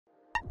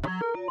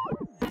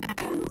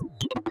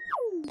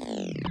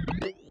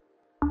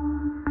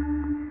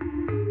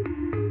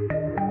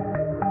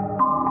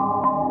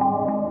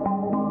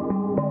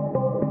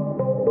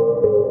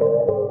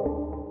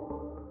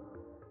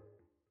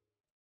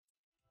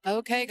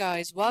Okay,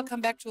 guys, welcome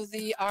back to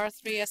the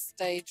R3S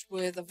stage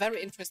with a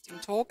very interesting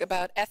talk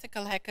about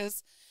ethical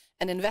hackers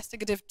and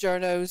investigative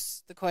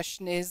journos. The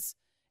question is,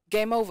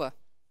 game over?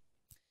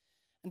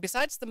 And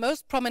besides the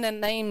most prominent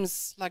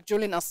names like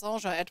Julian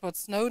Assange or Edward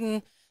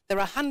Snowden, there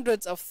are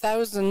hundreds of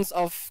thousands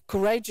of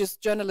courageous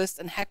journalists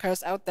and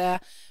hackers out there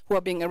who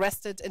are being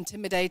arrested,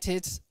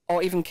 intimidated,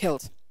 or even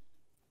killed,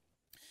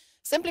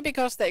 simply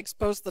because they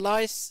expose the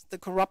lies, the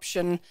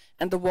corruption,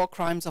 and the war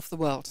crimes of the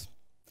world.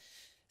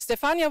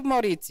 Stefania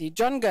Morizi,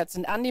 John Götz,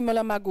 and Andy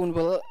Muller-Maghun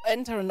will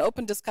enter an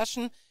open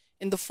discussion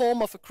in the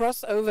form of a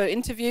crossover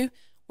interview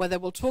where they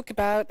will talk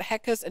about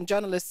hackers and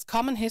journalists'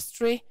 common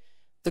history,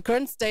 the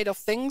current state of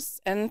things,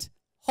 and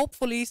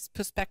hopefully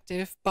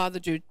perspective by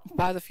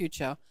the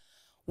future.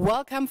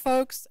 Welcome,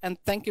 folks, and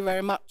thank you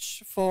very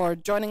much for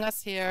joining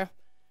us here.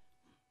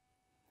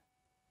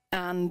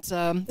 And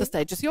the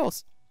stage is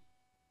yours.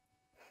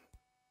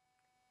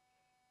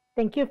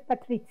 Thank you,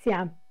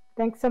 Patricia.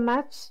 Thanks so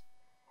much.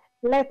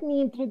 Let me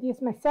introduce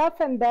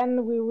myself, and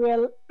then we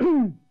will,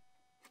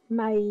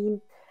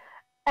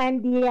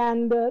 Andy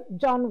and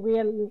John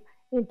will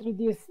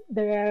introduce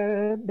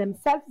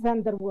themselves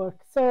and their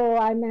work. So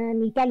I'm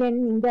an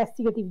Italian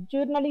investigative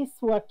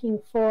journalist working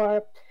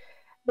for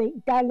the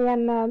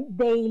Italian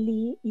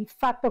daily Il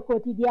Fatto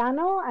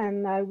Quotidiano,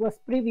 and I was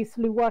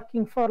previously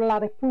working for La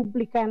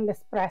Repubblica and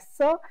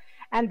L'Espresso.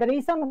 And the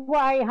reason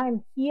why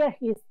I'm here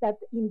is that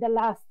in the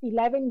last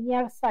 11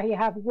 years, I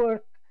have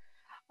worked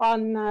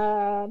on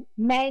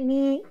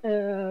many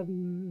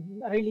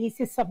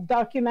releases of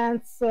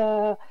documents,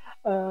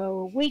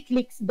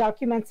 WikiLeaks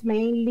documents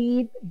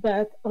mainly,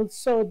 but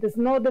also the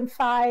Snowden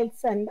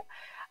files and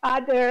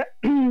other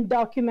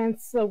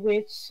documents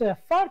which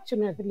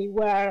fortunately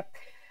were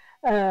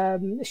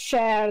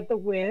shared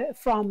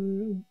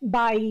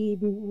by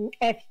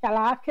ethical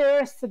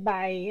hackers,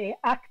 by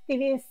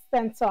activists,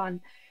 and so on.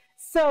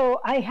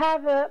 So I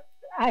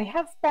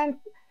have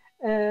spent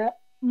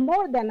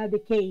more than a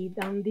decade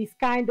on this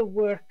kind of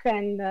work,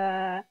 and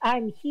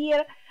I'm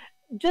here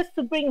just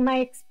to bring my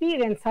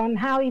experience on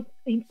how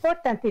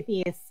important it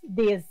is,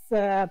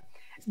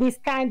 this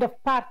kind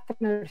of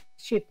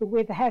partnership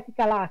with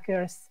ethical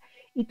hackers.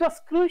 It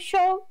was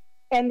crucial,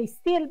 and is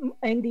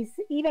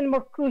even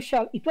more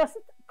crucial. It was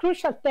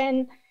crucial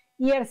 10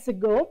 years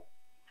ago,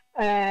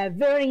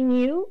 very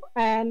new,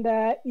 and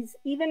is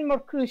even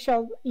more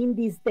crucial in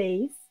these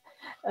days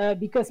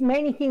because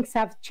many things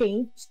have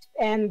changed,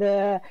 and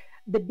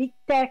the big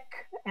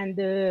tech and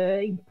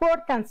the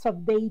importance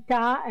of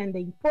data and the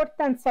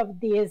importance of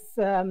this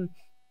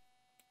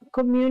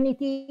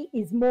community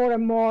is more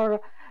and more,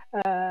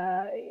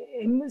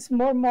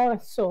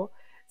 so.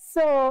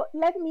 So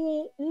let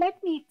me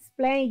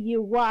explain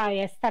you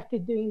why I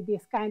started doing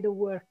this kind of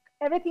work.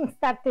 Everything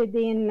started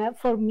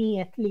for me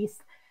at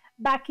least,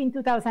 back in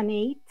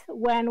 2008,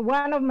 when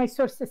one of my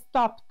sources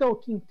stopped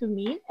talking to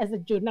me as a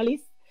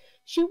journalist.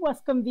 She was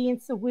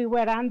convinced we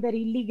were under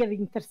illegal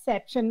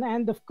interception,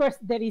 and of course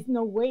there is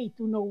no way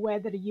to know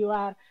whether you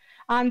are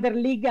under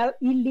illegal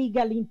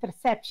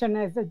interception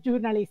as a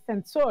journalist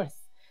and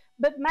source.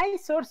 But my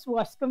source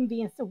was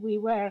convinced we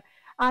were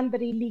under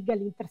illegal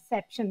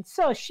interception,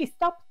 so she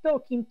stopped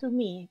talking to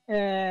me.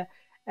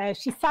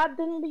 She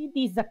suddenly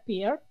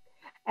disappeared,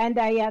 and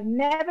I have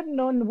never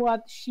known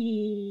what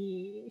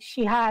she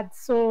had.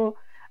 So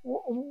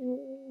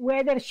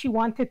whether she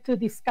wanted to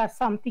discuss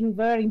something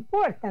very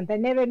important.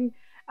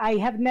 I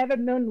have never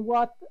known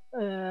what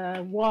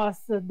was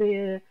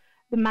the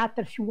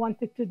matter she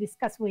wanted to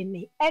discuss with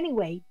me.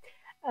 Anyway,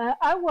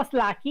 I was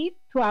lucky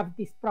to have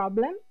this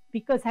problem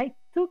because I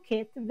took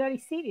it very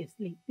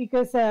seriously,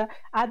 because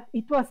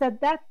it was at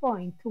that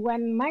point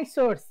when my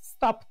source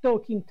stopped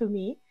talking to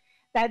me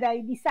that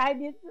I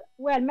decided,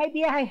 well,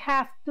 maybe I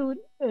have to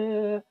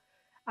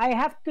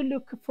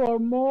look for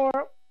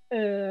more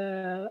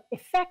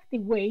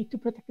effective way to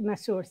protect my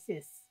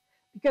sources,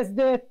 because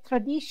the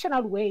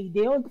traditional way,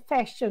 the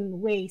old-fashioned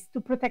ways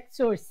to protect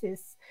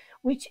sources,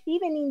 which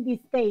even in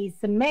these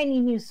days many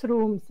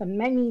newsrooms and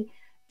many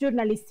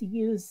journalists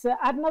use,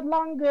 are no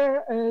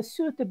longer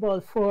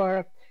suitable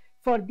for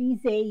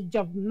this age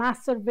of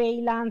mass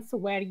surveillance,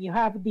 where you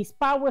have these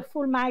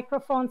powerful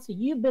microphones.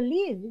 You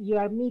believe you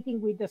are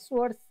meeting with the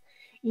source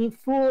in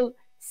full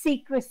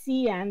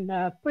secrecy and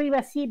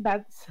privacy,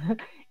 but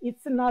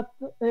it's not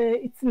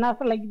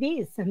like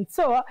this. And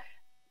so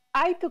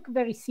I took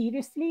very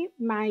seriously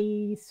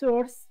my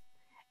source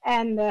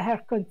and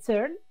her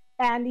concern,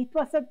 and it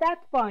was at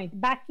that point,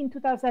 back in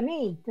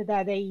 2008,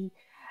 that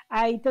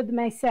I told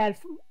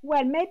myself,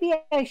 well, maybe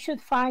I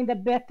should find a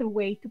better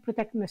way to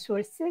protect my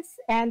sources.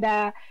 And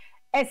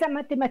as a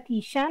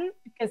mathematician,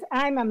 because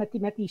I'm a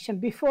mathematician,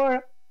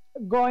 before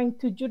going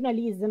to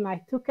journalism,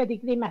 I took a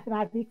degree in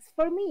mathematics.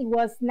 For me, it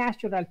was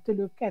natural to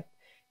look at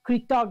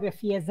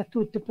cryptography as a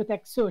tool to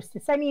protect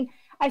sources. I mean,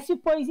 I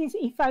suppose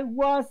if I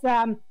was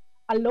a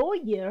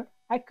lawyer,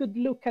 I could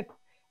look at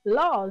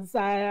laws,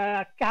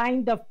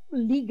 kind of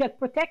legal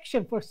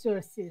protection for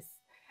sources.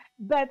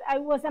 But I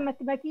was a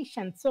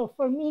mathematician, so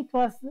for me it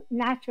was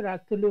natural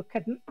to look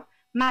at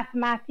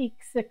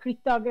mathematics,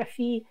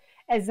 cryptography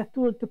as a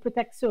tool to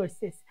protect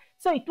sources.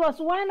 So it was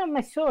one of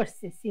my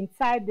sources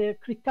inside the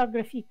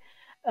cryptography,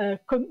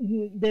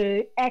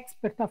 the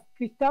expert of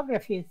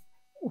cryptography,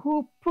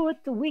 who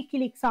put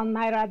WikiLeaks on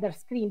my radar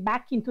screen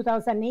back in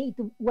 2008,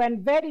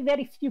 when very,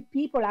 very few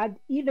people had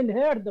even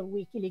heard of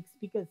WikiLeaks,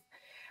 because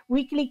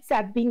WikiLeaks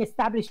had been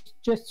established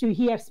just 2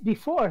 years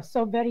before.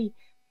 So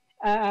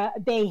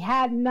they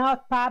had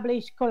not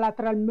published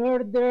Collateral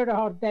Murder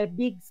or their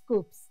big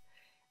scoops.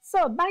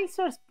 So my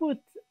source put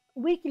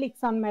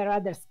WikiLeaks on my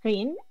radar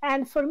screen.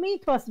 And for me,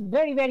 it was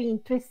very, very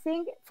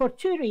interesting for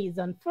 2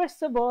 reasons.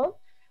 First of all,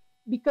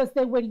 because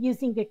they were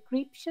using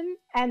encryption.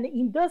 And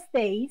in those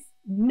days,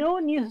 no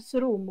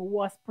newsroom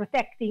was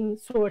protecting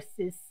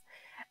sources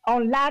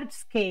on large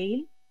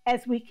scale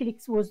as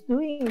WikiLeaks was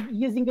doing,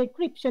 using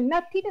encryption,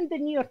 not even the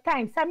New York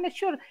Times. I'm not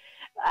sure.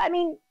 I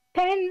mean,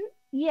 10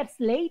 years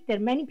later,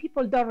 many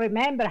people don't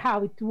remember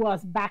how it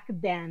was back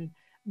then.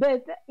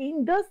 But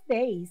in those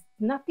days,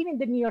 not even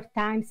the New York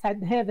Times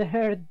had ever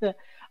heard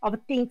of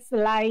things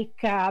like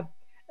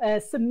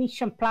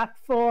submission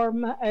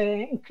platform,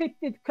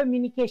 encrypted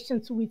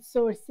communications with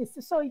sources.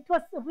 So it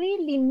was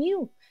really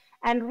new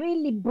and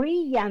really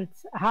brilliant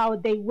how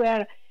they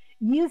were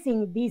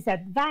using these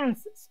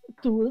advanced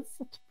tools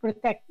to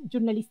protect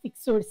journalistic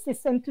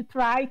sources and to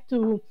try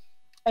to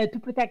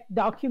protect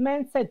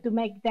documents and to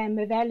make them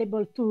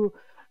available to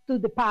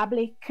the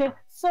public.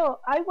 So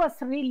I was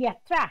really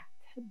attracted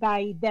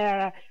by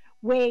their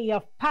way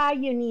of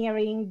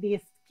pioneering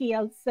these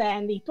skills,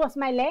 and it was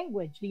my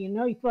language. You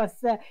know, it was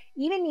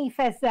even if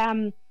as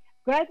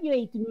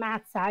graduate in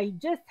maths, I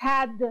just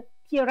had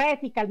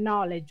theoretical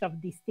knowledge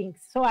of these things.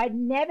 So I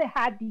never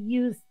had to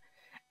use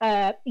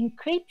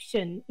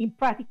encryption in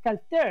practical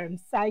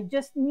terms. I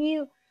just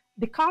knew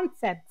the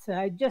concepts.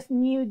 I just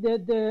knew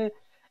the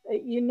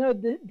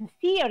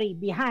theory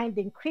behind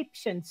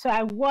encryption. So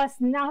I was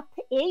not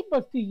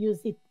able to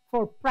use it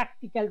for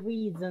practical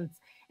reasons.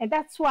 And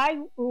that's why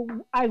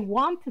I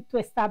wanted to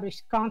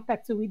establish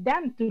contacts with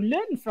them, to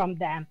learn from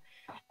them.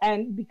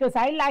 And because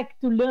I like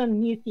to learn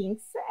new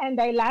things, and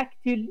I like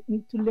to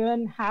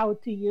learn how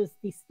to use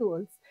these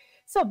tools.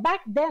 So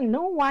back then,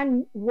 no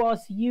one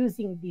was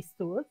using these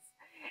tools,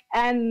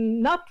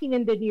 and not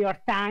even the New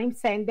York Times.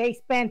 And they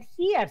spent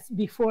years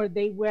before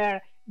they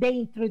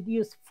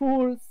introduced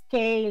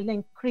full-scale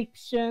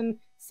encryption,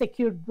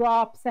 secure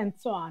drops, and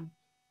so on.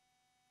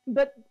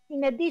 But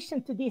in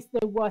addition to this,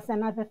 there was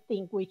another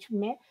thing which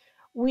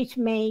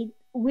made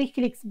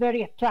WikiLeaks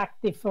very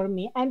attractive for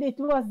me, and it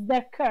was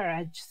their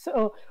courage.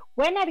 So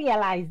when I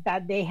realized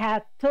that they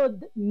had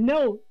told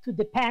no to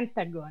the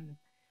Pentagon,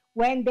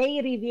 when they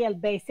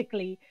revealed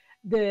basically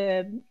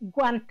the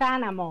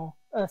Guantanamo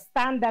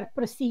standard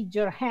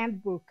procedure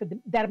handbook,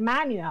 their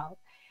manual,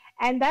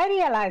 and I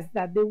realized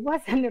that there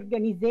was an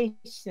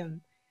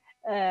organization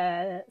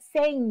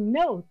saying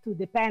no to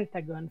the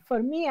Pentagon.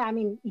 For me, I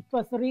mean, it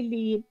was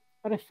really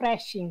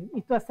refreshing.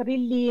 It was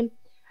really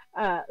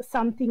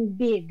something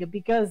big,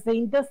 because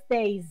in those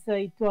days,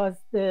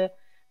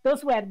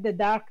 those were the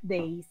dark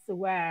days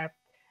where,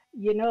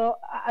 you know,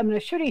 I'm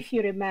not sure if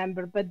you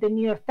remember, but the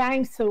New York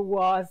Times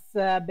was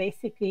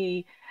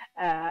basically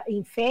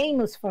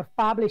infamous for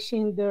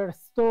publishing their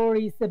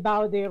stories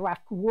about the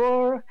Iraq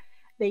War.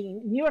 The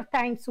New York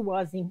Times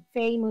was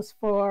infamous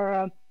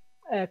for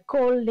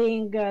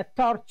calling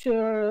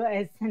torture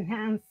as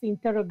enhanced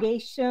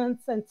interrogations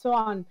and so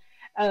on.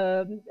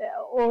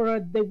 Or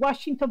the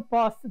Washington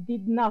Post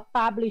did not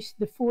publish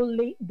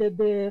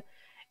the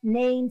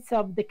names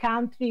of the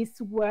countries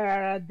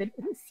where the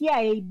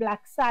CIA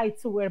black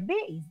sites were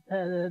based,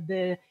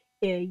 the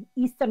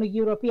Eastern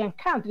European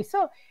countries.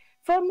 So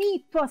for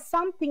me, it was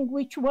something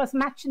which was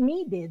much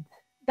needed.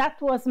 That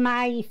was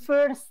my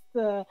first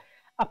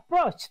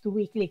approach to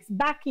WikiLeaks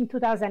back in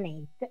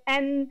 2008.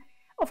 And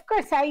of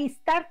course, I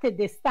started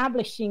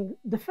establishing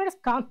the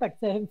first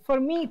contacts. For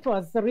me, it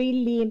was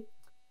really,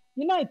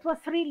 you know, it was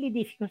really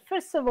difficult.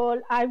 First of all,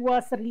 I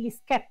was really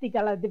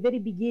skeptical at the very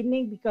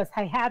beginning, because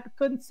I had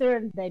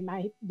concern they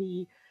might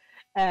be,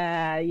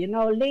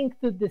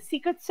 linked to the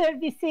secret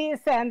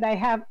services, and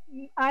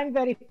I'm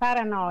very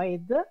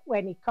paranoid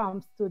when it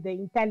comes to the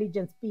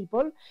intelligence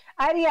people.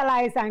 I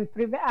realize I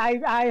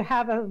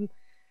have a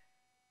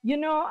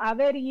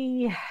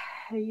very,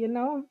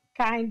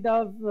 kind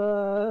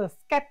of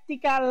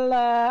skeptical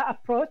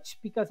approach,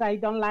 because I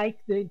don't like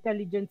the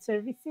intelligence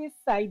services.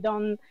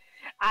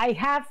 I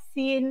have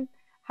seen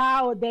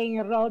how they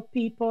enroll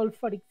people,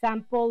 for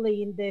example,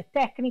 in the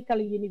technical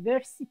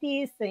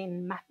universities,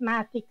 in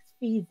mathematics,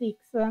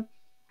 physics,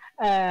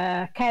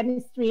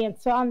 chemistry, and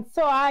so on.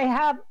 So I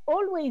have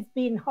always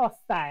been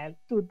hostile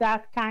to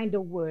that kind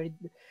of world.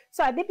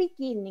 So at the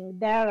beginning,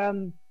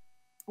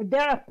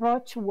 their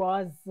approach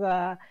was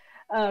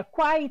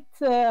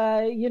quite,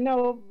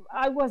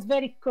 I was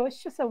very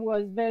cautious. I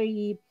was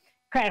very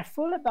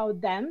careful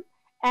about them.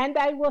 And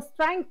I was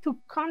trying to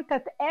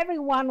contact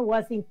everyone who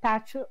was in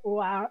touch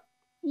or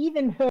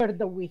even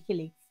heard of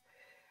WikiLeaks.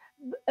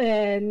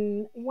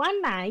 And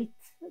one night,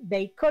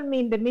 they called me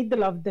in the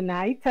middle of the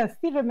night. I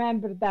still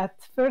remember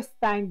that first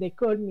time they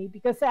called me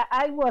because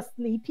I was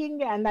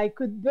sleeping and I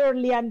could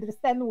barely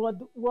understand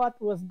what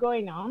was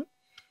going on.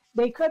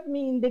 They called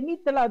me in the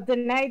middle of the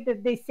night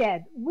and they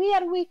said, "We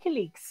are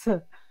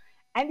WikiLeaks."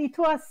 And it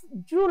was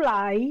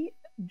July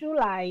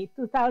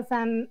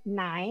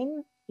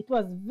 2009. It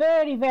was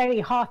very, very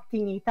hot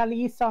in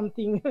Italy,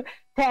 something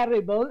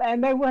terrible.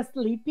 And I was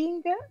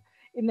sleeping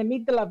in the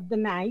middle of the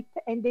night.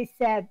 And they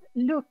said,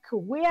 "Look,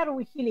 we are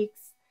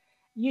WikiLeaks.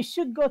 You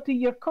should go to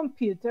your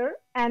computer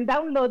and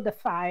download the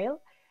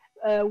file.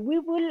 We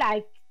would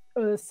like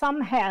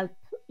some help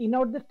in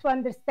order to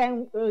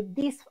understand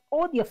this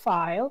audio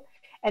file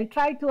and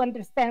try to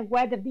understand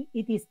whether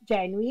it is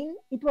genuine."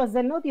 It was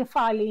an audio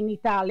file in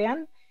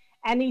Italian,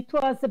 and it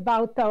was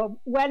about a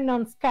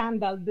well-known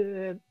scandal,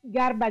 the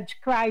garbage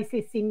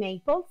crisis in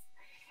Naples.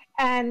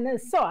 And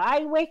so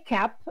I wake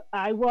up,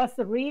 I was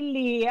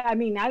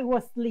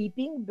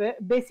sleeping,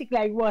 but basically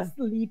I was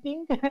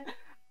sleeping.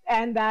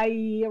 And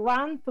I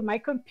ran to my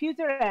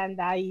computer and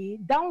I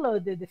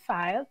downloaded the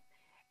file.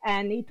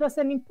 And it was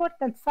an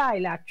important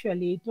file,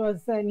 actually. It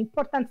was an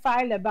important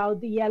file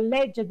about the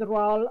alleged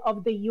role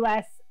of the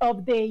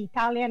the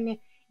Italian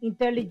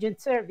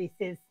intelligence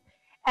services.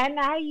 And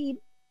I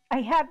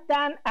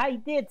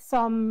did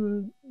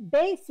some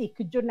basic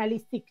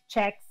journalistic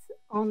checks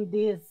on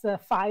this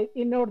file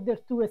in order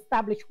to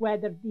establish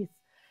whether this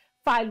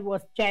file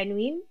was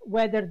genuine,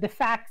 whether the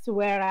facts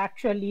were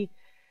actually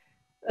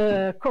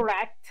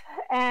correct.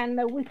 And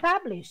we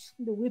published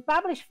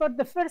for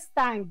the first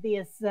time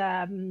this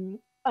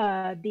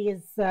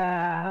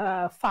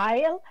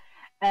file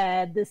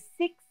the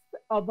 6th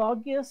of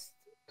August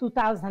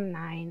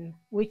 2009,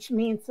 which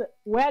means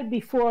well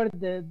before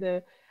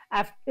the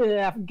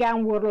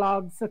Afghan war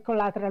logs,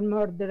 collateral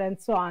murder,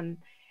 and so on.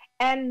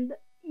 And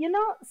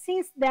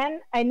since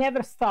then I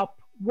never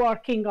stopped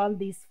working on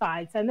these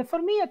files, and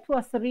for me it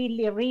was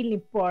really, really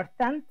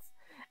important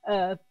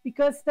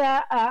because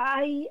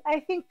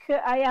I think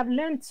I have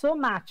learned so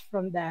much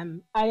from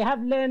them. I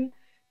have learned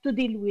to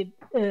deal with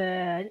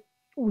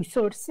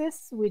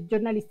sources, with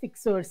journalistic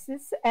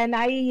sources, and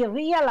I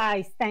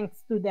realized,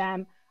 thanks to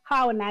them,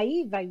 how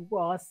naive I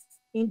was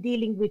in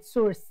dealing with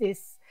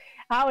sources,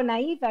 how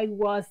naive I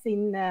was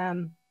in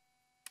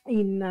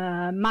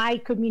my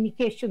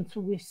communications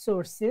with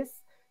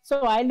sources.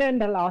 So I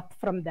learned a lot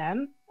from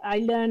them. I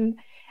learned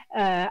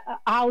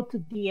how to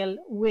deal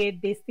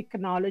with these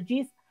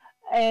technologies.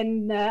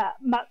 And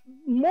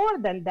more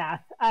than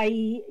that, I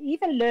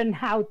even learned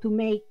how to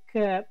make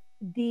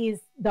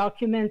these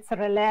documents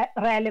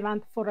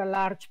relevant for a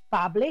large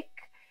public,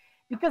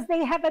 because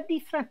they have a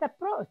different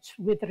approach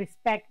with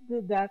respect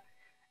to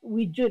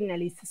with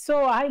journalists. So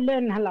I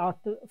learned a lot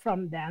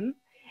from them.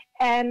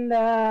 And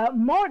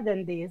more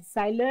than this,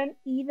 I learned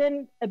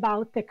even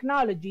about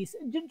technologies.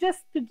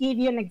 Just to give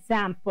you an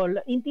example,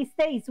 in these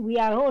days, we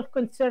are all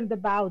concerned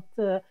about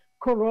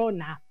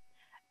Corona.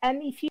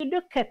 And if you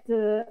look at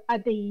the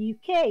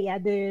UK,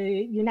 at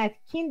the United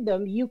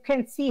Kingdom, you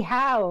can see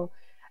how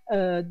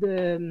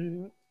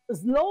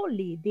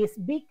slowly this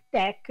big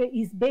tech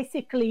is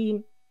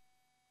basically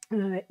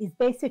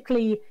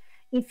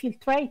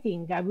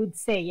infiltrating, I would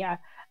say,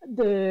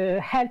 the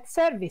health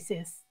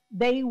services.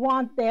 They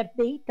want their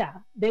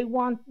data. They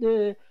want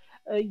the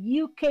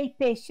UK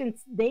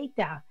patients'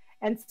 data.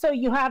 And so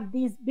you have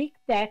this big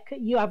tech,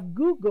 you have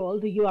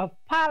Google, you have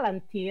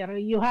Palantir,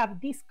 you have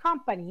these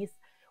companies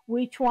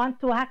which want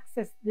to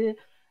access the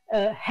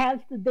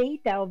health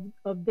data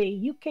of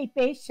the UK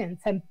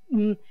patients. And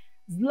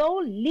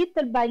slowly,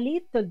 little by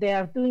little, they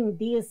are doing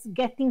this,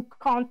 getting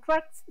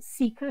contracts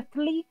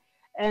secretly.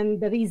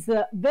 And there is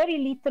very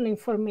little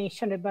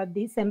information about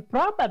this. And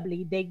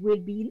probably they will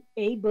be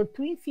able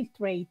to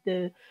infiltrate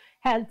the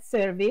health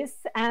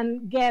service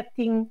and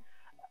getting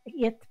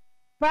it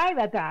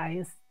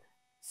privatized.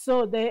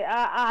 So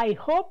I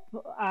hope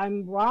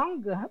I'm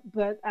wrong,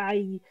 but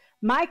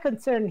my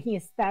concern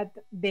is that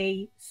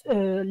they,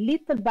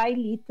 little by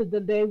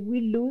little, they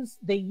will lose,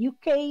 the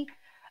UK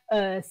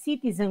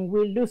citizen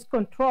will lose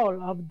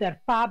control of their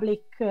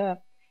public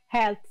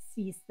health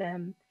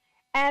system.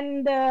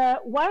 And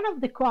one of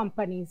the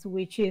companies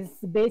which is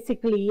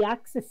basically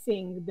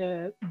accessing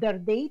their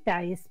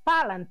data is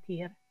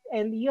Palantir.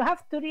 And you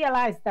have to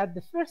realize that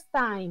the first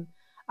time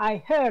I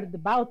heard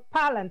about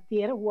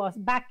Palantir was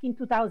back in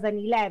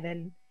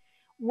 2011,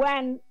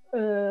 when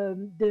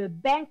the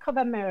Bank of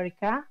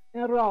America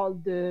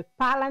enrolled the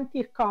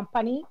Palantir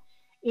company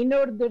in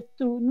order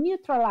to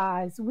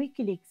neutralize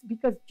WikiLeaks,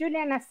 because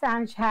Julian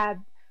Assange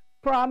had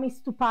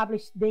promised to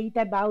publish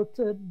data about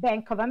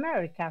Bank of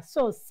America.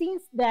 So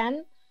since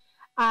then,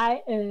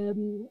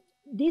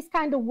 this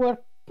kind of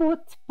work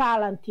put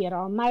Palantir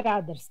on my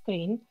radar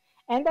screen,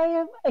 and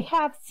I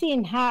have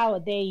seen how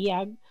they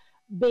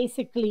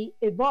basically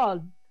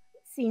evolved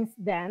since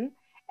then,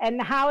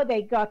 and how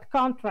they got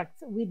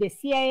contracts with the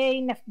CIA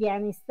in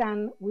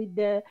Afghanistan, with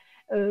the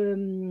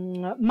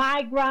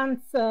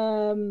migrants,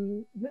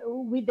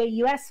 with the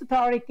US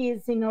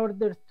authorities in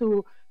order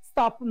to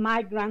stop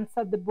migrants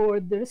at the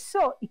border.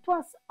 So it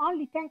was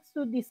only thanks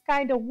to this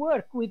kind of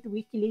work with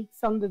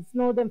WikiLeaks on the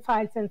Snowden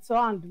files and so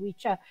on,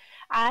 which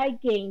I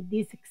gained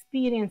this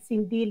experience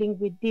in dealing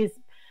with these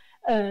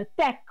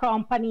tech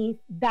companies,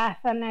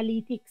 data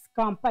analytics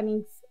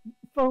companies,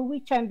 for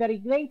which I'm very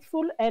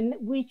grateful, and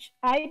which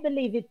I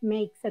believe it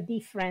makes a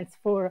difference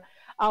for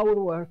our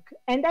work.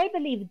 And I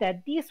believe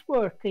that this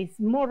work is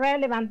more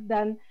relevant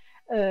than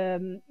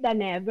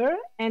ever,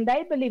 and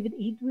I believe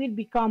it will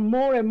become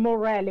more and more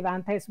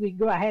relevant as we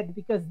go ahead,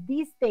 because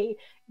the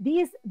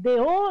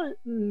whole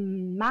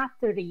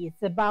matter is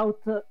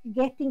about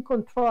getting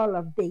control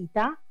of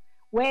data,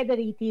 whether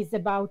it is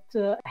about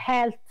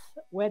health,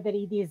 whether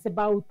it is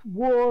about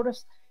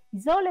wars.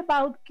 It's all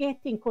about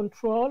getting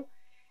control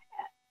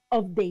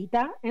of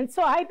data. And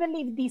so I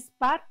believe this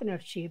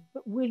partnership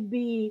will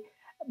be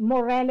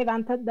more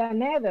relevant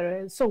than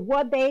ever. So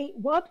what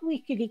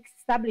WikiLeaks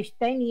established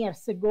 10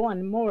 years ago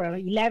and more,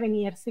 11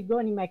 years ago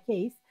in my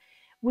case,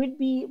 will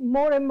be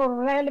more and more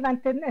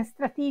relevant and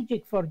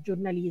strategic for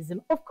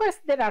journalism. Of course,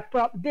 there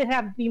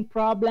have been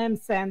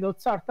problems and all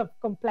sorts of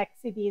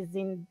complexities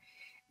in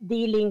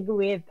dealing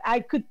with.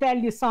 I could tell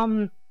you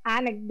some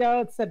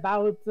anecdotes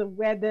about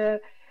whether,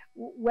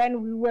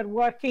 when we were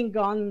working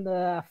on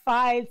the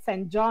files,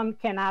 and John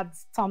can add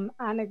some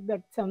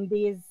anecdotes on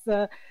this,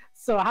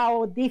 so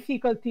how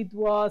difficult it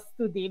was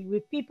to deal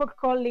with people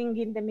calling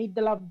in the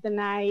middle of the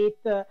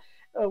night,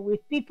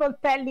 with people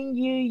telling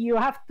you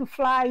have to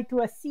fly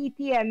to a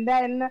city, and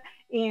then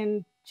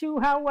in 2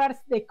 hours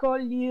they call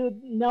you,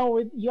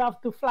 no, you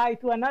have to fly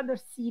to another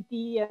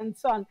city, and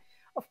so on.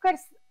 Of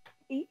course,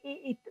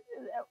 it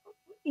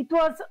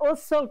was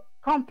also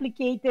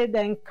complicated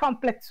and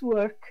complex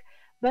work,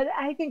 but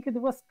I think it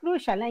was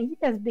crucial, and it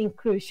has been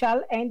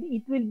crucial, and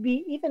it will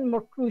be even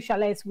more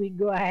crucial as we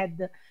go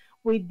ahead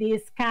with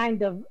this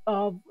kind of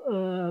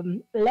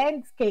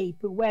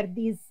landscape where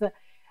these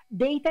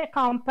data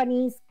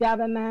companies,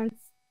 governments,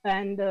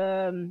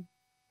 and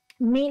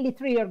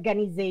military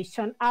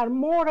organizations are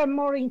more and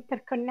more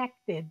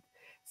interconnected.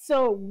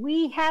 So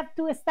we have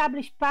to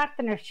establish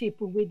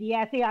partnership with the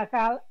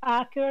ethical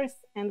hackers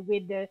and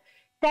with the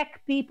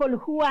tech people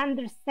who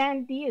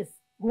understand this,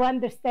 who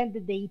understand the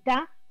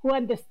data, who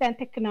understand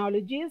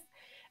technologies,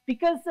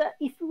 because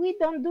if we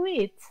don't do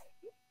it,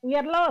 we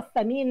are lost.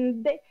 I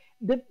mean,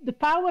 the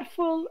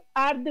powerful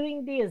are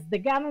doing this. The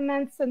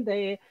governments and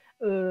the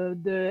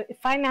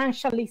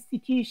financial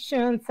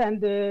institutions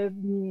and the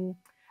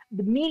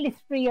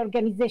military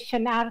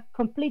organization are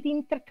completely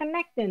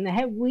interconnected.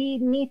 We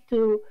need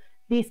to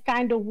this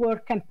kind of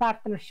work and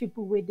partnership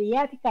with the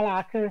ethical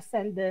hackers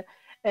and the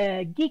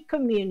geek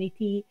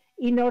community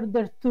in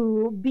order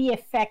to be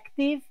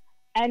effective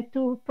and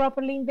to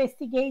properly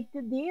investigate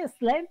this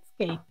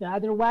landscape.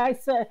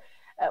 Otherwise,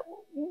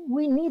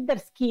 we need their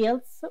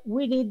skills,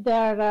 we need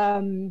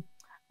their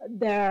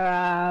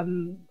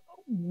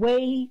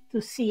way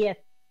to see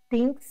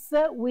things,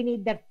 we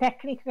need their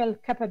technical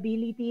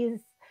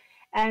capabilities,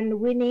 and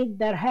we need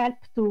their help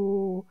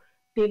to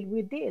deal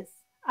with this.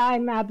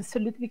 I'm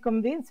absolutely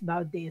convinced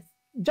about this.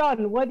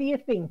 John, what do you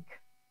think?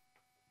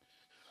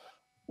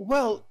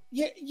 Well,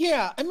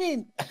 yeah. I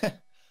mean,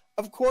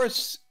 of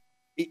course,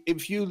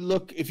 if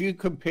you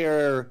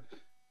compare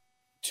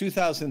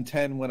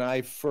 2010, when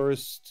I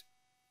first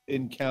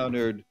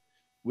encountered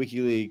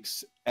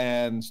WikiLeaks,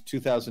 and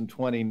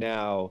 2020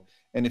 now,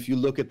 and if you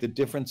look at the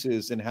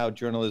differences in how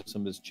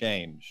journalism has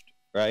changed,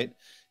 right?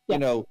 Yeah. You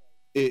know,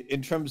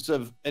 in terms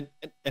of, and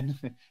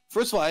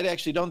first of all, I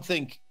actually don't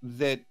think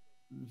that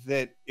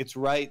it's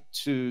right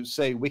to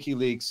say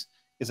WikiLeaks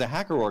is a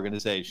hacker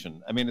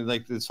organization. I mean,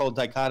 like this whole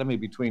dichotomy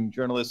between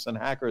journalists and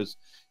hackers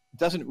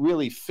doesn't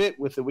really fit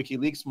with the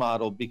WikiLeaks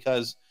model,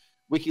 because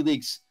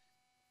WikiLeaks,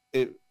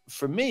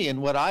 for me,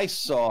 and what I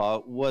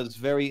saw, was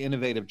very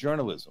innovative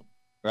journalism,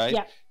 right?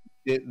 Yeah.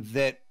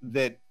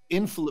 That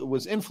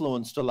was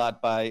influenced a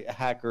lot by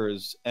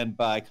hackers and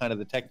by kind of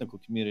the technical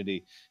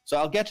community. So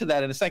I'll get to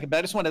that in a second, but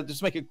I just want to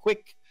just make a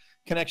quick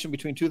connection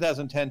between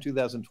 2010,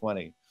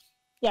 2020.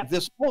 Yeah.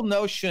 This whole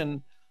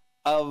notion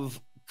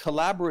of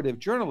collaborative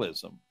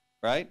journalism,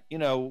 right? You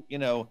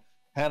know,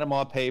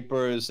 Panama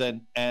Papers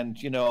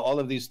and you know, all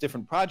of these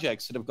different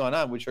projects that have gone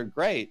on, which are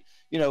great.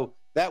 You know,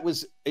 that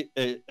was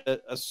a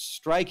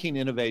striking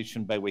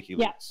innovation by WikiLeaks,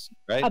 yeah,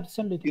 right?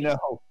 Absolutely. You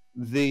know,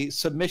 the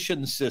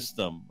submission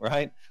system,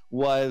 right,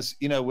 was,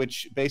 you know,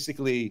 which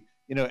basically,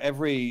 you know,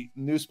 every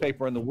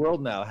newspaper in the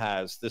world now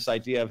has this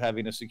idea of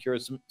having a secure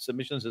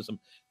submission system.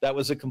 That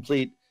was a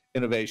complete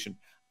innovation.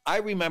 I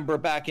remember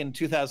back in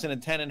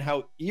 2010 and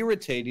how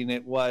irritating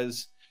it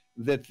was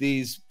that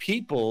these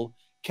people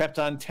kept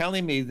on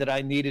telling me that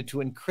I needed to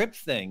encrypt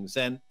things,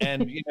 and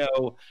you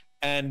know,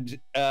 and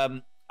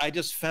I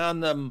just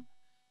found them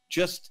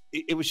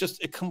it was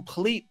just a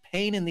complete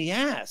pain in the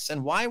ass.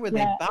 And why were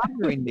they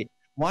bothering me?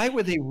 why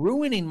were they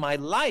ruining my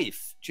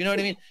life? Do you know what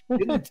I mean?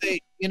 Didn't they,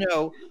 you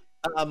know,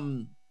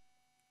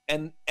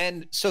 and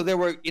so there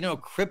were, you know,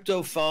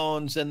 crypto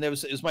phones, and it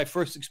was my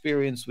first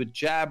experience with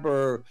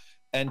Jabber,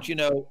 and, you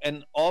know,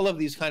 and all of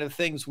these kind of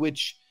things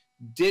which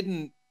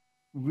didn't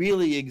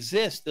really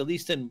exist, at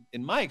least in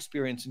my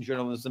experience in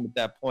journalism at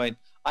that point.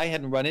 I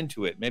hadn't run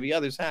into it. Maybe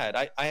others had.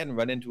 I hadn't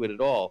run into it at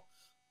all.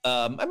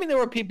 I mean, there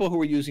were people who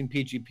were using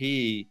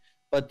PGP,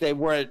 but they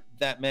weren't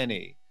that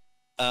many.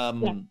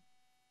 And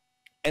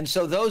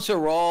so those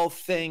are all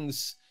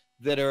things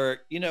that are,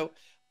 you know,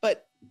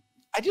 but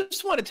I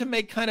just wanted to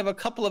make kind of a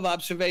couple of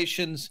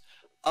observations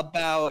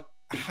about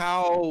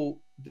how,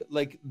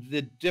 like,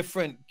 the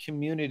different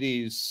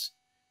communities,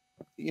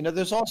 you know,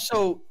 there's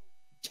also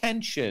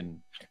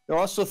tension. There are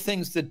also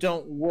things that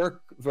don't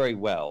work very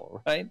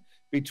well, right,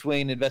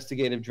 between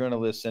investigative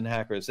journalists and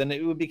hackers. And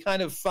it would be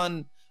kind of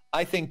fun,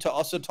 I think, to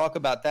also talk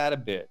about that a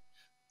bit.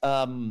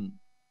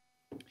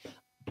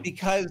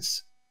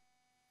 Because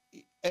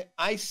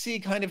I see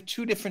kind of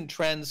two different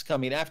trends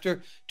coming.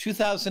 After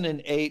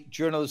 2008,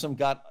 journalism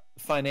got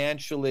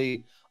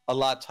financially a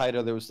lot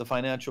tighter. There was the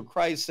financial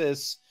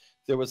crisis.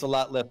 There was a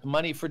lot less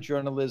money for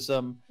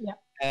journalism. Yeah.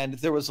 And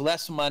there was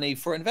less money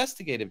for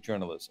investigative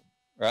journalism,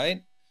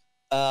 right?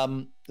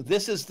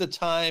 This is the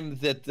time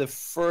that the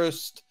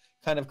first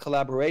kind of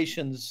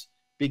collaborations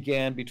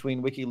began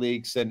between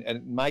WikiLeaks and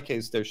in my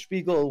case, Der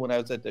Spiegel, when I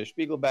was at Der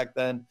Spiegel back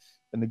then,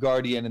 and The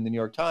Guardian and the New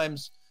York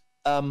Times.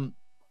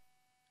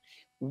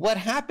 What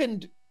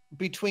happened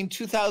between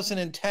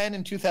 2010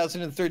 and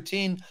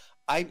 2013,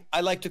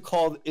 I like to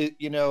call it,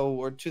 you know,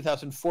 or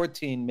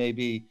 2014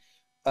 maybe,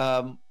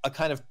 a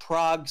kind of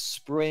Prague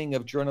Spring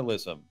of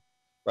journalism,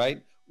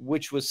 right?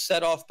 Which was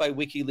set off by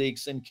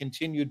WikiLeaks and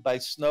continued by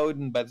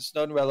Snowden, by the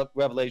Snowden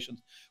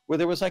revelations, where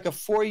there was like a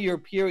 4-year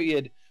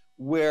period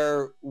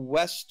where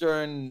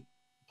Western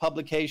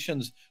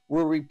publications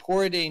were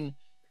reporting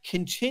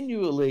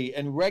continually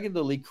and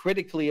regularly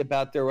critically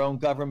about their own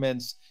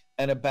governments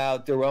and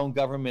about their own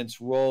government's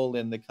role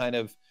in the kind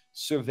of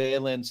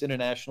surveillance,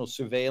 international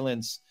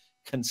surveillance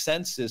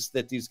consensus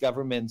that these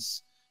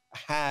governments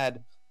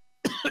had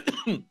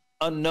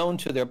unknown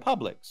to their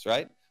publics,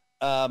 right?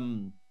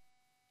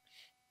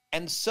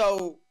 And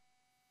so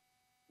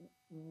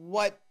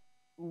what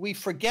we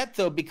forget,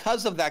 though,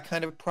 because of that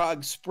kind of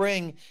Prague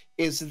Spring,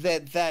 is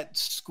that that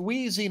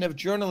squeezing of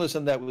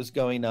journalism that was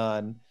going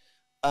on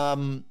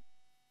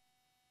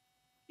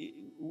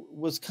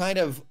was kind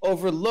of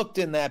overlooked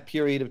in that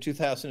period of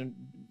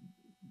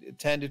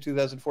 2010 to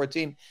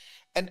 2014.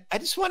 And I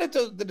just wanted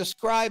to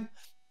describe,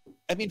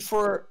 I mean,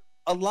 for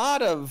a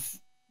lot of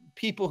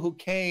people who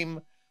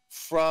came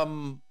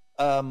from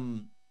what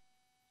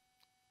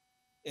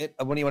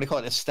do you want to call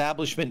it,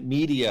 establishment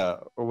media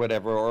or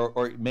whatever,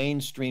 or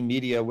mainstream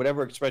media,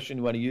 whatever expression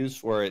you want to use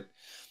for it,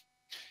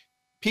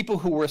 people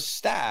who were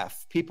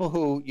staff, people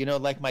who, you know,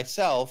 like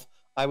myself,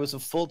 I was a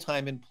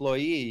full-time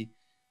employee.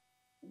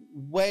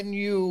 When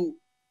you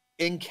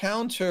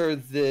encounter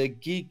the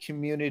geek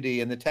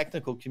community and the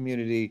technical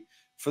community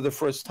for the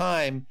first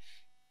time,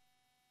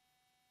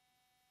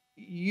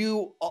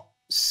 you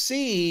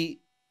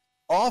see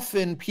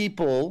often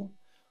people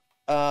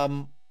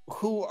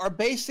who are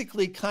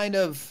basically kind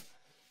of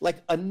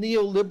like a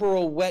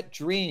neoliberal wet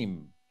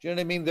dream. Do you know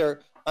what I mean?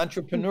 They're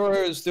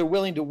entrepreneurs. They're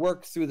willing to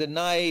work through the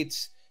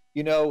night.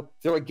 You know,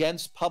 they're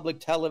against public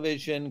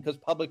television because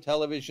public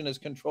television is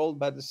controlled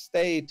by the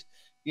state,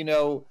 you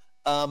know,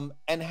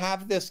 and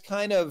have this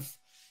kind of,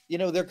 you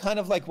know, they're kind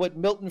of like what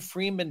Milton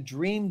Friedman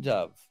dreamed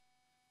of,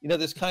 you know,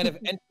 this kind of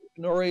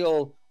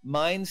entrepreneurial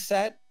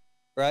mindset,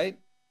 right?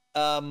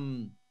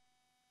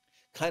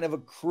 Kind of a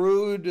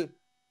crude,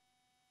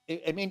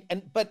 I mean,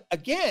 but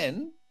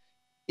again,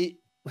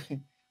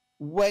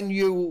 when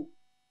you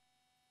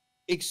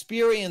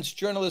experience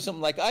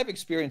journalism like I've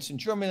experienced in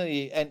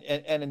Germany and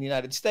in the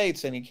United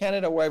States and in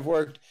Canada where I've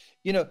worked,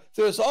 you know,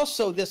 there's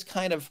also this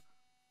kind of,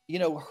 you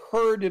know,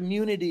 herd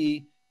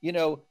immunity, you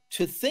know,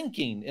 to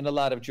thinking in a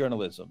lot of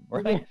journalism,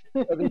 right?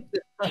 So there's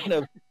this kind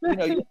of, you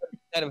know,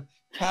 kind of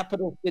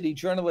capital city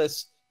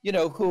journalists, you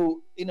know,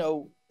 who, you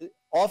know,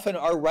 often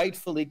are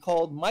rightfully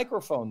called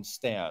microphone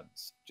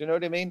stands. Do you know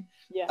what I mean?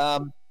 Yeah.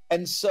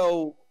 And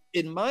so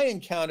in my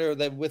encounter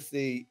then with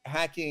the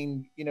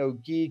hacking, you know,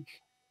 geek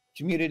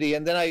community,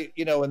 and then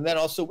and then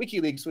also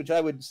WikiLeaks, which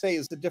I would say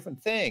is a different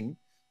thing,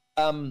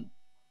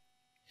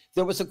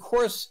 there was, of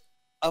course,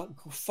 a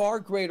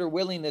far greater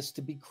willingness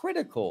to be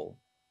critical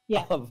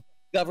of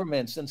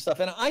governments and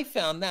stuff. And I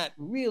found that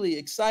really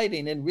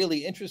exciting and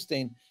really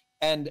interesting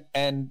and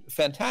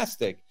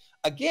fantastic.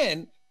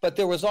 Again, but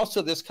there was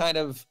also this kind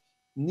of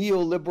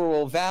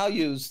neoliberal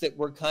values that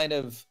were kind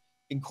of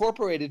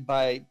incorporated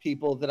by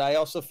people that I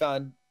also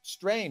found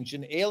strange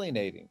and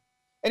alienating.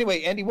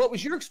 Anyway, Andy, what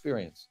was your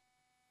experience?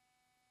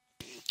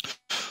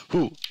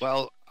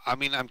 Well, I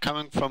mean, I'm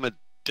coming from a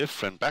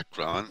different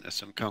background,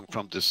 as I'm coming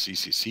from the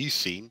CCC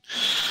scene.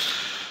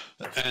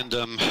 And,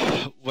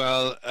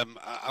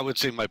 I would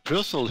say my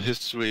personal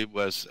history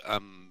was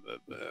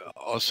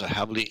also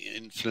heavily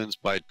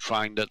influenced by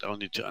trying not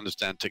only to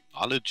understand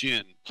technology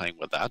and playing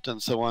with that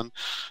and so on,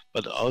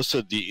 but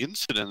also the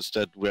incidents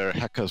that where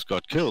hackers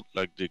got killed,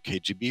 like the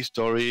KGB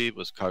story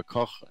was Karl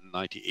Koch in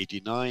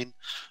 1989,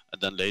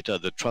 and then later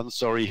the Tron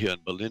story here in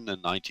Berlin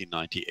in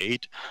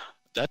 1998.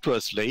 That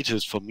was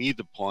latest for me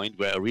the point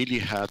where I really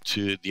had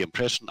the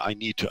impression I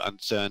need to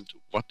understand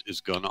what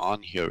is going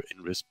on here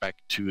in respect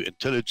to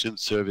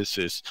intelligence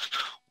services.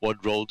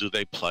 What role do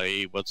they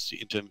play? What's the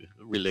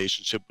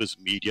interrelationship with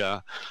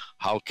media?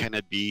 How can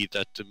it be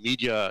that the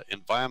media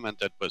environment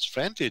that was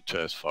friendly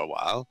to us for a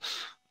while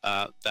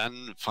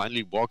then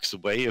finally walks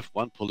away if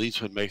one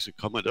policeman makes a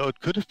comment, oh, it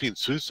could have been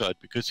suicide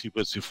because he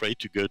was afraid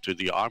to go to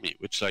the army,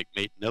 which like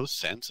made no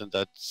sense in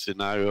that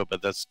scenario,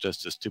 but that's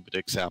just a stupid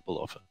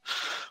example of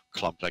a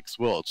complex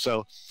world.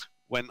 So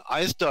when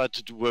I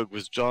started to work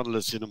with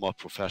journalists in a more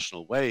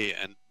professional way,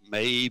 and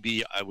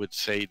maybe I would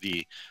say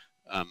the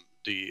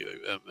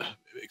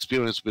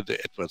experience with the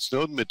Edward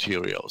Snowden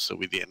material, so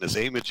with the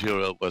NSA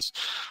material, was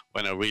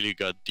when I really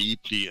got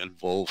deeply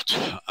involved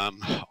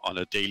on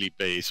a daily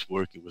basis,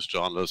 working with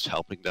journalists,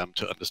 helping them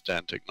to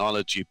understand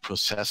technology,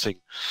 processing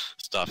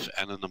stuff,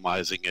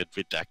 anonymizing it,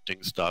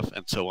 redacting stuff,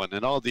 and so on,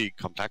 and all the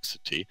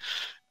complexity.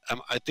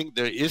 I think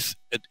there is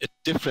a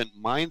different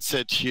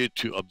mindset here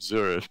to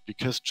observe,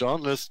 because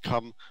journalists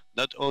come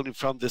not only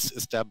from this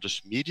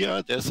established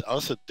media, there's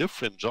also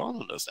different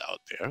journalists out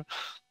there.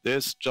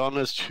 There's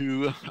journalists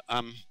who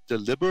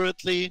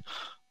deliberately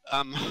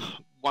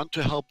want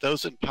to help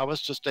those in power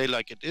to stay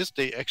like it is.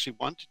 They actually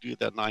want to do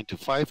their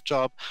 9-to-5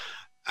 job.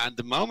 And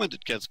the moment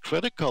it gets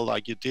critical,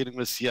 like you're dealing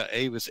with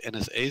CIA, with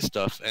NSA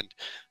stuff, and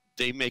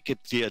they make it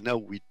clear, no,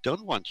 we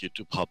don't want you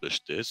to publish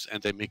this,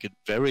 and they make it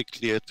very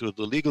clear to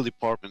the legal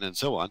department and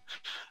so on.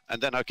 And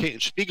then, okay, in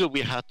Spiegel,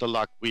 we had the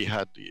luck, we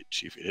had the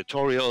chief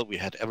editorial, we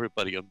had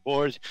everybody on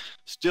board.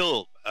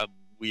 Still,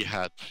 we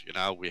had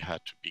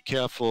to be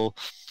careful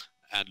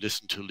and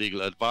listen to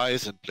legal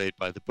advice and play it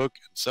by the book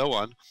and so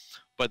on.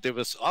 But there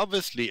was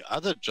obviously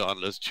other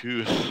journalists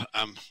who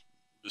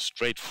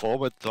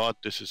straightforward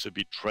thought this is a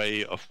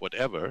betray of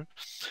whatever.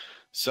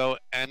 So,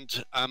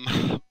 and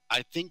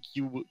I think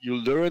you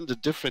learn the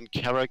different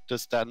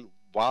characters then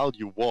while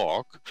you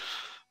walk,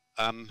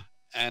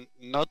 and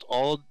not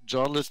all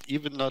journalists,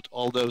 even not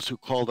all those who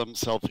call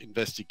themselves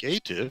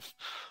investigative,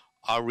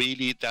 are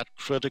really that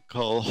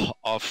critical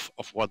of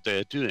what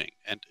they're doing.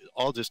 And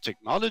all these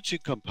technology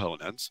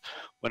components,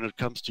 when it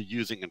comes to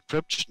using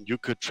encryption, you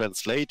could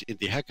translate in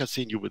the hacker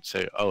scene, you would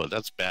say, oh,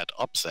 that's bad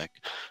OPSEC,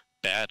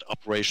 bad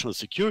operational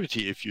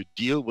security if you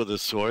deal with a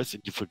source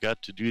and you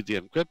forgot to do the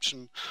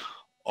encryption,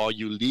 or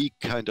you leak,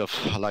 kind of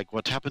like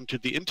what happened to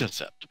the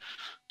Intercept.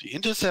 The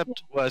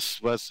Intercept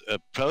was a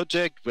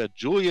project where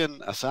Julian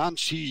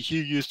Assange, he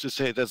used to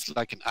say that's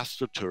like an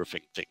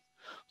astroturfing thing.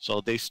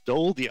 So they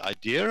stole the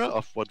idea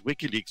of what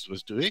WikiLeaks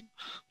was doing,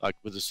 like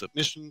with the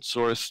submission,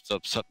 source,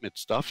 submit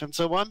stuff, and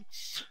so on.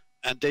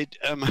 And they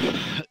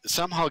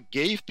somehow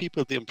gave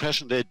people the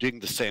impression they're doing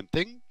the same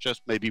thing,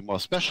 just maybe more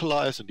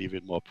specialized and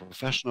even more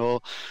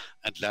professional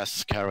and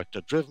less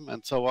character-driven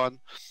and so on.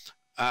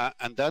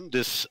 And then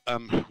this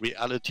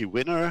reality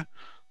winner,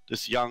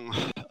 this young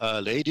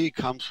lady,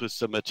 comes with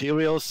some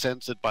material,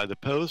 sends it by the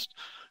post,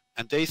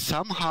 and they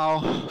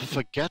somehow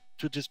forget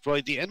to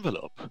destroy the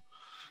envelope.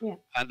 Yeah.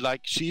 And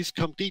like, she's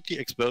completely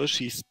exposed,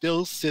 she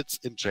still sits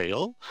in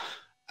jail.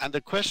 And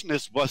the question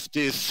is, was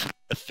this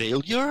a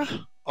failure?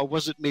 Or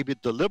was it maybe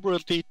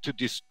deliberately to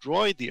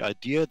destroy the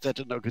idea that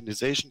an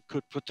organization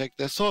could protect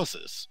their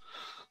sources?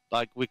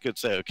 Like, we could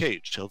say,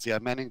 okay, Chelsea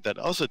Manning, that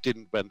also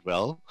didn't went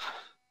well.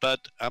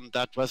 But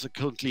that was a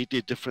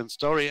completely different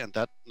story, and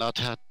that not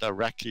had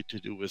directly to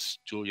do with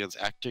Julian's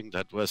acting.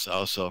 That was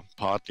also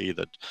partly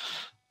that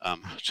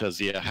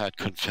Shazia had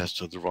confessed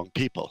to the wrong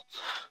people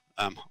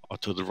or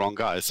to the wrong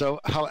guy.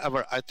 So,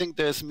 however, I think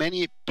there's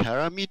many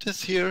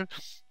parameters here,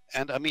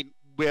 and I mean,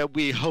 where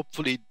we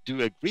hopefully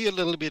do agree a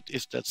little bit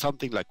is that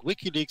something like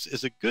WikiLeaks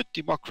is a good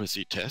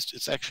democracy test.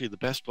 It's actually the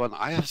best one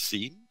I have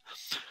seen,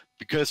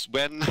 because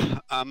when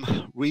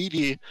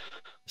really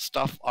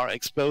stuff are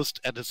exposed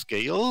at a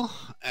scale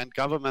and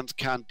governments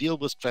can't deal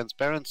with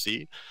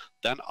transparency,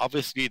 then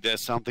obviously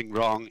there's something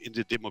wrong in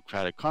the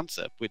democratic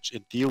concept, which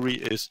in theory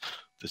is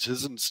the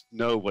citizens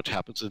know what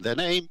happens in their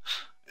name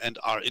and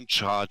are in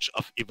charge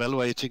of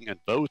evaluating and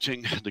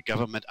voting the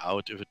government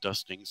out if it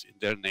does things in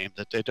their name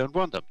that they don't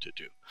want them to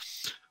do.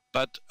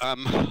 But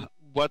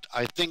what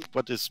I think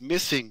what is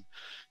missing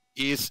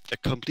is a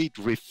complete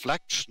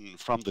reflection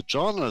from the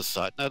journalist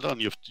side, not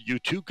only of you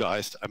two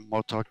guys, I'm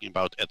more talking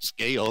about at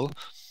scale.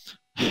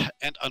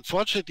 And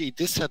unfortunately,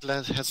 this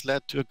has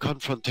led to a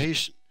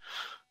confrontation.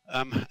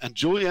 And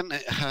Julian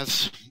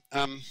has,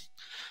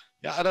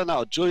 I don't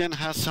know, Julian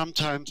has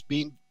sometimes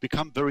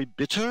become very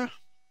bitter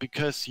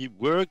because he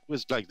worked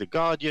with like The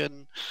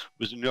Guardian,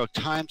 with the New York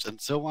Times and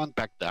so on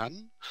back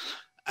then.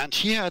 And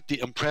he had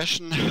the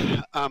impression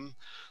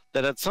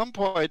that at some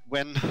point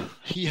when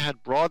he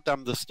had brought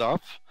them the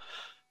stuff,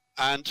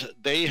 and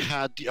they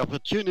had the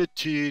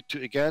opportunity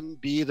to again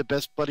be the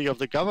best buddy of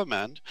the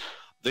government,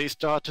 they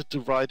started to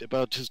write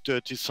about his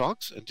dirty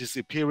socks and his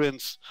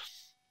appearance,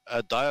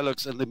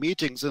 dialogues in the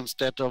meetings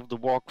instead of the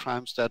war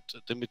crimes that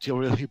the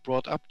material he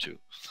brought up to.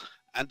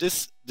 And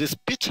this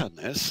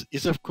bitterness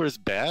is, of course,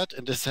 bad,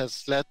 and this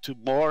has led to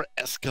more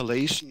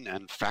escalation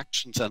and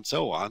fractions and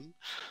so on.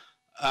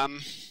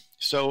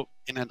 So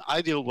in an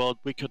ideal world,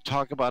 we could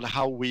talk about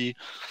how we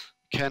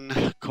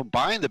can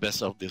combine the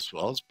best of these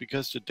worlds,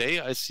 because today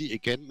I see,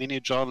 again,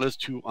 many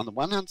journalists who, on the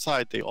one hand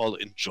side, they all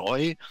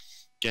enjoy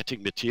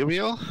getting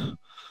material.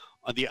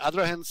 On the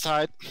other hand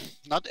side,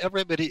 not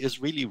everybody is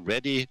really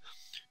ready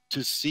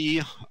to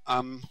see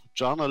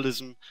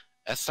journalism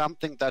as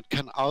something that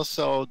can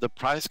also, the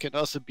price can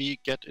also be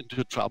get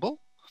into trouble.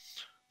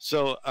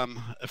 So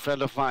a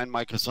friend of mine,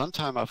 Michael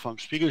Sontheimer from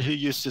Spiegel, he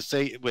used to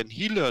say when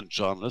he learned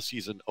journalism,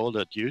 he's an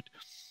older dude,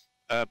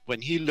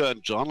 when he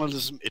learned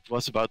journalism, it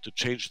was about to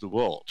change the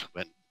world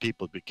when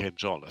people became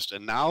journalists.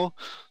 And now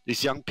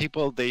these young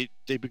people, they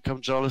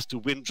become journalists to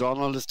win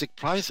journalistic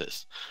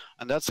prizes.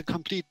 And that's a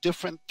complete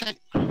different thing.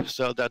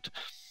 So that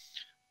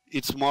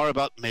it's more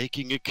about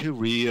making a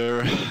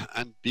career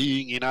and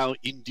being, you know,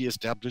 in the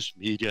established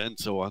media and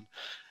so on.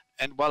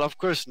 And while, of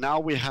course, now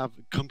we have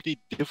a complete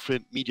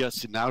different media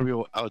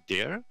scenario out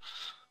there.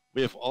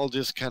 We have all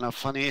these kind of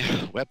funny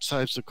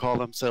websites who call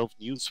themselves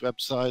news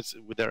websites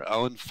with their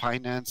own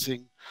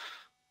financing,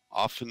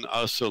 often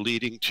also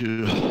leading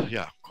to,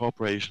 yeah,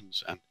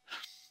 corporations and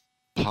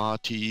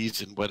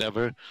parties and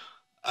whatever.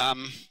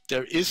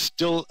 There is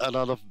still a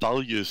lot of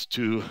values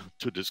to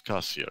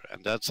discuss here,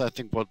 and that's, I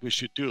think, what we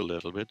should do a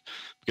little bit,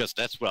 because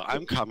that's where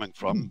I'm coming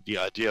from, the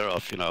idea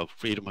of, you know,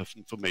 freedom of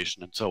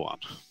information and so on.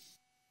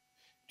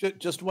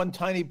 Just one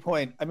tiny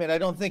point. I mean, I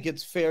don't think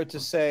it's fair to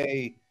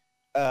say,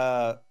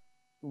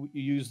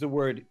 use the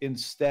word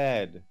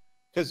instead,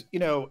 because, you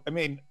know, I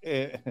mean,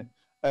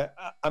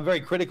 I'm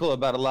very critical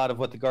about a lot of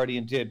what The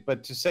Guardian did,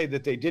 but to say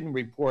that they didn't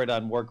report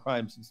on war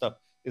crimes and stuff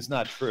is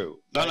not true.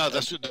 No, no,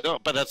 that's no.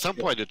 But at some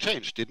point it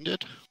changed, didn't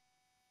it?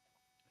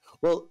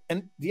 Well,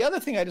 and the other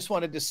thing I just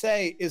wanted to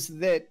say is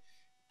that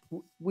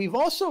we've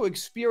also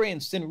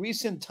experienced in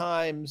recent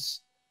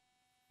times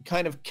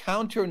kind of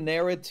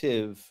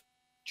counter-narrative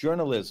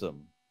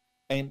journalism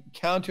and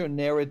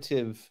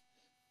counter-narrative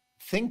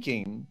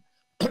thinking,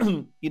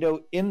 you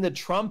know, in the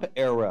Trump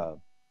era,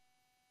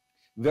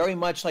 very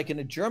much like in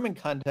a German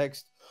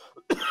context,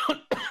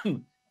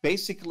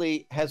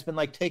 basically has been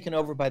like taken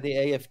over by the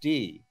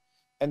AfD.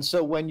 And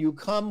so when you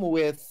come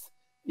with,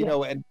 you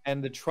know,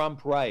 and the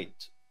Trump right,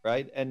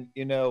 and,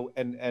 you know,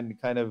 and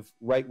kind of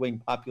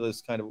right-wing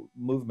populist kind of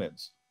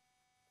movements.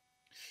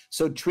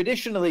 So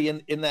traditionally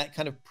in that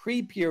kind of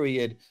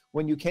pre-period,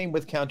 when you came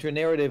with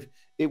counter-narrative,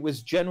 it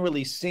was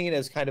generally seen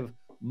as kind of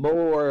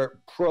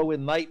more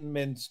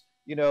pro-enlightenment,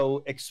 you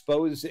know,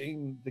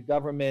 exposing the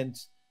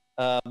government.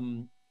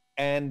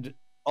 And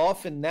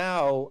often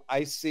now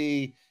I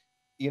see,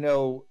 you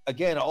know,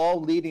 again,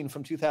 all leading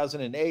from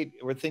 2008,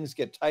 where things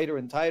get tighter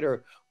and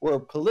tighter, where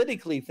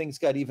politically things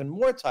got even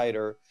more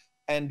tighter,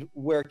 and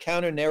where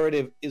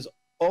counter-narrative is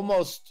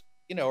almost,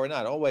 you know, or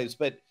not always,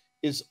 but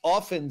is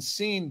often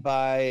seen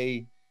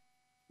by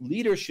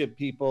leadership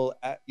people,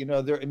 you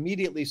know, they're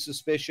immediately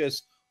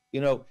suspicious,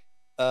 you know,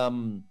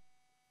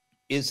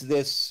 is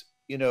this,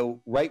 you know,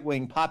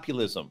 right-wing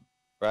populism,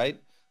 right?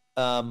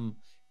 On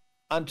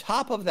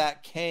top of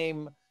that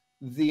came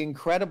the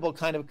incredible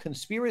kind of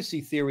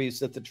conspiracy theories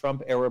that the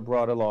Trump era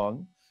brought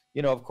along.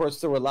 You know, of course,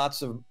 there were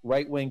lots of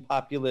right-wing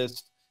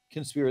populist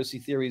conspiracy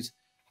theories,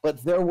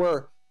 but there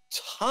were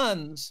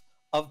tons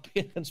of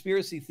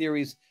conspiracy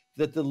theories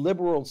that the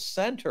liberal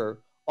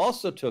center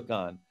also took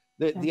on.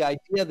 The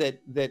idea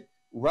that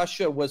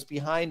Russia was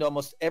behind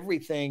almost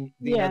everything,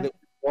 you know, that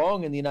was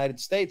wrong in the United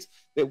States,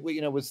 that,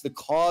 you know, was the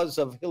cause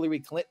of Hillary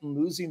Clinton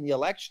losing the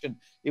election.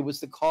 It was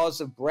the cause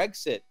of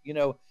Brexit. You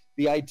know,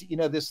 the idea, you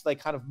know, this like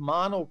kind of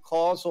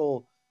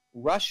monocausal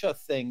Russia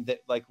thing that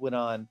like went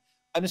on.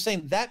 I'm just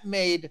saying that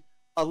made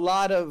a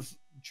lot of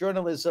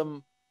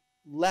journalism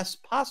less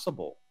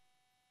possible.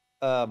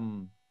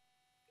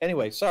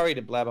 Anyway, sorry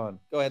to blab on.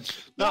 Go ahead.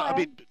 No, I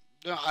mean,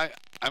 no,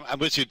 I'm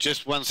with you.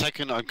 Just 1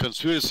 second on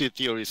conspiracy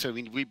theories. I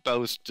mean, we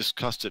both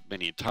discussed it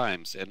many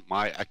times, and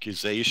my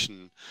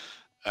accusation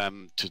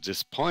to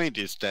this point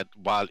is that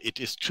while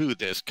it is true,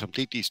 there's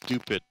completely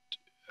stupid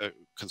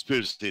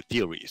conspiracy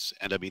theories,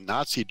 and I mean,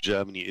 Nazi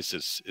Germany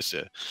is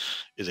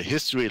a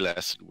history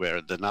lesson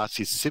where the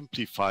Nazis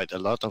simplified a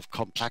lot of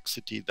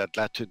complexity that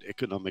led to an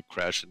economic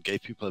crash and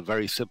gave people a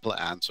very simple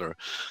answer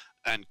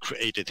and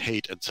created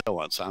hate and so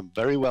on. So I'm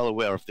very well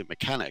aware of the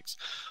mechanics,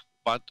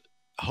 but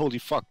holy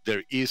fuck,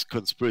 there is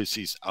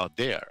conspiracies out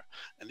there.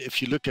 And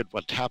if you look at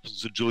what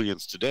happens to Julian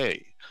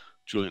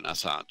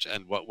Assange,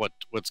 and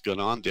what's going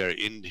on there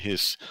in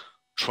his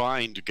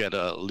trying to get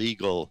a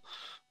legal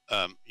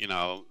you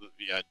know,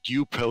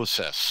 due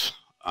process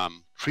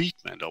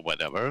treatment or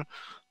whatever,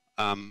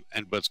 and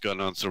what's going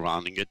on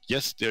surrounding it,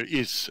 yes, there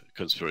is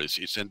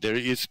conspiracies, and there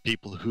is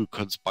people who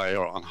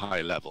conspire on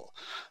high level.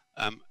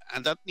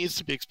 And that needs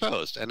to be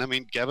exposed. And I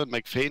mean, Gavin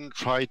McFadden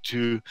tried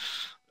to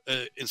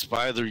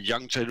inspire the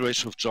young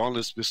generation of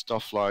journalists with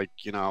stuff like,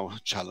 you know,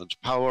 challenge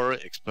power,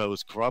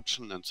 expose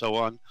corruption, and so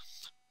on.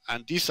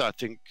 And these are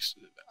things,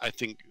 I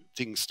think,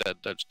 things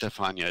that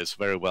Stefania is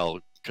very well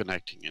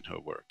connecting in her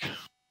work.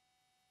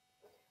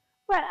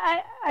 Well,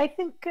 I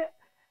think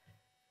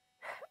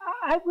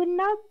I would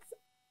not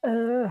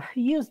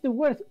use the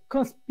word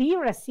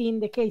conspiracy in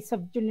the case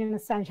of Julian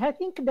Assange. I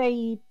think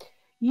they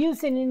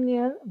use it in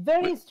a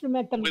very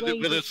instrumental way.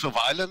 With a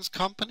surveillance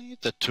company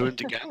that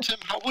turned against him?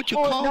 How would you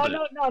call it?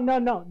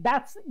 No.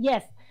 That's,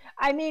 yes.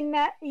 I mean,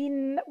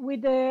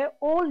 with the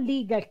all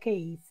legal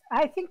case,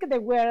 I think they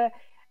were,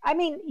 I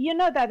mean, you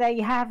know that I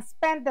have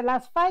spent the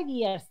last 5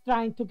 years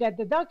trying to get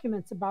the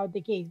documents about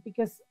the case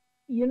because,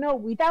 you know,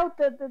 without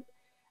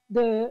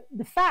the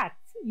facts,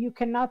 you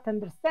cannot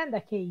understand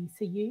the case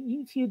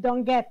if you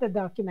don't get the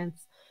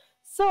documents.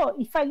 So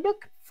if I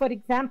look, for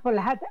example,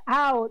 at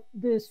how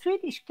the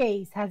Swedish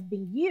case has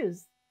been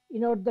used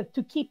in order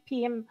to keep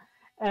him,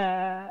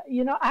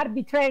 you know,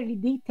 arbitrarily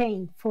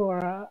detained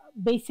for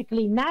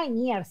basically 9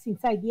 years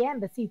inside the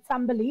embassy, it's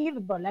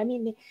unbelievable. I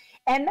mean,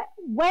 and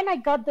when I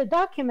got the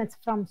documents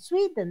from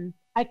Sweden,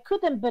 I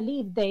couldn't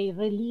believe they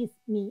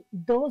released me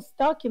those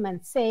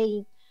documents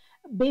saying,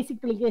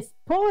 basically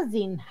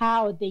exposing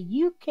how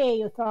the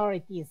UK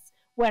authorities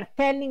were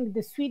telling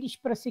the Swedish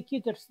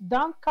prosecutors,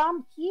 don't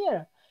come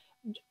here,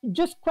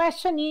 just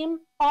question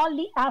him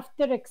only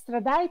after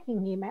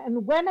extraditing him.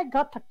 And when I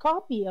got a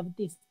copy of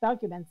these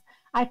documents,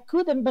 I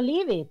couldn't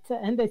believe it.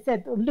 And they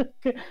said, look,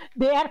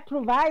 they are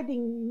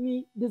providing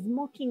me the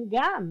smoking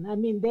gun. I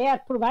mean, they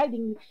are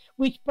providing,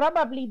 which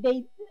probably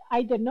they,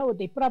 I don't know,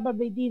 they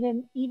probably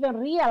didn't even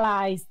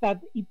realize that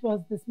it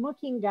was the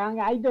smoking gun.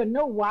 I don't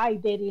know why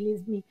they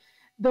released me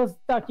those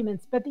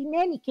documents. But in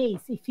any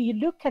case, if you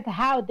look at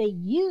how they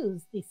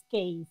use this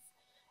case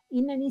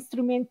in an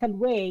instrumental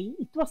way,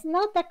 it was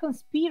not a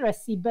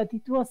conspiracy, but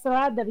it was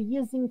rather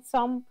using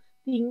something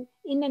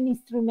in an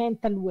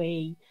instrumental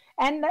way.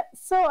 And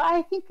so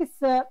I think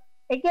it's,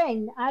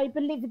 again, I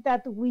believe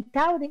that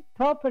without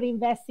proper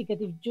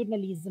investigative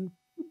journalism,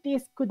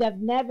 this could have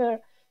never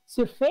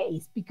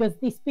surfaced, because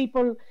these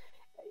people,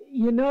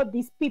 you know,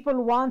 these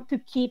people want to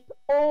keep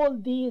all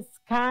these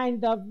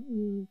kind of,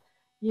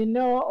 you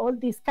know, all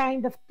these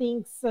kind of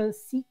things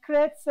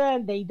secrets.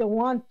 They don't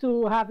want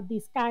to have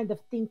these kind of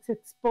things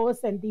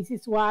exposed. And this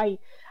is why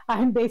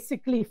I'm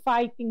basically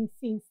fighting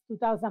since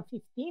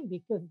 2015,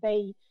 because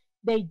they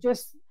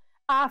just,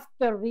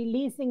 after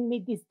releasing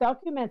me these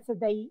documents,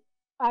 they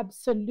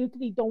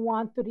absolutely don't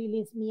want to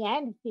release me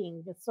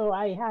anything. So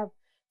I have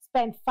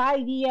spent 5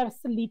 years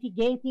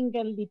litigating,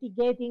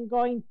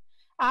 going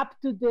up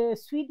to the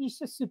Swedish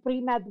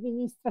Supreme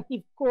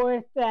Administrative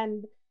Court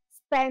and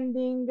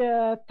spending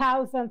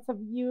thousands of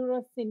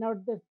euros in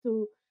order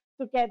to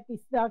get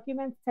these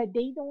documents.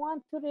 They don't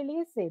want to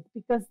release it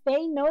because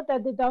they know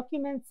that the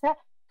documents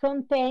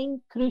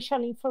contain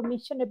crucial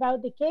information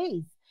about the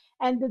case.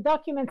 And the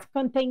documents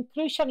contain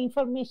crucial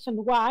information.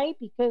 Why?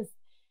 Because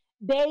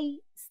they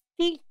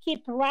still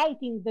keep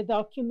writing the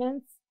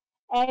documents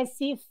as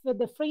if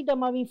the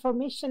freedom of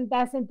information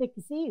doesn't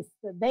exist.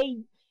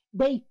 They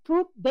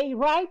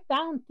write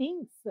down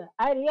things.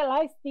 I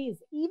realize this.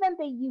 Even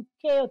the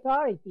UK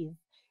authorities,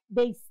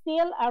 they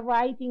still are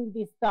writing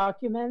these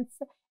documents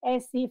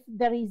as if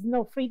there is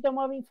no freedom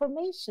of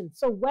information.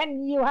 So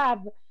when you have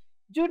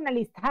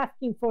journalists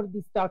asking for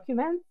these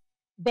documents,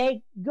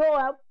 they go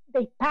out,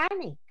 they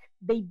panic.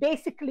 They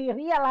basically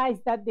realize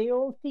that the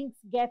old things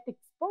get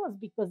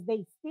exposed because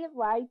they still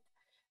write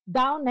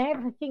down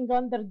everything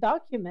on their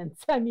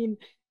documents. I mean,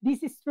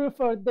 this is true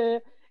for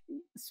the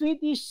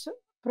Swedish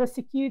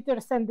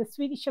prosecutors and the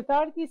Swedish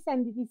authorities,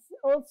 and it is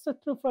also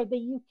true for the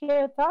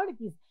UK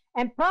authorities,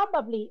 and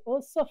probably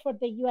also for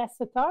the US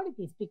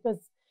authorities, because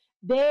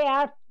they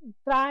are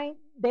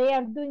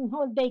doing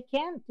all they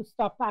can to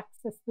stop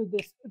access to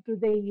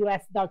the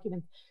US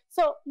documents.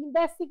 So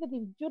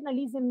investigative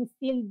journalism is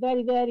still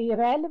very, very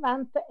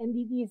relevant, and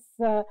it is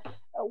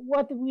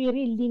what we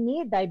really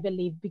need, I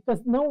believe,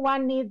 because no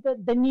one needs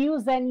the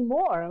news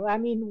anymore. I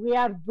mean, we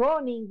are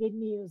drowning in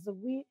news.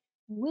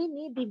 We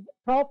need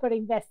proper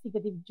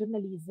investigative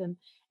journalism.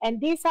 And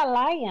this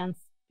alliance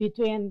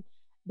between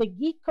the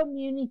geek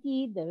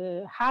community,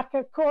 the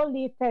hacker, call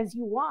it as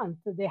you want,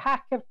 the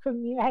hacker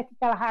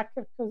ethical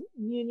hacker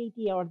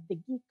community, or the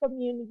geek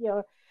community,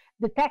 or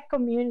the tech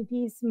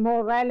community, is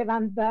more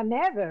relevant than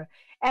ever.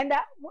 And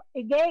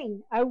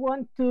again, I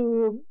want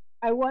to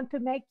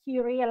make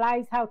you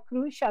realize how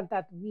crucial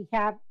that we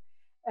have,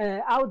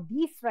 how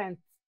different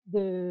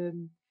the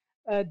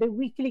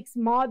WikiLeaks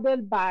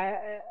model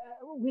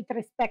with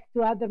respect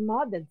to other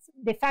models.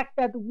 The fact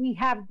that we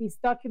have these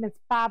documents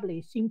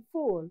published in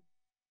full,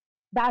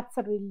 that's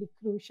really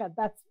crucial.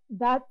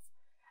 That's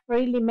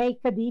really make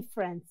a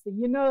difference.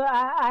 You know,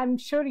 I'm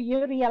sure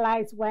you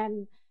realize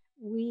when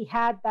we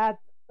had that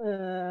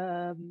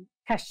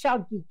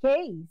Khashoggi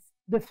case,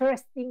 the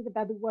first thing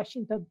that the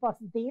Washington Post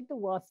did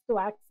was to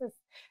access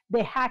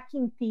the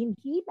hacking team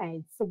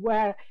emails,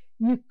 where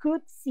you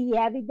could see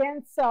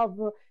evidence of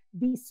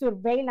these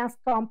surveillance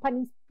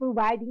companies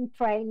providing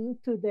training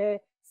to the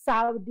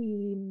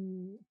Saudi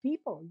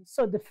people.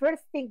 So the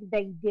first thing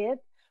they did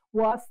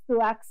was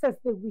to access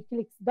the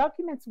WikiLeaks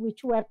documents,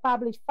 which were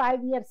published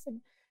 5 years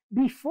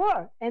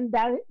before, and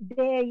that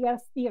they are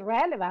still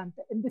relevant.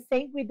 And the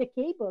same with the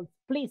cables.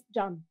 Please,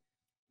 John.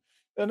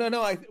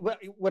 No.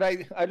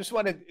 I just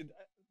wanted,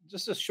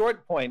 just a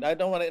short point. I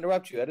don't want to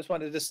interrupt you. I just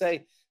wanted to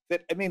say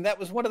that, I mean, that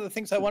was one of the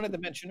things I wanted to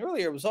mention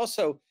earlier. It was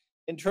also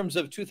in terms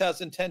of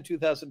 2010,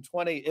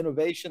 2020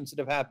 innovations that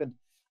have happened.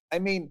 I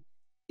mean,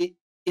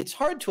 it's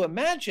hard to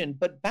imagine,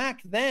 but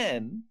back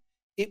then,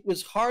 it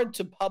was hard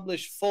to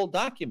publish full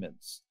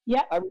documents.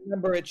 Yeah. I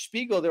remember at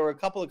Spiegel, there were a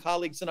couple of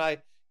colleagues and I,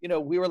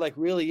 we were like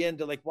really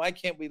into like, why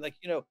can't we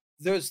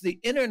there's the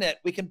internet,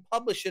 we can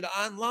publish it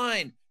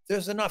online.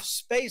 There's enough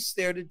space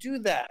there to do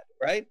that,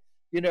 right?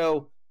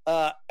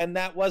 And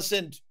that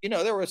wasn't,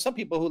 there were some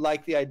people who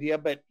liked the idea,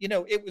 but,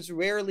 it was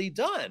rarely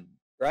done,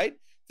 right?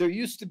 There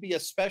used to be a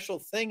special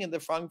thing in the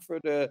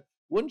Frankfurter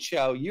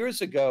Rundschau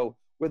years ago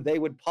where they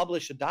would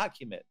publish a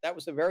document. That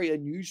was a very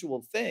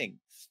unusual thing.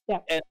 Yeah.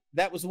 And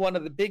that was one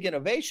of the big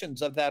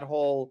innovations of that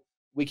whole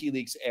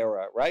WikiLeaks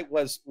era, right?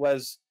 Was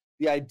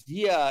the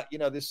idea,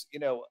 this,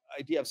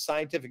 idea of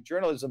scientific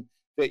journalism,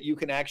 that you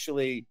can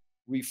actually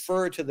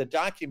refer to the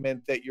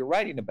document that you're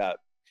writing about.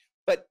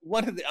 But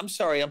I'm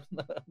sorry,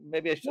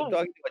 maybe I shouldn't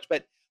talk too much,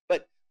 but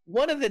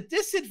one of the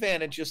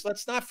disadvantages,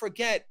 let's not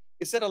forget,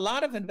 is that a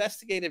lot of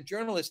investigative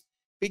journalists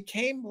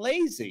became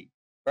lazy,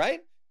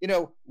 right?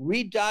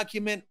 Read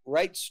document,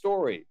 write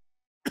story,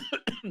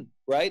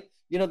 right?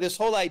 This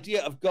whole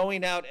idea of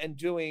going out and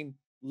doing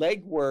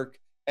legwork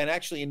and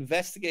actually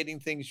investigating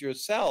things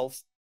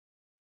yourself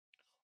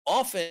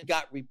often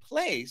got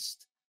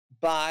replaced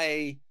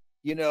by,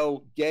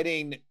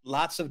 getting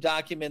lots of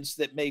documents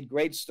that made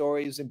great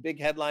stories and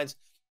big headlines.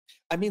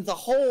 I mean, the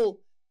whole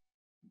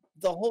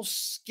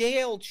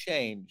scale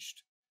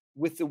changed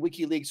with the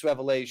WikiLeaks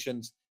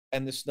revelations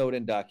and the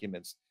Snowden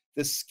documents.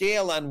 The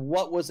scale on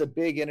what was a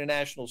big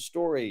international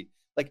story,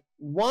 like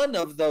one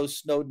of those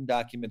Snowden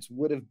documents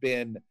would have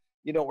been,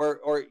 it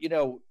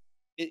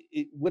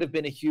would have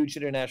been a huge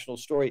international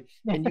story.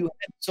 And you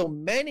had so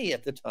many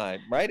at the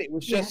time, right? It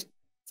was just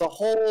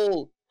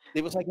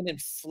it was like an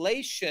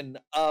inflation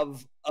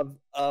of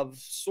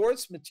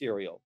source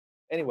material.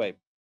 Anyway,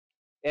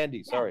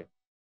 Andy, sorry.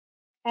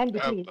 Andy,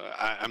 please.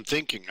 I'm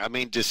thinking, I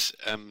mean, this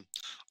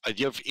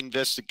idea of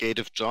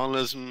investigative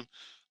journalism,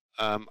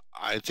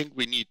 I think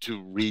we need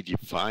to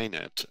redefine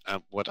it.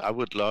 What I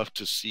would love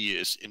to see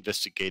is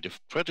investigative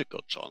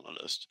critical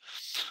journalist.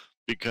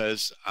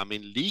 Because, I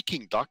mean,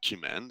 leaking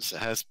documents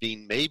has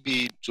been,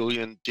 maybe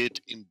Julian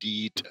did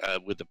indeed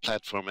with the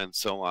platform and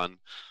so on,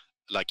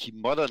 like he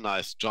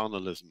modernized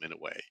journalism in a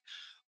way.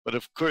 But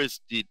of course,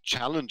 the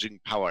challenging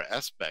power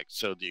aspect,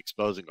 so the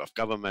exposing of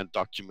government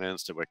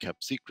documents that were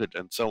kept secret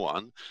and so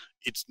on,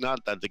 it's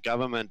not that the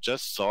government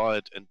just saw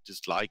it and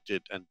disliked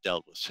it and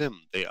dealt with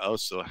him. They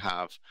also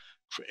have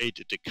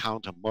created a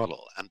counter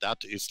model. And that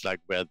is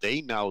like where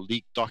they now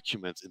leak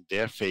documents in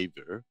their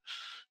favor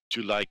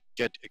to like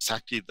get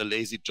exactly the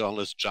lazy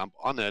journalists jump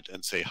on it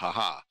and say,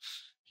 haha,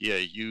 here,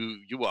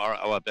 you are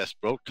our best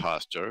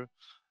broadcaster.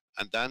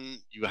 And then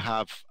you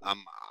have,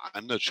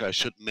 I'm not sure I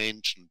should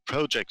mention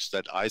projects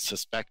that I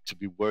suspect to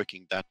be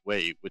working that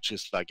way, which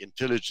is like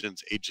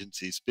intelligence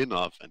agency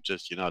spin-off and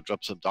just,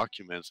 drop some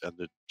documents and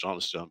the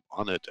journalists jump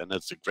on it. And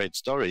it's a great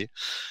story.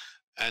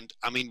 And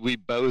I mean, we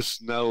both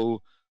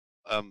know,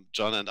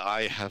 John and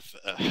I have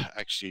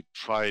actually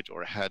tried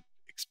or had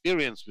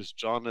experience with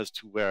journalists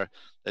who were,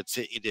 let's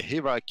say, in the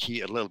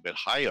hierarchy a little bit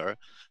higher.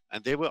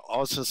 And they were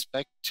all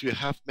suspect to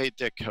have made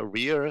their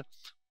career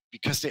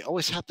because they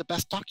always had the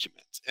best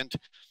documents. And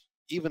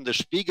even the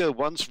Spiegel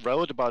once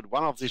wrote about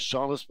one of these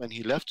journalists when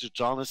he left the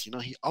journalist,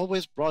 he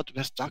always brought the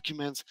best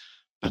documents,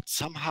 but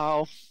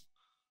somehow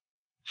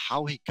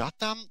how he got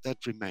them,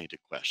 that remained a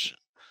question.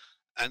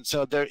 And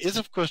so there is,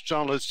 of course,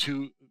 journalists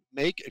who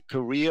make a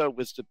career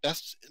with the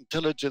best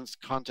intelligence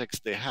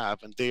context they have,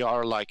 and they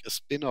are like a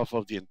spin-off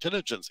of the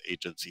intelligence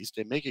agencies.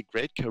 They make a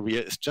great career.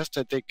 It's just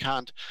that they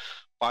can't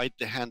bite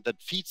the hand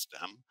that feeds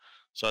them.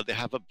 So they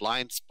have a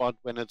blind spot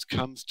when it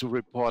comes to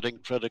reporting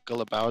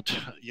critical about,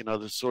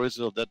 the sources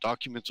of the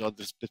documents or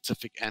the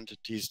specific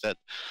entities that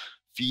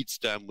feeds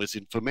them with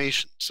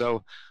information.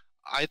 So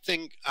I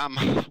think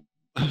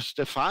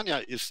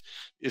Stefania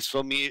is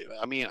for me,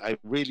 I mean, I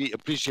really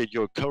appreciate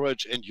your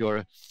courage and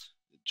your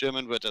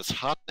German word is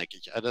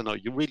hartnäckig. I don't know,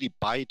 you really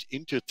bite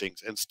into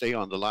things and stay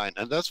on the line.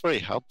 And that's very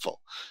helpful.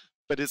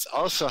 But it's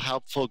also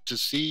helpful to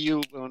see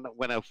you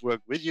when I've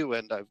worked with you,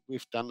 and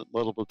we've done it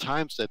multiple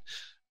times, that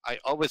I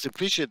always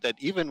appreciate that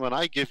even when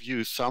I give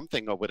you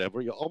something or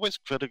whatever, you're always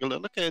critical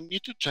and, okay, I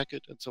need to check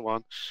it and so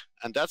on.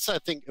 And that's, I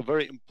think, a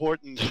very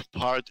important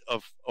part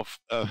of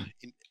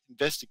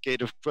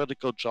investigative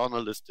critical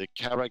journalistic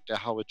character,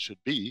 how it should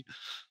be,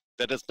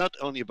 that it's not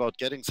only about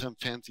getting some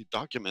fancy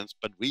documents,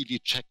 but really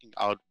checking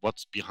out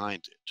what's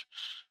behind it.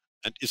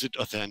 And is it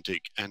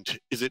authentic? And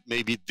is it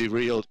maybe the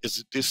real,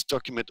 is this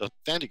document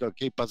authentic?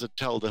 Okay, does it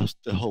tell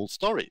the whole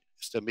story?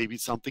 is there maybe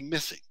something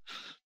missing?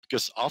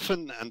 Because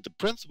often, and the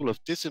principle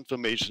of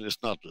disinformation is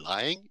not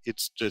lying,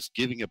 it's just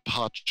giving a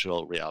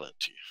partial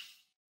reality.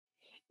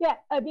 Yeah,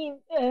 I mean,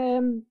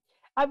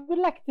 I would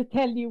like to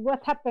tell you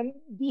what happened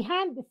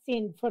behind the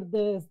scene for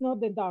the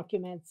Snowden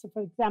documents.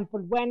 For example,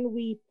 when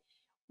we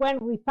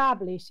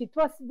published, it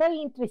was very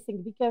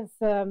interesting because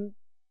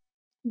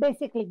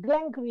basically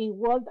Glenn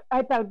Greenwald,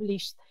 I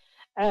published,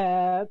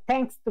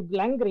 thanks to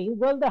Glenn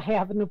Greenwald, I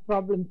have no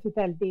problem to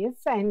tell this,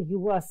 and he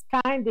was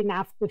kind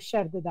enough to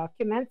share the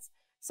documents,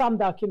 some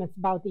documents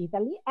about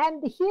Italy,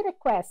 and he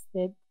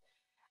requested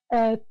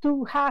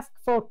to ask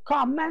for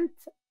comment,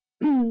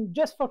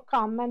 just for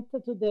comment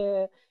to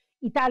the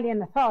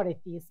Italian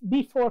authorities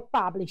before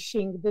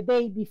publishing, the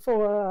day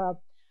before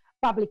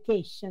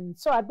publication.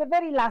 So at the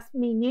very last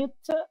minute,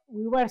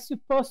 we were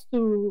supposed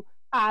to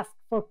ask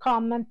for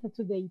comment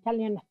to the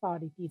Italian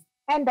authorities.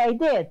 And I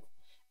did.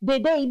 The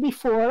day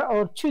before,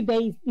 or 2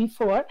 days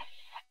before,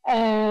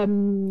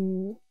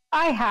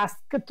 I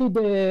asked to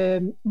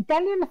the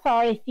Italian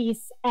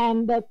authorities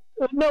and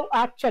no,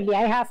 actually,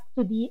 I asked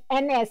to the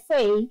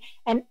NSA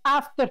and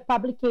after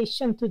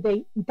publication to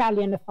the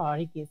Italian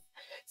authorities.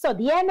 So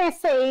the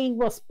NSA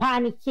was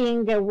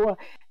panicking.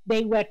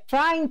 They were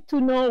trying to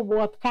know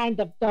what kind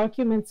of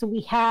documents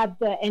we had,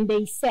 and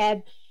they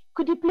said,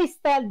 could you please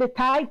tell the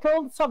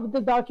titles of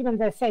the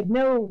documents? I said,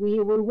 no, we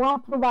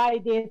won't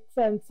provide it,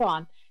 and so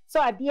on. So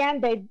at the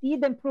end, they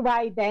didn't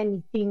provide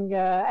anything,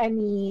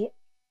 any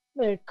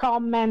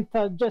comment,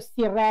 just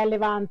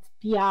irrelevant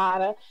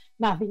PR,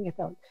 nothing at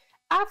all.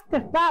 After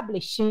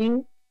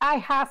publishing,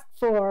 I asked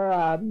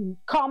for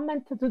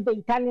comment to the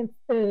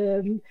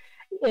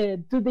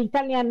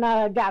Italian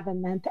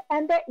government,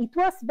 and it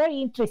was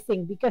very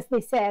interesting because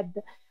they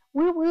said,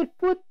 we will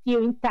put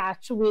you in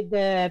touch with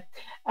the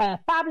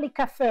public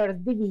affairs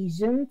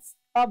divisions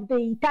of the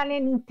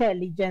Italian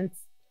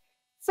intelligence.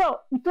 So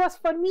it was,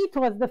 for me, it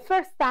was the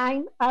first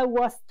time I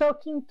was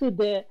talking to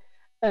the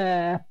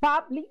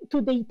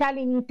to the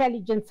Italian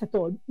intelligence at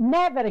all.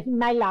 Never in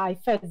my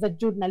life as a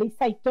journalist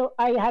I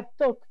had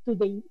talked to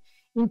the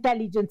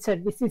intelligence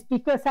services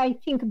because I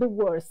think the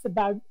worst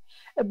about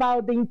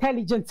the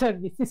intelligence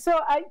services. So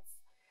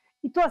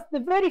it was the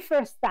very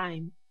first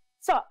time.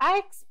 So I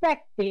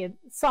expected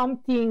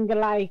something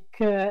like,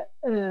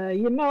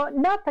 you know,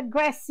 not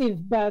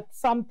aggressive, but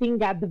something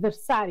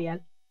adversarial.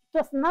 It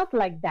was not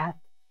like that.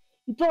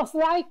 It was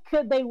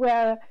like they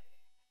were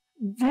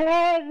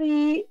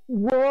very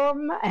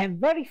warm and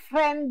very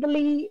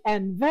friendly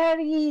and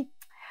very,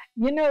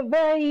 you know,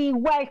 very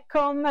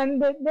welcome.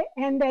 And at the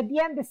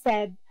end they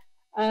said,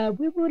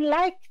 we would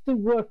like to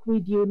work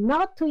with you,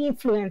 not to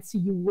influence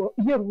your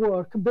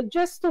work, but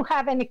just to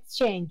have an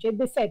exchange. And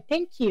they said,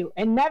 thank you,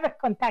 and never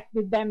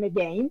contacted them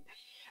again.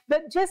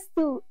 But just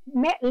to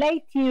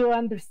let you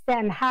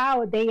understand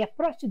how they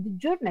approach the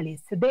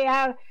journalists. They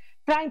are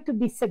trying to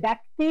be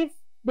seductive.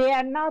 They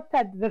are not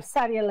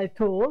adversarial at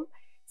all.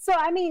 So,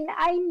 I mean,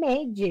 I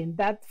imagine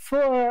that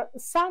for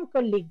some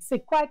colleagues,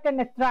 it's quite an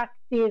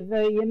attractive,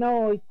 you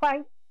know,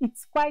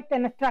 it's quite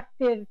an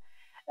attractive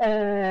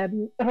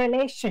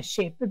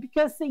relationship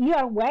because you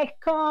are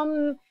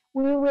welcome.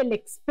 We will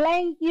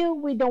explain you.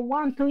 We don't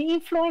want to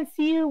influence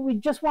you. We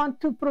just want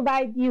to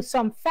provide you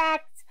some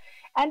facts.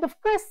 And of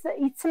course,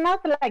 it's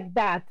not like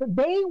that.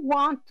 They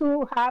want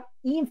to have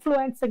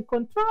influence and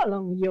control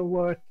on your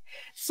work.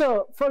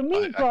 So for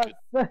me, it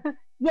was...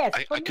 Yes,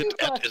 I could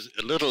add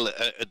a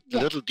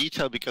little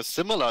detail because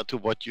similar to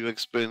what you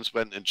experienced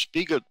when in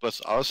Spiegel, it was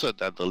also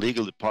that the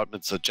legal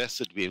department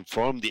suggested we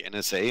inform the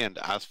NSA and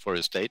ask for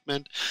a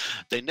statement.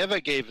 They never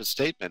gave a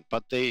statement,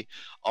 but they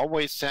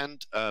always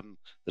sent a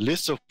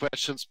list of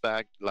questions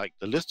back, like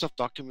the list of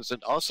documents,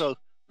 and also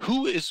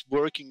who is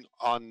working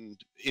on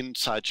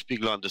inside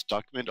Spiegel on this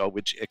document or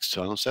which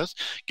external says.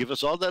 Give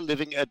us all their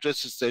living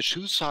addresses, their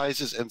shoe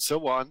sizes, and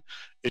so on.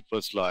 It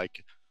was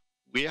like,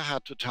 we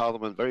had to tell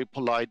them in very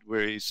polite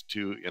ways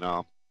to, you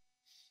know,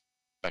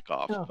 back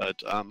off. Oh.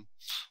 But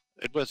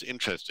it was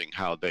interesting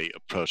how they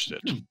approached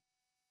it.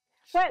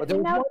 But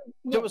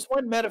there was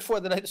one metaphor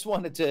that I just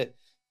wanted to,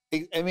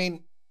 I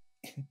mean,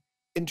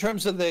 in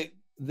terms of the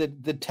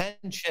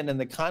tension and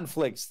the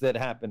conflicts that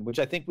happened, which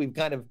I think we've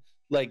kind of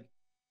like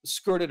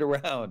skirted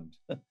around.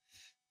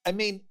 I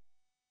mean,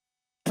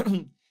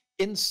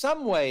 in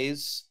some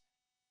ways,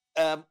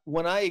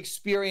 when I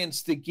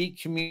experienced the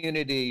geek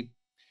community,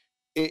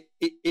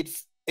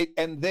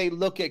 and they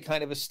look at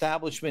kind of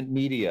establishment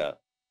media,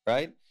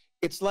 right?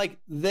 It's like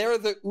they're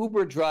the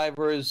Uber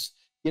drivers,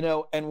 you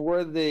know, and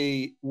we're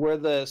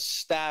the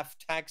staff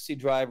taxi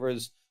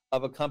drivers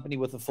of a company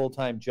with a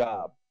full-time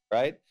job,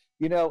 right?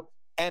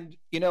 And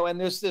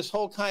there's this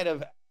whole kind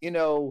of, you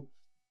know,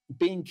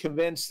 being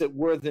convinced that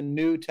we're the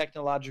new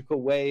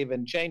technological wave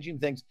and changing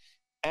things.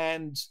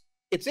 And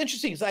it's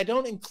interesting because I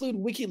don't include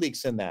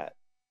WikiLeaks in that,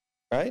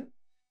 right?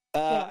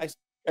 Yeah.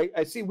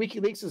 I see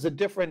WikiLeaks as a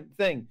different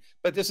thing,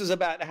 but this is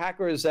about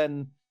hackers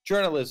and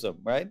journalism,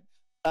 right?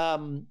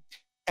 And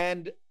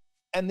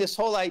this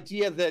whole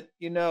idea that,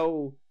 you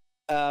know,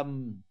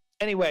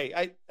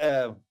 anyway,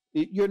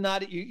 you're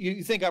not.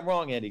 You think I'm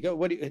wrong, Andy? Go.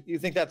 What do you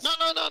think? That's no.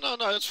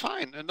 It's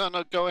fine.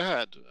 No. Go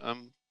ahead.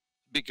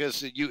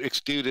 Because you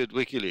excluded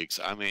WikiLeaks.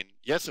 I mean,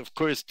 yes, of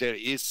course, there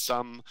is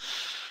some.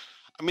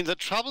 I mean, the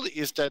trouble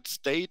is that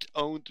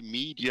state-owned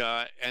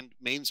media and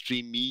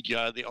mainstream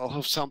media, they all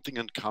have something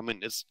in common.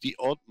 It's the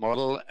old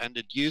model, and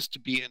it used to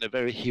be in a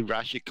very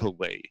hierarchical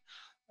way.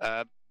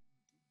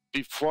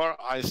 Before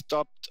I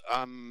stopped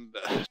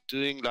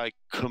doing like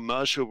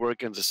commercial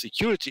work in the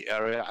security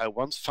area, I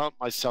once found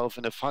myself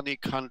in a funny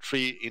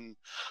country in,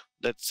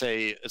 let's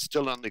say,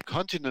 still on the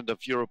continent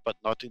of Europe, but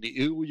not in the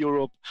EU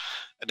Europe.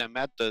 And I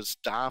met the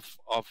staff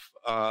of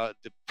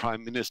the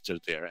prime minister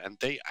there, and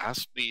they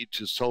asked me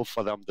to solve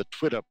for them the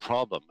Twitter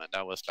problem. And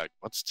I was like,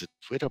 what's the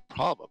Twitter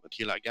problem? And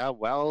he like, yeah,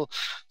 well,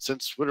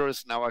 since Twitter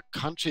is in our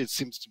country, it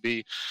seems to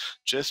be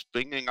just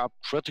bringing up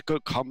critical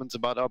comments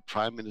about our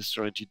prime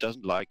minister, and he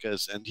doesn't like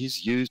us, and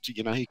he's used to,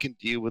 he can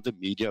deal with the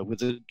media, with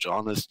the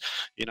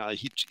journalists, he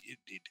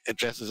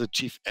addresses the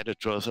chief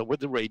editors or with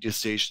the radio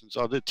stations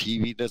or the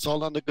TV, that's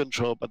all under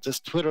control, but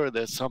this Twitter,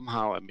 there's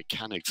somehow a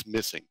mechanics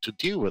missing to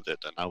deal with it.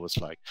 And I was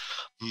like,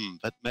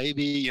 but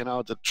maybe,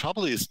 the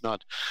trouble is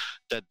not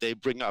that they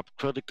bring up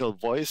critical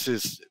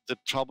voices. The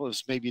trouble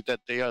is maybe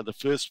that they are the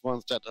first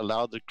ones that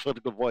allow the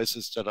critical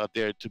voices that are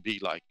there to be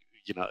like,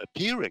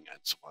 appearing and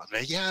so on.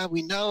 Yeah,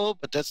 we know,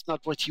 but that's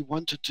not what you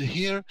wanted to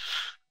hear.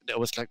 And I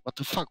was like, what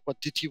the fuck?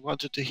 What did you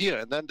wanted to hear?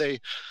 And then they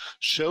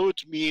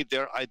showed me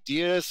their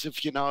ideas.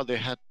 If, they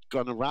had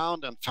gone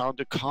around and found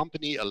a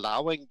company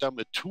allowing them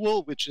a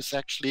tool which is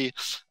actually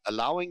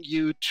allowing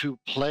you to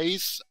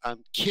place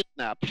and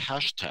kidnap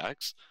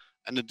hashtags.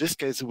 And in this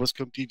case, it was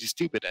completely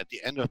stupid. At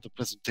the end of the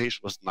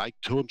presentation was Nike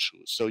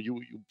turnshoes. So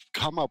you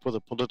come up with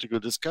a political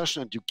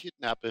discussion and you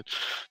kidnap it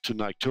to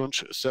Nike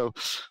turnshoes. So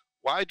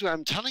why do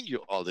I'm telling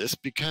you all this?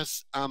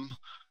 Because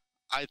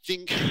I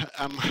think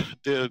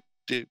the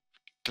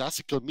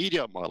classical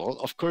media model,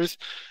 of course,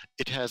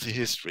 it has a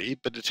history,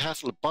 but it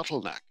has a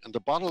bottleneck. And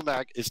the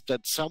bottleneck is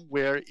that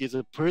somewhere is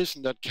a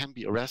person that can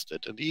be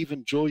arrested. And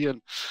even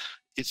Julian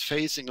is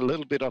facing a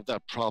little bit of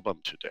that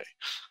problem today.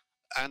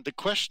 And the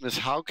question is,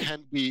 how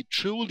can we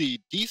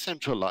truly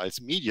decentralize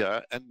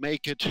media and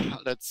make it,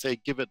 let's say,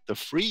 give it the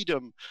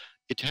freedom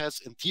it has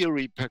in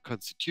theory per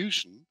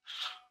constitution,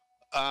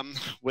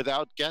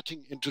 without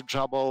getting into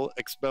trouble,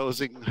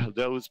 exposing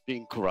those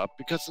being corrupt?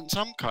 Because in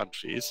some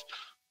countries,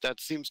 that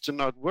seems to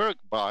not work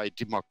by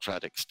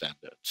democratic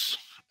standards.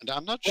 And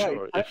I'm not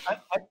sure.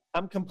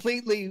 I'm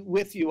completely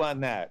with you on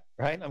that,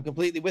 right? I'm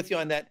completely with you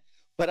on that.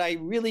 But I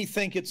really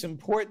think it's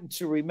important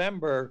to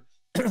remember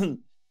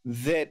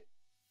that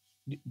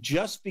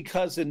just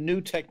because a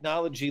new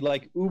technology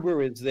like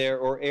Uber is there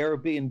or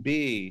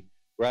Airbnb,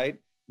 right,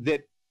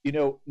 that,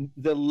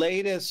 the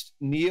latest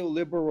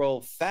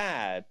neoliberal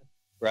fad,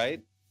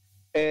 right,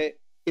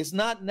 is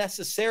not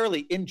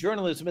necessarily, in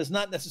journalism, is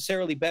not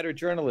necessarily better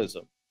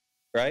journalism,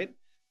 right?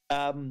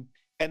 And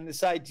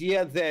this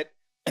idea that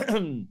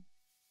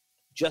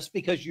just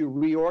because you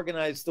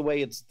reorganize the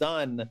way it's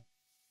done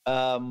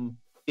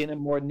in a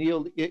more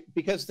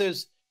because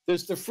there's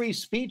the free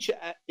speech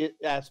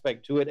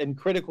aspect to it and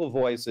critical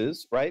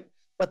voices, right?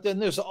 But then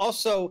there's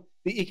also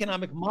the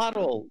economic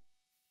model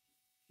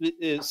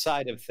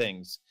side of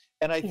things.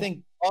 And I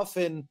think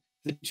often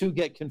the two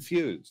get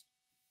confused.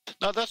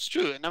 No, that's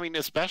true. And I mean,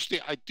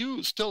 especially, I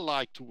do still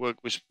like to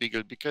work with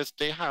Spiegel because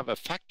they have a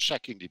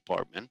fact-checking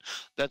department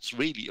that's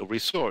really a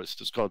resource.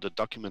 It's called the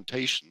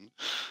documentation.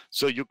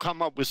 So you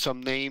come up with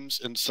some names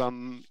and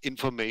some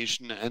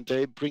information, and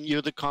they bring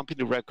you the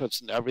company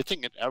records and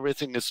everything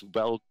is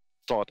well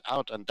thought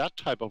out. And that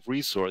type of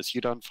resource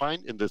you don't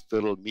find in this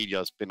little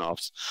media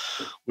spin-offs,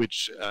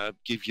 which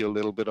give you a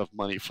little bit of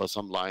money for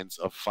some lines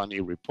of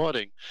funny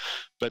reporting,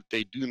 but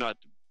they do not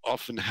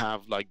often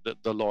have like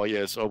the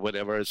lawyers or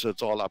whatever, so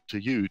it's all up to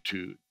you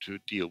to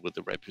deal with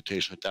the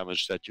reputational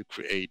damage that you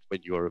create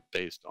when you're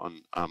based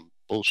on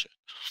bullshit,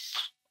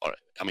 or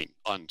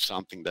on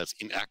something that's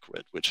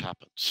inaccurate, which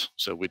happens,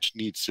 so which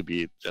needs to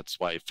be. That's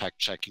why fact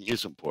checking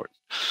is important.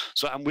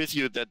 So I'm with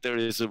you that there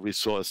is a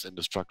resource and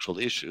a structural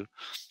issue,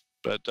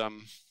 but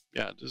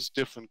there's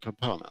different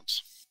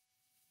components.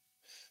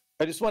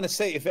 I just want to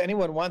say, if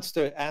anyone wants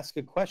to ask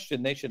a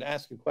question, they should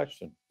ask a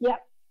question. Yeah.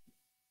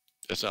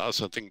 Yes, I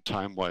also think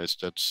time-wise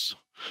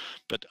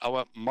but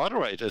our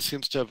moderator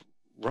seems to have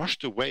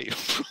rushed away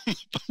from the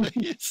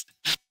place.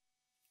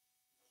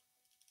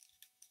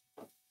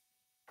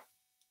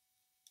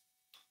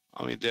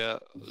 They're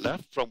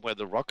left from where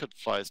the rocket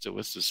flies. There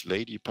was this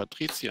lady,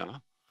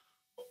 Patricia.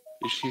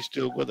 Is she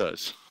still with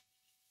us?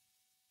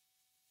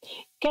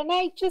 Can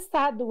I just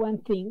add one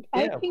thing?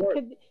 Yeah, I think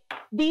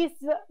the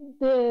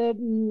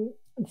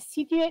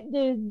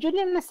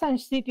Julian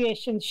Assange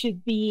situation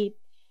should be,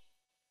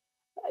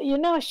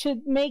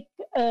 should make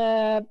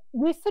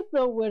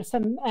whistleblowers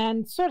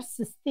and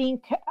sources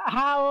think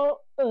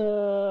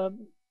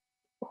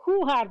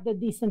who are the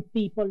decent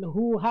people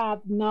who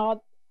have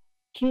not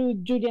threw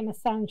Julian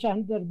Assange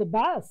under the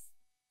bus.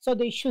 So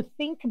they should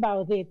think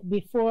about it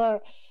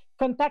before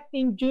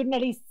contacting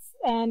journalists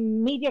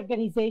and media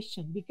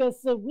organization, because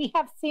we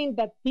have seen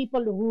that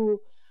people who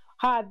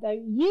had a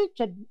huge,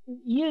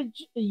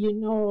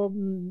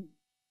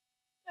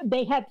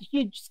 they had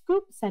huge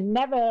scoops and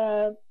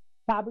never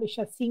published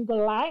a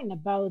single line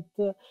about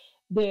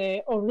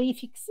the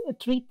horrific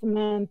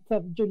treatment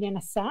of Julian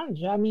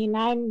Assange. I mean,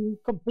 I'm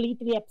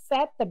completely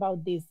upset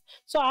about this.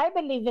 So I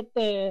believe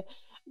that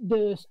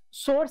the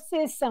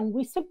sources and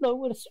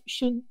whistleblowers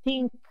should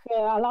think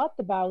a lot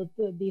about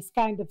this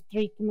kind of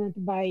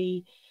treatment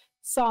by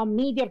some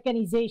media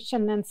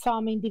organization and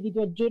some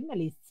individual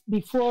journalists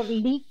before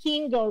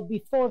leaking or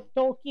before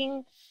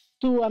talking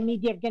to a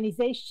media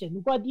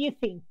organization. What do you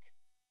think?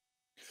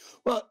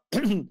 Well,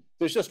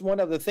 there's just one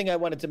other thing I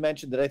wanted to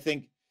mention that I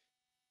think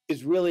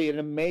is really an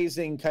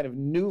amazing kind of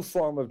new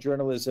form of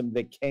journalism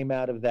that came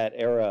out of that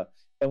era.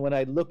 And when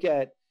I look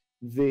at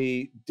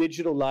the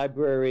digital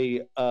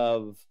library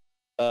of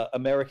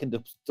American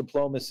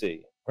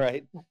diplomacy,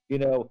 right?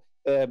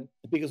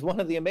 Because one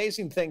of the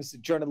amazing things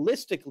that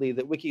journalistically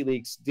that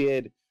WikiLeaks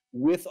did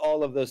with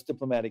all of those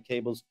diplomatic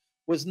cables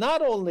was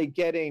not only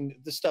getting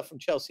the stuff from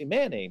Chelsea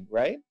Manning,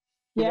 right?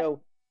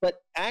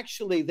 But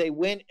actually they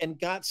went and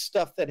got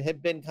stuff that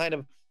had been kind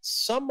of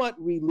somewhat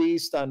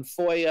released on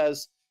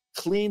FOIAs,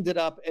 cleaned it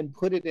up and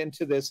put it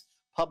into this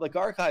public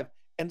archive.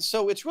 And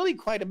so it's really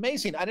quite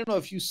amazing. I don't know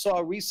if you saw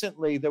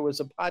recently, there was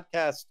a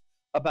podcast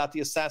about the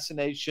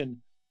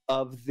assassination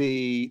of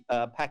the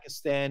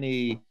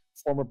Pakistani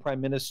former Prime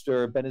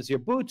Minister Benazir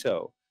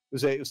Bhutto.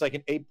 It was like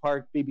an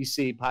 8-part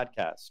BBC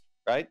podcast,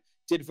 right?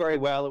 Did very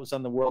well. It was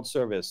on the World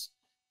Service.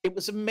 It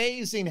was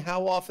amazing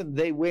how often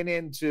they went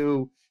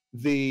into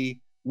the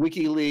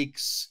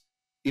WikiLeaks,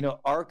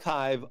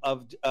 archive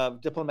of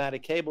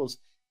diplomatic cables.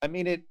 I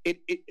mean,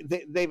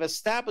 they've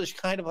established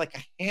kind of like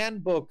a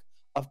handbook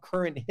of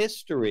current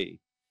history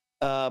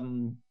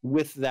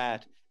with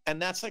that.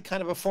 And that's like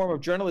kind of a form of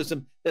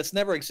journalism that's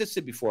never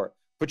existed before.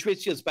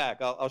 Patricia's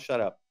back. I'll shut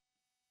up.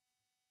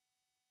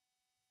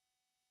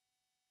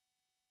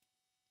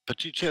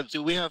 Patricia,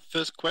 do we have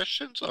first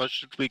questions or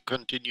should we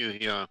continue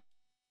here?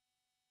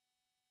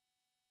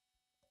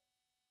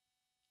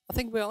 I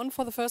think we're on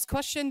for the first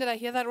question. Did I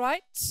hear that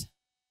right?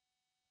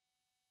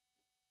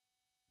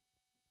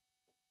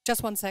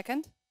 Just 1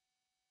 second.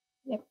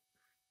 Yep.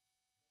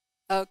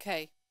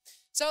 Okay.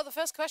 So the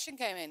first question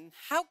came in.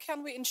 How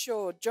can we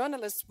ensure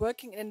journalists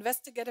working in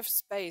investigative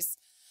space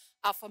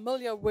are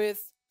familiar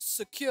with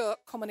secure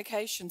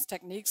communications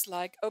techniques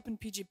like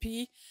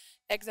OpenPGP,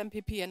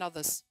 XMPP, and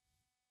others?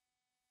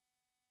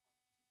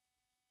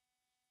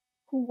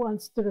 Who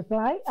wants to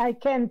reply? I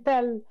can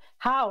tell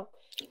how.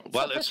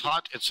 Well, it's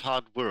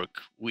hard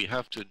work. We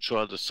have to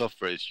ensure the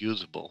software is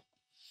usable.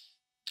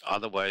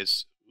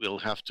 Otherwise, we'll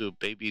have to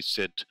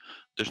babysit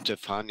the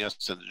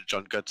Stefanias and the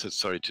John Goetzes,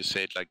 sorry to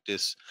say it like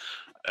this,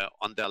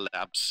 on their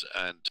labs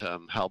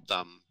and help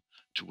them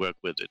to work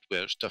with it.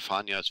 Where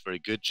Stefania is very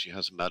good, she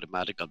has a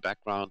mathematical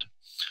background,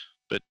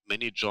 but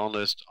many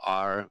journalists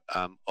are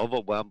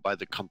overwhelmed by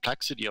the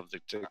complexity of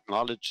the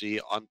technology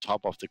on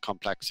top of the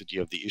complexity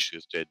of the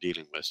issues they're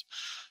dealing with.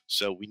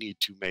 So we need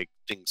to make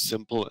things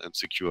simple and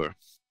secure.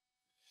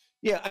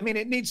 Yeah, I mean,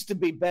 it needs to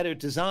be better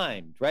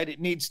designed, right? It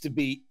needs to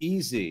be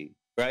easy,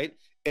 right?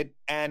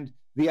 And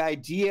the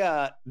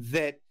idea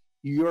that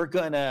you're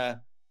going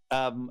to,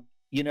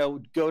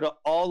 go to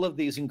all of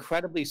these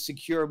incredibly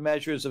secure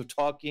measures of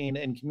talking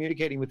and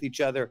communicating with each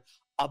other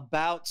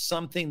about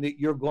something that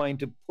you're going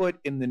to put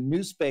in the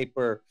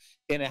newspaper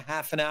in a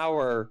half an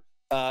hour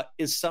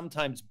is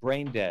sometimes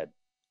brain dead.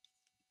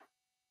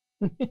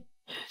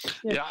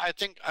 Yeah,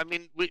 I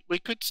mean, we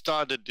could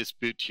start a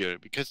dispute here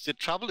because the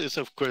trouble is,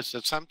 of course,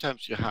 that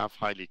sometimes you have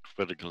highly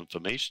critical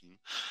information.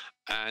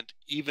 And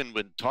even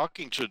when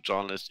talking to a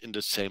journalist in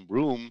the same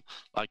room,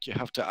 like you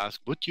have to ask,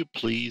 would you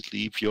please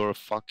leave your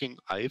fucking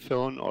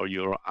iPhone or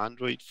your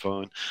Android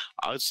phone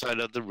outside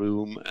of the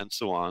room and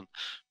so on?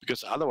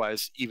 Because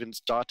otherwise, even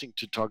starting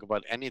to talk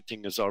about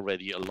anything is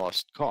already a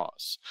lost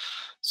cause.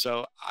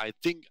 So I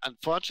think,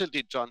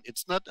 unfortunately, John,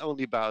 it's not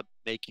only about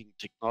making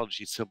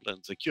technology simple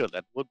and secure.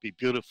 That would be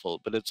beautiful,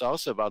 but it's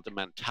also about the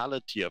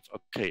mentality of,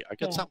 okay, I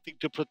got something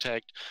to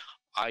protect.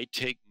 I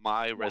take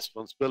my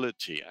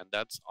responsibility, and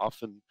that's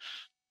often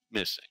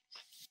missing.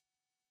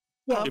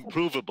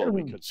 Improvable,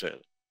 we could say.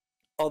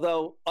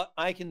 Although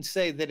I can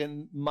say that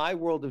in my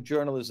world of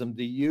journalism,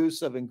 the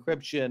use of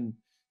encryption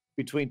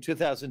between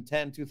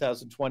 2010,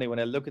 2020, when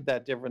I look at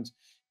that difference,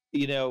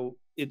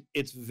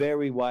 it's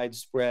very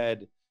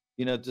widespread.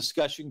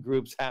 Discussion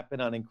groups happen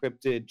on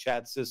encrypted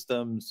chat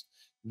systems.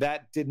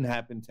 That didn't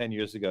happen 10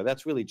 years ago.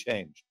 That's really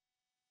changed.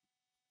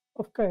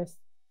 Of course.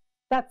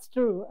 That's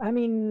true. I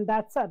mean,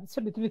 that's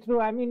absolutely true.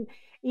 I mean,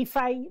 if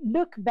I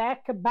look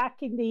back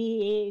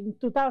in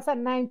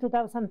 2009,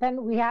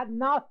 2010, we had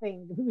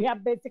nothing. We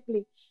had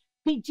basically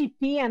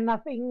PGP and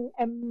nothing,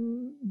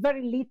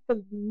 very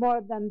little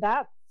more than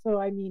that.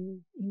 So, I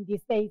mean, in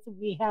these days,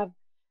 we have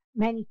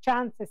many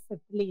chances at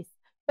least.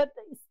 But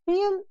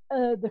still,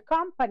 the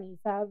companies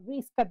are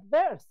risk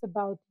adverse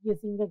about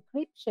using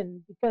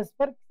encryption because,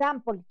 for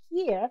example,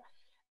 here,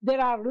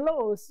 there are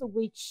laws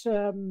which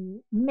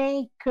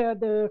make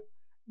the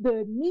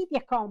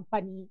media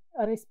company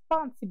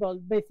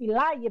responsible, basically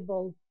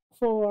liable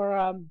for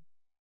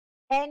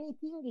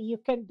anything you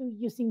can do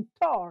using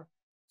Tor.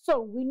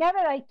 So whenever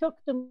I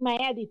talk to my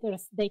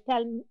editors, they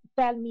tell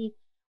me,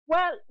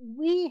 well,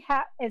 we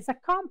have, as a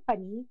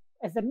company,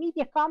 as a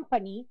media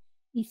company,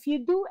 if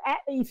you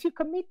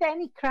commit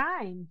any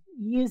crime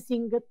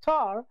using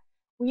Tor,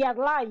 we are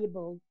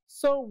liable.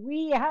 So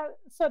they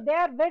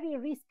are very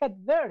risk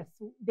adverse.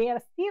 They are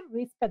still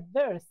risk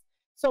adverse.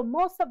 So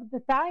most of the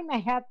time I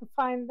had to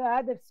find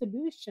other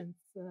solutions.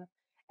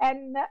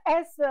 And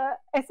as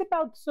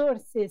about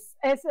sources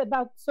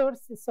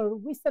or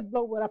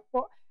whistleblower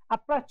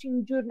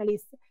approaching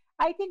journalists,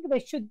 I think they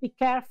should be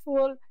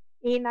careful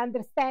in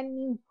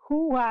understanding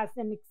who has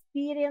an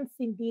experience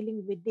in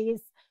dealing with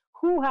this,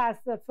 who has,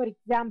 for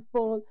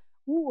example,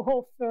 who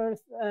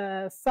offers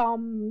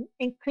some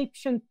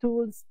encryption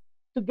tools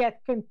to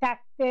get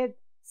contacted,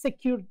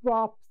 secure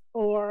drops,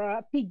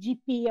 or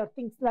PGP or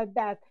things like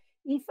that.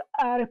 If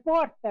a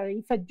reporter,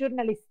 if a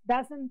journalist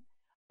doesn't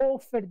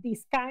offer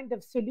this kind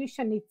of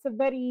solution, it's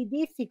very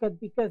difficult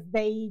because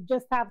they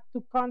just have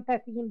to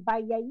contact him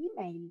via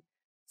email.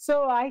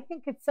 So I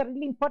think it's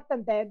really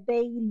important that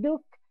they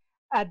look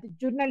at the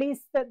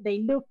journalists,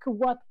 they look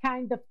what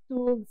kind of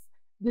tools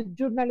the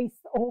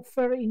journalists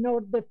offer in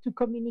order to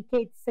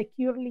communicate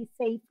securely,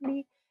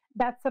 safely.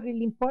 That's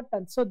really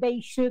important. So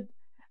they should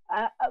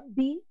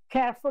be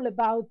careful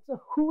about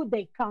who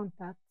they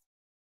contact.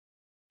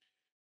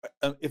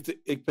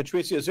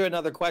 Patricia, is there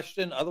another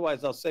question?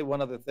 Otherwise, I'll say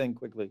one other thing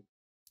quickly.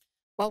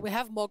 Well, we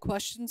have more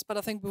questions, but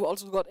I think we've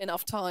also got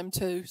enough time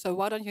too. So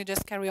why don't you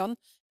just carry on,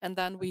 and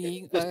then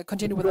we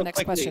continue with the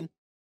next question.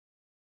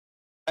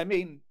 I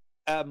mean,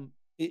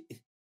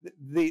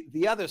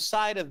 the other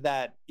side of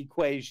that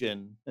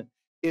equation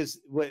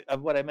is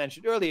what I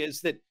mentioned earlier,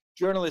 is that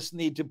journalists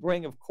need to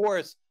bring, of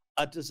course,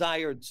 a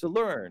desire to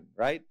learn,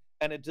 right?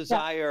 And a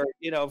desire,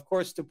 of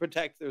course, to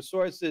protect their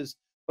sources,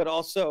 but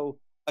also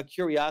a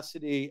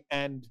curiosity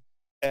and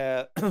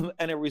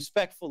a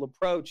respectful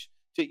approach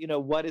to,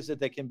 what is it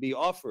that can be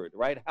offered,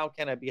 right? How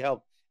can I be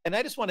helped? And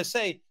I just want to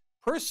say,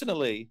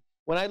 personally,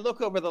 when I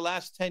look over the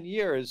last 10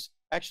 years,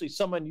 actually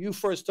someone you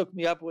first took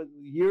me up with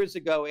years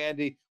ago,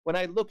 Andy, when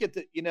I look at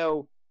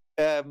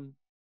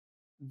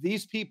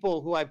these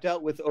people who I've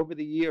dealt with over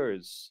the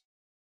years,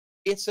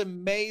 it's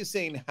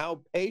amazing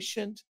how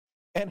patient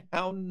and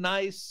how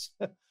nice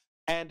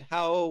and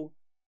how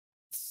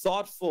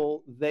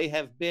thoughtful they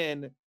have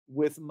been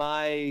with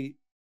my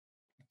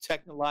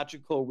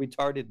technological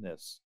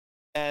retardedness.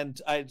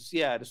 And I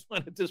just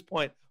want at this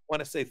point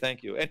want to say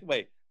thank you.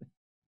 Anyway.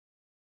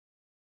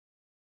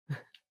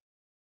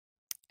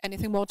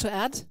 Anything more to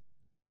add?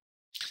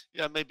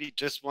 Yeah, maybe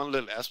just one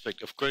little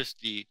aspect. Of course,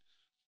 the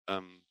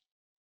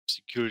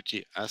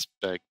security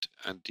aspect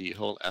and the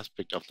whole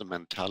aspect of the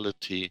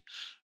mentality,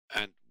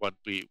 and what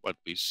we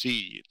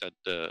see, that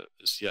the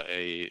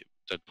CIA,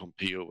 that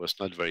Pompeo was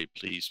not very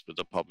pleased with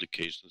the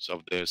publications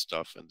of their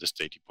stuff, and the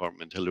State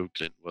Department, Hillary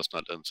Clinton was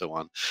not, and so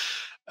on.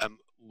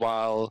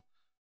 While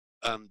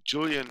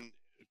Julian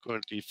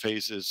currently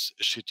faces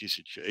a shitty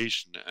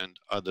situation, and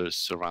others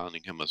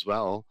surrounding him as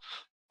well,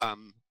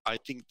 I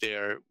think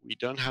we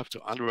don't have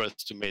to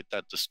underestimate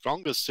that the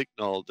strongest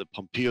signal the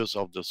Pompeos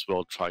of this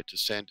world try to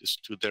send is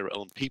to their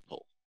own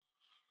people.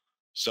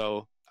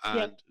 So,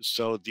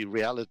 so the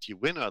reality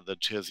winner, the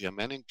Chersia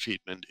Manning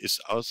treatment, is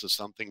also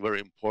something very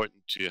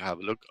important to have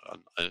a look on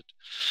it.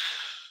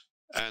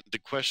 And the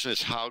question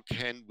is, how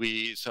can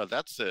we, so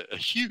that's a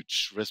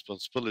huge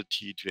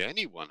responsibility to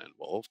anyone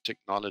involved,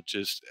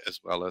 technologists as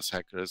well as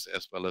hackers,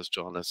 as well as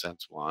journalists and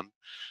so on,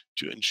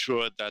 to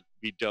ensure that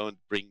we don't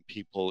bring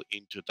people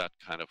into that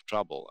kind of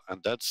trouble.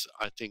 And that's,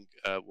 I think,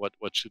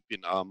 what should be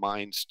in our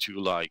minds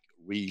to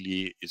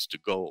really is the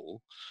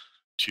goal,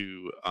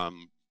 to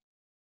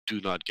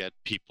do not get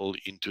people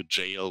into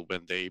jail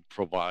when they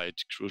provide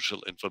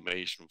crucial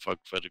information for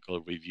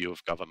critical review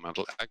of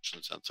governmental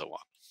actions and so on.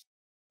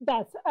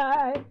 That's,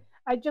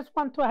 I just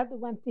want to add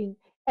one thing,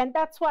 and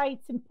that's why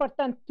it's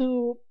important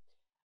to,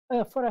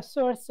 for a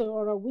source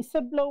or a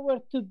whistleblower,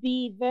 to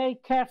be very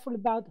careful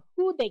about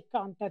who they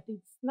contact.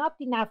 It's not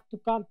enough to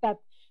contact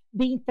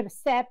the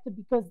Intercept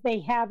because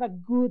they have a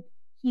good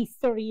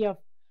history of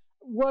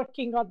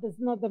working on the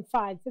Snowden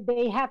files.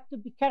 They have to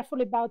be careful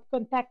about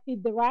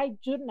contacting the right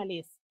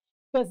journalists,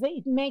 because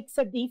it makes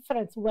a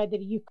difference whether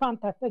you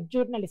contact a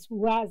journalist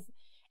who has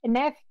an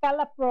ethical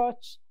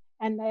approach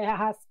and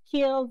has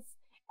skills.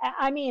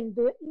 I mean,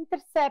 the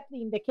Intercept,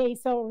 in the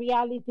case of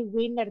Reality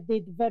Winner,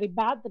 did very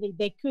badly.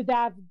 They could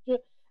have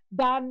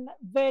done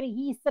very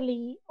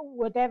easily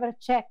whatever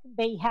check.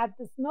 They had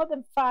the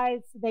Snowden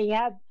files. They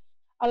had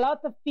a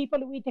lot of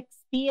people with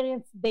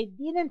experience. They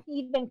didn't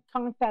even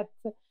contact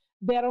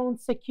their own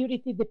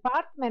security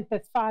department,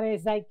 as far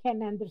as I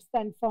can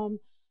understand from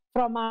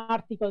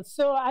articles.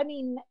 So, I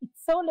mean,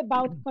 it's all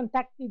about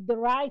contacting the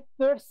right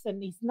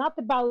person. It's not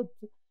about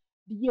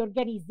the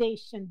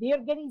organization. The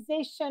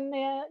organization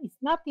is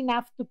not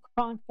enough to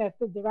contact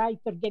the right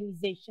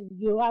organization.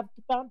 You have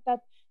to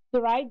contact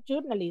the right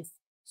journalist,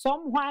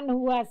 someone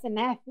who has an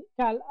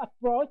ethical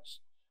approach,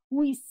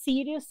 who is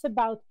serious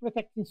about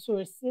protecting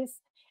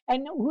sources,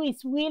 and who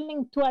is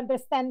willing to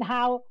understand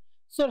how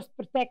source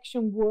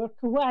protection work,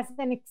 who has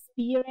an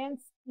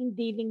experience in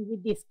dealing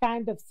with this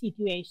kind of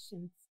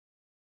situations.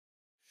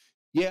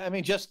 Yeah, I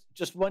mean, just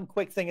one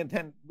quick thing, and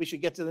then we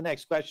should get to the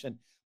next question.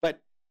 But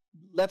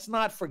let's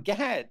not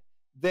forget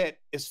that,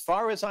 as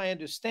far as I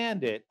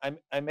understand it,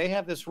 I may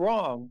have this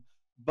wrong,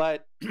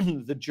 but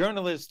the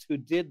journalist who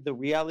did the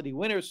Reality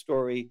Winner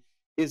story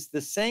is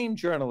the same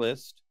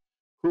journalist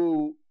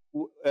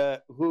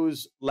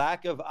whose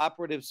lack of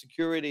operative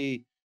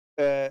security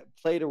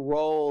played a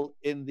role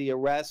in the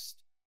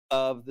arrest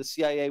of the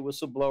CIA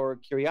whistleblower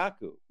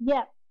Kiriakou.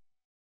 Yeah,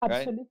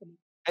 absolutely.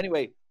 Right?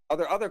 Anyway, are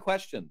there other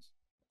questions?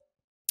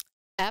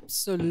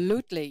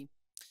 Absolutely.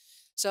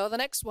 So the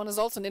next one is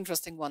also an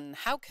interesting one.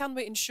 How can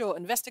we ensure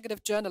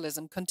investigative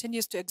journalism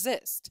continues to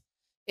exist?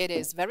 It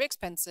is very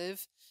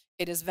expensive.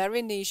 It is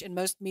very niche in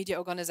most media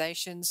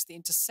organizations. The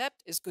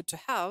intercept is good to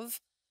have,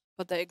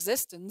 but their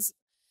existence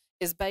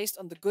is based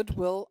on the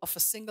goodwill of a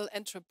single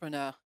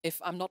entrepreneur,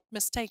 if I'm not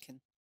mistaken.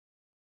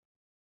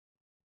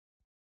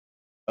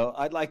 Oh,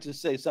 I'd like to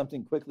say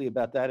something quickly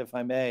about that, if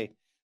I may.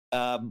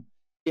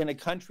 In a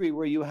country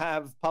where you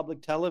have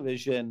public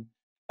television,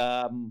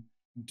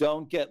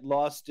 don't get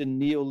lost in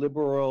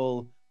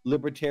neoliberal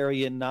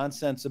libertarian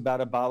nonsense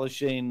about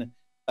abolishing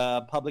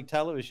public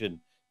television,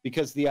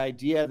 because the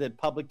idea that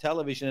public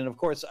television, and of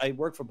course I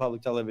work for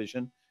public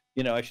television,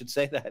 I should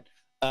say that,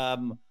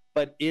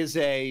 but is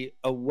a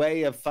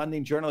way of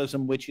funding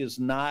journalism which is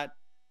not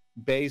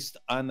based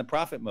on the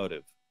profit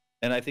motive.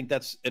 And I think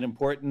that's an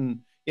important,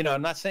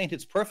 I'm not saying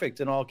it's perfect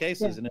in all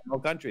cases and in all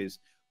countries,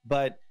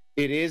 but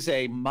it is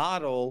a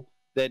model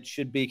that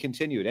should be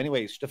continued.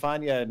 Anyway,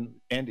 Stefania and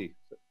Andy.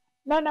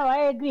 No,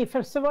 I agree.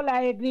 First of all,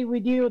 I agree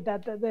with you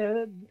that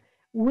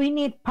we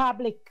need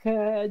public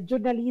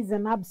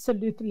journalism,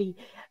 absolutely.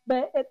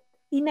 But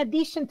in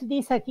addition to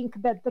this, I think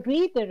that the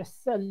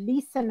readers,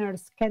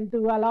 listeners can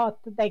do a lot.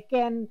 They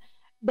can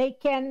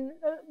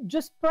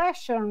just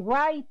pressure and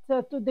write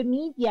to the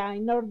media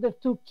in order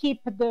to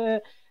keep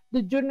the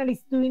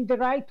journalists doing the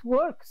right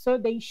work. So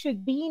they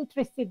should be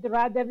interested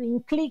rather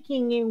in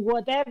clicking in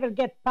whatever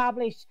get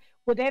published,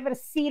 whatever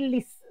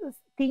silly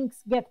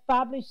things get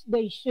published.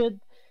 They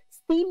should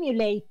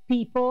stimulate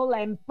people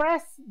and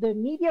press the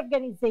media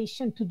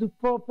organization to do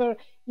proper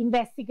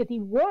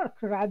investigative work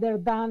rather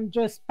than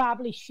just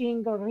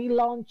publishing or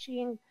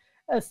relaunching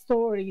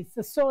stories.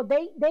 So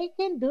they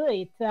can do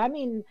it. I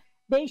mean,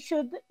 they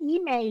should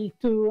email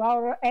to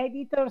our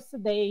editors,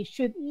 they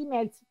should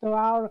email to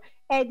our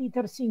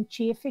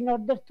editors-in-chief in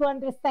order to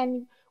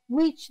understand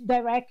which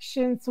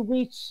directions,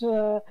 which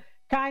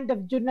kind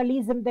of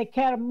journalism they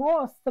care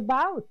most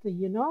about,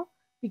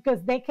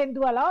 because they can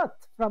do a lot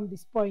from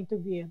this point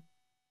of view.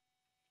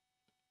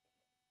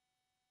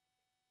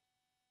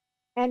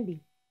 Andy.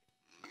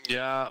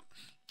 Yeah,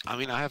 I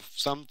mean, I have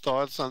some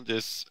thoughts on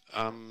this,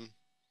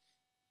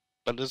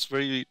 but it's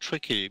very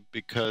tricky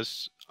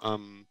because, I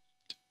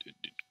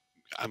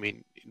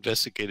mean,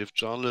 investigative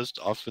journalist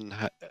often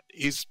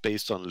is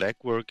based on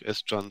legwork,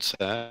 as John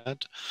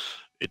said.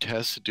 It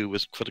has to do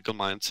with critical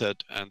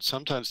mindset, and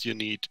sometimes you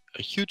need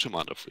a huge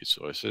amount of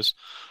resources.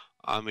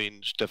 I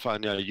mean,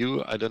 Stefania,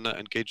 I don't know,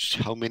 engaged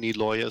how many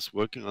lawyers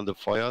working on the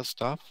FOIA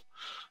stuff?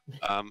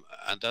 And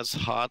that's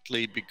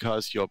hardly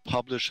because your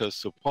publishers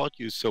support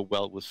you so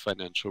well with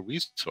financial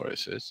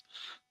resources.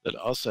 That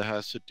also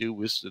has to do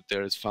with that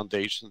there is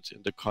foundations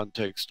in the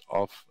context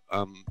of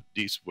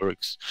these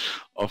works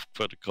of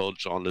critical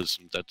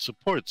journalism that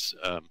supports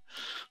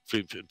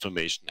Freedom of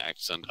Information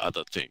Acts and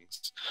other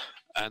things.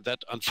 And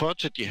that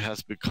unfortunately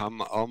has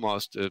become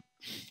almost a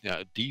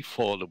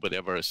default or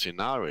whatever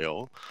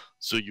scenario.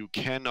 So you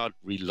cannot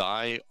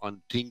rely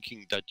on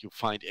thinking that you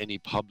find any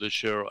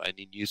publisher or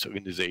any news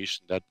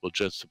organization that will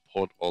just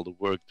support all the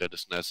work that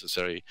is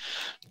necessary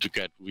to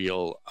get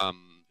real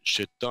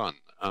shit done.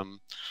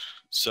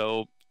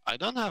 So I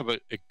don't have a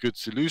good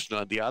solution.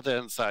 On the other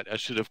hand side, I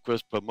should of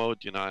course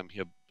promote, I'm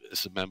here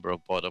as a member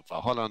of board of the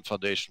Holland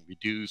Foundation. We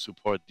do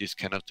support these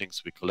kind of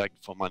things. We collect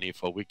for money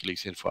for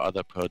WikiLeaks and for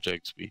other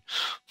projects. We,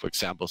 for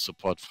example,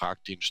 support Frag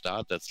den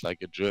Staat. That's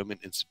like a German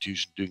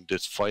institution doing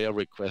this FOIA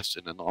request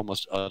in an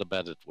almost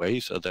automated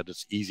way, so that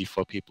it's easy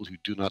for people who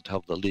do not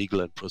have the legal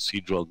and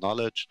procedural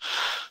knowledge,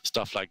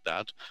 stuff like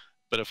that.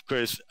 But of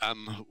course,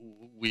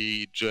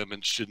 we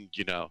Germans shouldn't,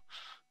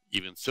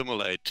 even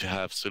simulate to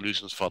have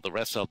solutions for the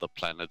rest of the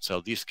planet.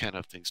 So these kind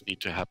of things need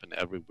to happen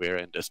everywhere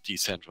and as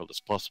decentral as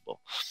possible.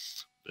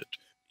 But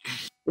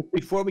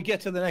before we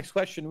get to the next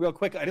question, real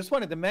quick, I just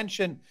wanted to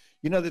mention,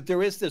 that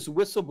there is this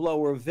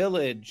whistleblower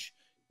village,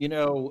 in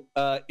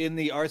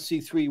the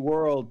RC3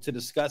 world to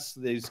discuss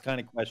these kind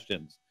of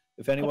questions.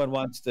 If anyone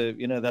wants to,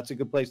 that's a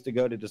good place to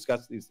go to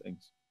discuss these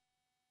things.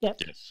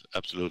 Yep. Yes,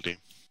 absolutely.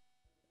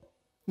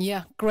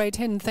 Yeah, great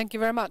hint. Thank you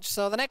very much.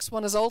 So the next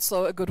one is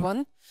also a good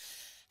one.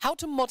 How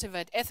to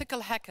motivate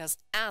ethical hackers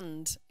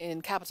and,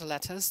 in capital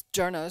letters,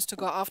 journos to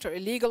go after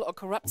illegal or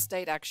corrupt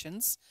state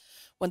actions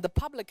when the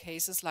public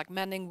cases like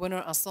Manning,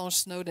 Winner, Assange,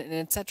 Snowden,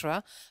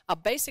 etc. are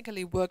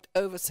basically worked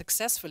over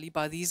successfully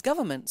by these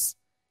governments.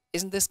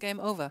 Isn't this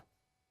game over?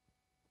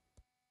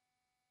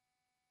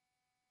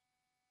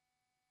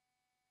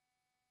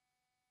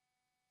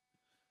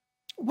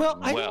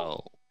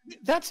 Well,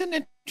 that's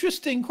an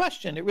interesting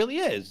question. It really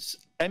is.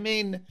 I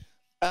mean,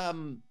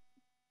 I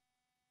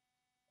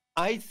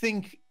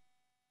think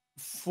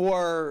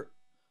for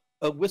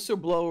a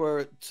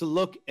whistleblower to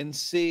look and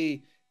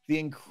see the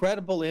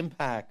incredible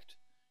impact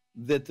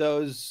that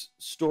those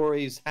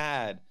stories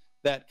had,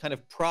 that kind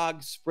of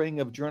Prague Spring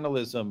of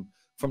journalism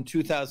from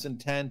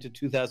 2010 to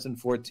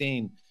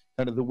 2014,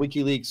 kind of the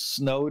WikiLeaks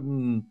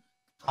Snowden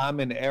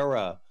common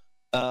era,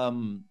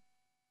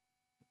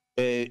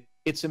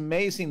 it's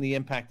amazing the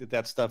impact that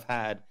that stuff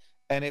had.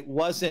 And it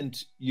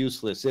wasn't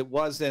useless. It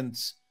wasn't,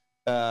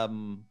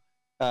 you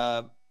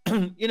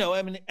know,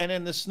 I mean, and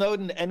in the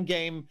Snowden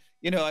endgame,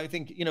 you know, I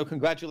think, you know,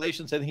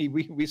 congratulations. I think he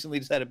recently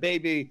just had a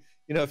baby,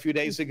 you know, a few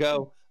days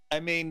ago. I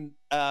mean,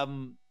 yeah,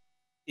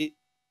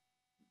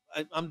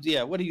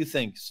 what do you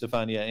think,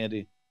 Stefania,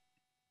 Andy?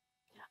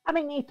 I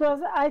mean,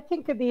 I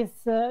think this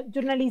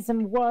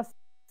journalism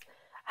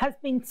has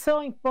been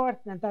so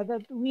important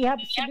that we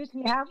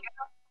absolutely have.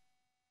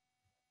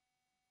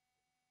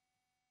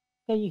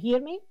 Can you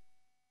hear me?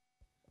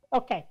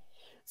 Okay.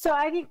 So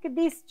I think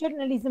this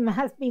journalism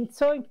has been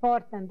so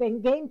important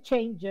and game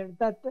changer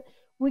that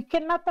we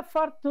cannot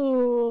afford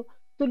to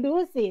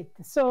lose it.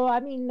 So, I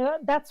mean,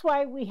 that's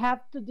why we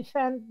have to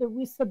defend the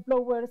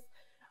whistleblowers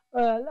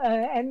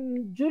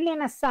and Julian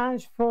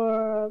Assange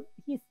for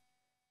his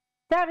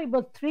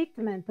terrible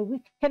treatment.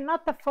 We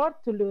cannot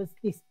afford to lose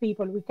these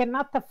people. We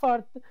cannot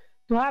afford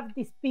to have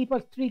these people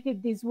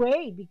treated this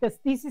way, because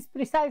this is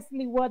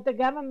precisely what the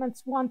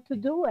governments want to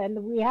do,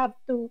 and we have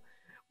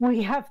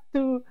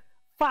to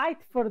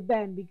fight for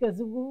them, because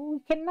we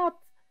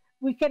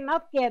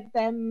cannot get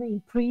them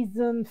in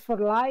prison for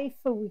life.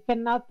 We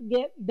cannot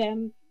get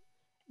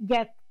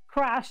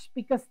crushed,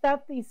 because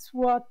that is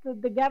what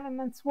the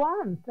governments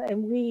want,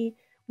 and we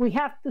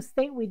have to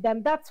stay with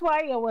them. That's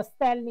why I was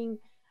telling,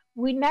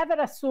 whenever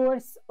a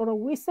source or a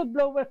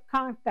whistleblower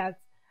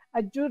contacts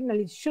a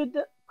journalist,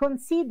 should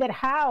consider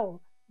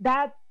how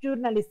that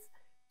journalist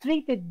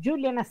treated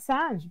Julian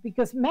Assange,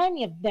 because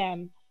many of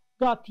them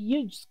got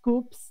huge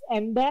scoops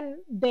and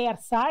then they are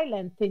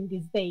silent in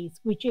these days,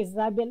 which is,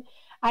 I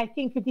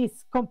think it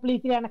is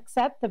completely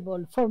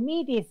unacceptable. For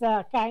me, it is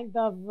a kind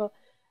of,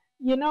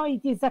 you know,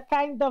 it is a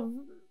kind of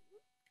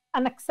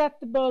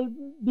unacceptable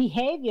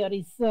behavior.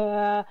 It's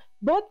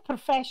both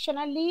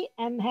professionally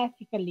and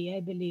ethically, I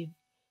believe.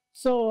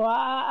 So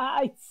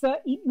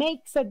it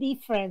makes a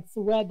difference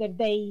whether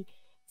they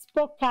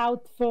spoke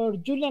out for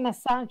Julian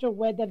Assange or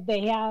whether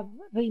they have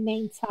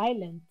remained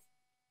silent.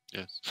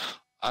 Yes,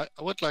 I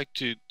would like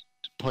to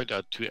point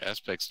out two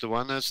aspects. The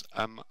one is,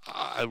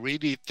 I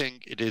really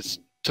think it is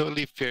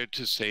totally fair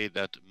to say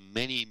that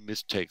many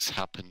mistakes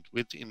happened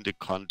within the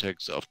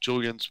context of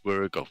Julian's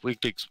work, of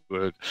WikiLeaks'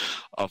 work,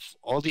 of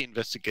all the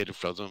investigative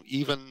journalism,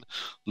 even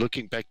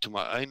looking back to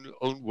my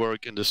own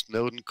work in the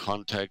Snowden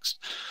context.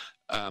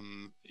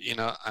 You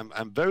know,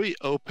 I'm very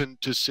open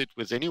to sit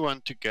with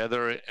anyone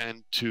together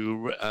and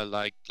to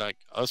like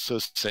also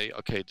say,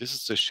 okay, this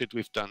is the shit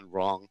we've done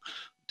wrong.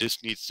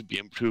 This needs to be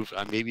improved.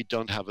 I maybe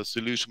don't have a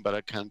solution, but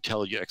I can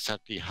tell you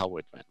exactly how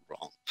it went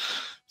wrong.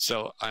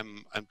 So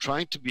I'm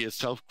trying to be as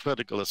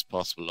self-critical as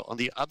possible. On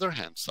the other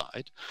hand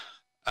side,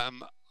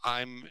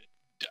 I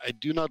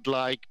do not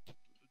like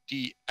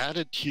the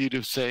attitude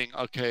of saying,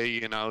 okay,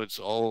 you know, it's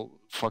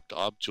all fucked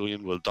up.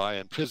 Julian will die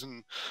in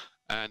prison,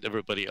 and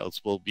everybody else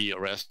will be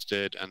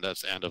arrested, and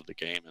that's the end of the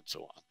game, and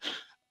so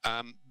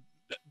on.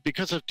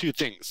 Because of two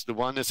things. The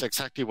one is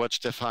exactly what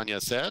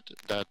Stefania said,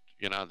 that,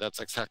 you know, that's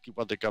exactly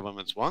what the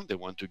governments want. They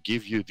want to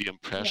give you the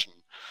impression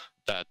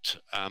that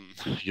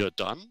you're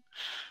done.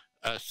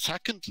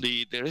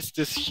 Secondly, there is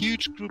this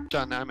huge group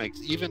dynamics,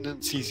 even in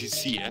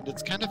CCC, and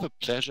it's kind of a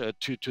pleasure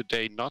to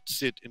today not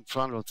sit in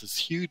front of this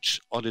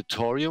huge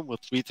auditorium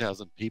with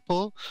 3,000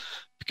 people,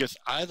 because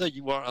either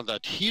you are on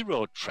that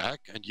hero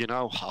track and, you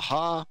know,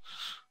 haha,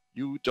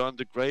 you done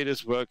the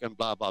greatest work and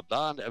blah, blah,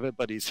 blah, and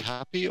everybody's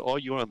happy, or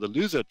you're on the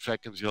loser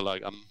track and you're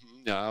like,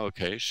 yeah,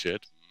 okay,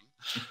 shit.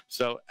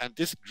 So, and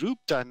this group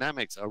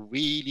dynamics are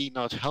really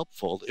not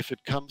helpful if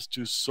it comes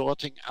to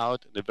sorting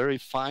out in a very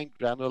fine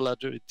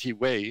granularity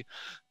way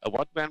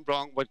what went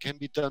wrong, what can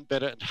be done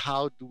better, and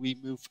how do we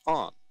move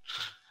on.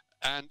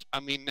 And I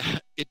mean,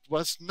 it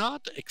was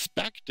not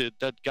expected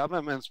that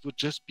governments would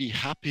just be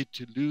happy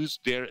to lose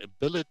their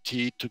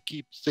ability to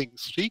keep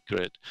things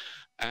secret,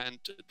 and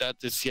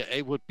that the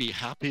CIA would be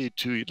happy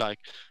to like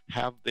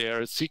have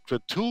their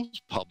secret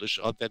tools published,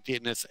 or that the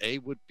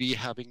NSA would be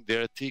having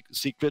their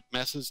secret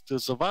methods to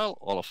surveil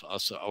all of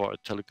us, our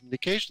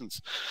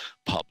telecommunications,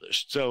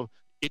 published. So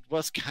it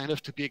was kind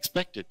of to be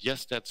expected.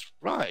 Yes, that's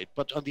right.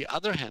 But on the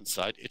other hand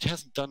side, it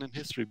hasn't done in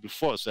history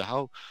before. So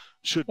how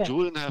should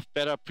Julian have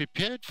better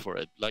prepared for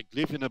it? Like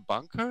live in a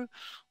bunker?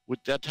 Would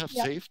that have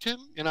saved him?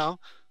 You know?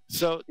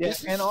 So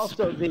and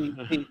also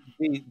the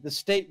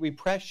state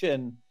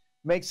repression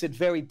makes it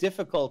very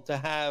difficult to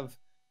have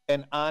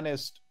an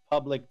honest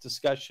public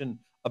discussion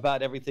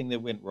about everything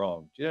that went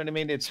wrong. Do you know what I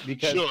mean? It's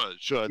because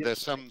sure.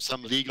 There's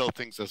some legal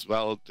things as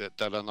well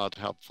that are not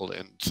helpful,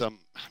 and some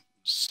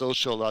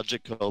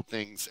sociological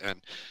things,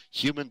 and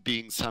human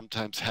beings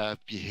sometimes have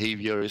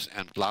behaviors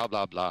and blah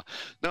blah blah.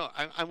 No,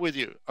 I'm with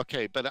you.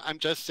 Okay, but I'm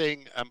just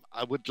saying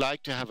I would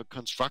like to have a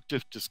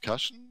constructive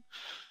discussion.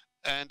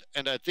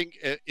 And I think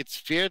it's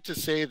fair to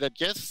say that,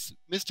 yes,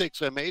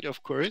 mistakes were made,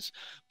 of course,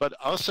 but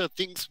also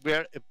things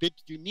were a bit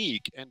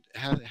unique and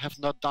have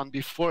not done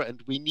before.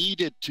 And we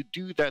needed to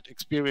do that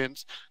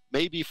experience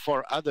maybe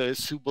for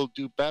others who will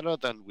do better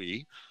than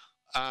we,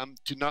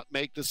 to not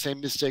make the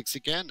same mistakes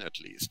again, at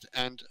least.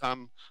 And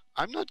I'm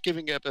not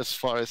giving up as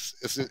far as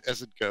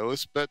it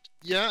goes, but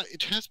yeah,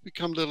 it has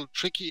become a little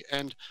tricky.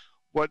 And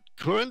what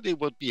currently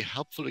would be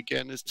helpful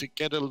again is to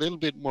get a little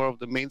bit more of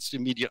the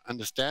mainstream media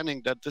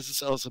understanding that this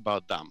is also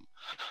about them.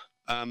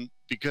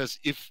 Because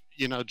if,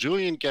 you know,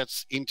 Julian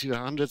gets into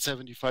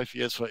 175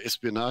 years for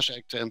Espionage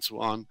Act and so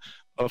on,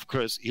 of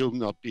course, he'll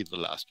not be the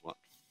last one.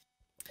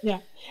 Yeah.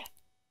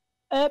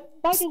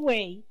 By the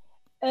way,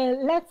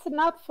 let's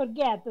not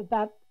forget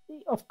that,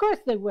 of course,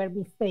 there were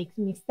mistakes.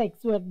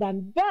 Mistakes were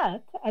done.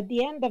 But at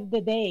the end of the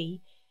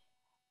day,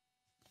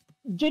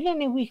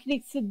 Julian and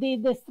WikiLeaks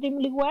did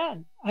extremely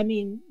well. I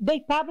mean,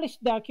 they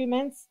published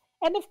documents.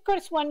 And of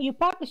course, when you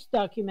publish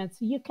documents,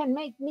 you can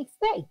make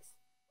mistakes.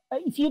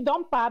 If you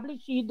don't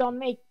publish, you don't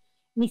make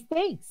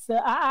mistakes.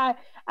 I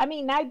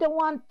mean, I don't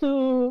want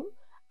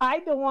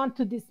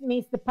to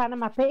dismiss the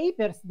Panama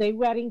Papers. They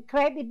were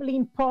incredibly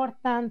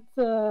important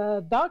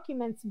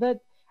documents. But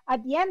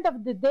at the end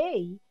of the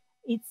day,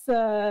 it's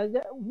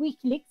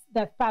WikiLeaks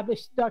that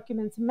published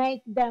documents,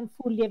 make them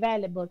fully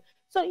available.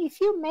 So if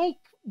you make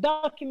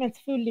documents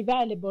fully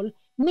available,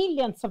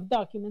 millions of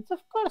documents, of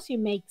course you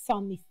make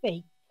some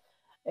mistakes.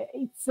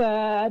 It's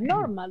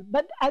normal.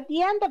 But at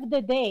the end of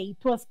the day,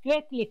 it was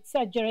greatly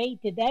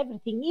exaggerated,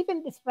 everything,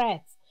 even the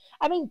threats.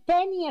 I mean,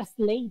 10 years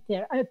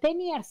later, 10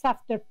 years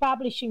after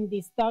publishing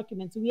these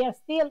documents, we are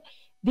still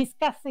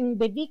discussing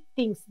the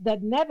victims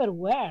that never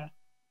were.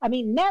 I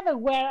mean, never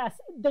were.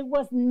 There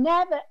was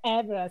never,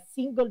 ever a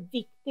single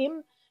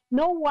victim.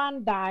 No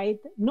one died.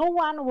 No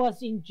one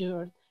was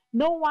injured.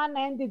 No one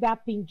ended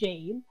up in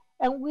jail.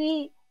 And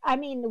we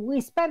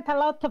spent a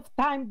lot of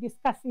time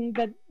discussing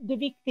the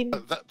victims.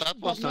 That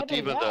was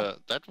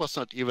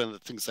not even the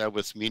things I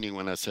was meaning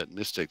when I said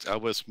mistakes. I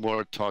was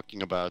more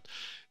talking about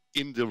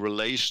in the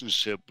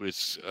relationship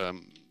with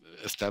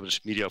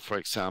established media, for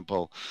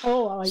example.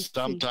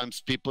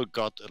 Sometimes people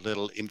got a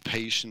little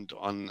impatient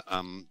on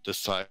the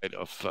side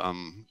of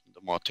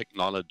the more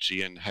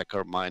technology and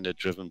hacker-minded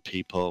driven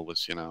people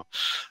with, you know,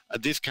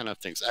 these kind of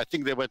things. I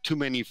think there were too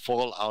many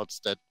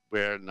fallouts that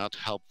were not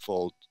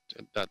helpful,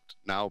 that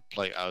now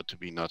play out to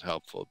be not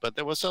helpful. But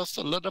there was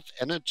also a lot of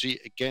energy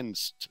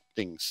against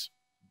things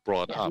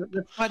brought up.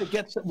 Let's try to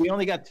get. We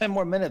only got 10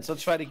 more minutes.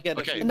 Let's try to get.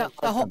 Okay. No,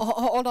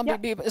 hold on.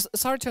 Yeah.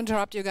 Sorry to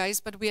interrupt you guys,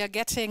 but we are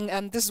getting.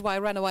 This is why I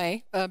ran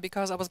away,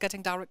 because I was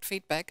getting direct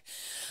feedback.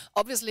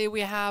 Obviously,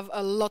 we have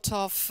a lot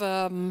of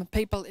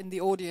people in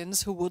the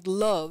audience who would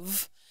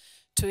love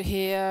to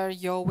hear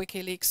your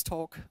WikiLeaks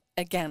talk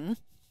again.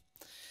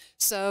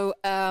 So.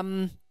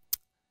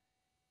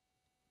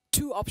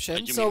 Two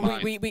options. So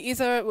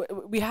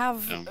we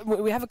have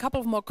a couple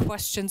of more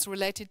questions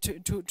related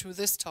to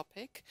this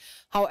topic.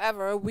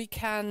 However, we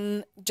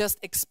can just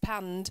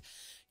expand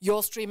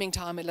your streaming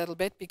time a little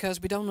bit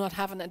because we do not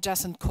have an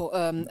adjacent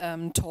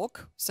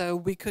talk. So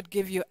we could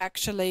give you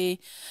actually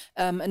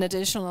an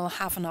additional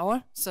half an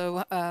hour.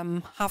 So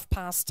half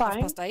past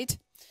 8.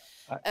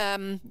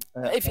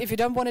 If you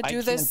don't want to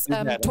do this,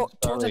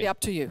 totally up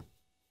to you.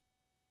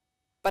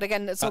 But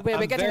again, so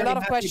we're getting a lot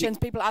of questions.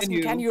 People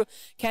asking,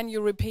 can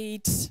you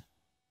repeat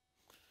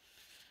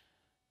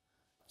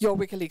your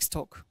WikiLeaks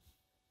talk?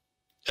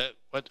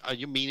 What are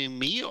you meaning,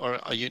 me,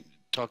 or are you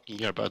talking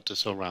here about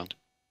this all round?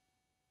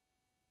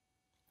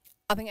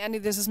 I think, Andy,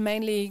 this is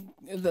mainly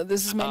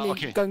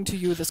going to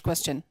you, this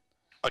question.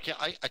 Okay,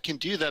 I can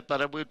do that,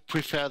 but I would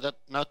prefer that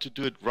not to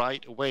do it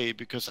right away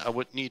because I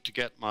would need to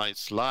get my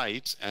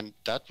slides, and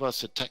that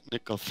was a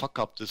technical fuck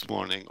up this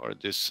morning, or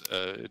this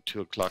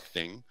 2 o'clock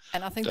thing.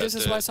 And I think this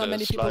is why so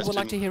many people would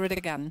like to hear it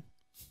again.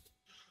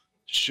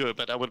 Sure,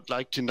 but I would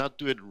like to not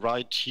do it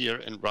right here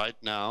and right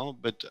now,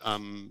 but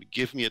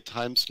give me a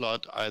time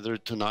slot either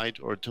tonight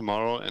or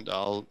tomorrow, and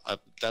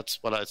that's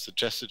what I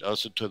suggested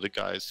also to the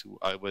guys who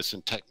I was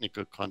in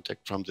technical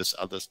contact from this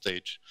other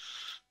stage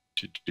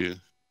to do.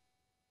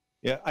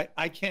 Yeah,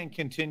 I can't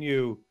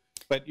continue,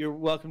 but you're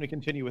welcome to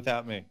continue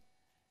without me.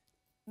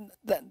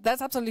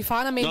 That's absolutely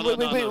fine. I mean,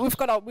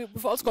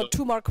 we've also got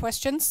 2 more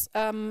questions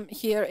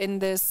here in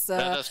this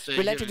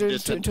related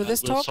to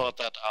this talk. We'll sort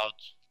that out.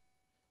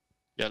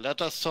 Yeah,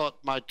 let us sort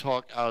my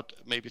talk out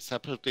maybe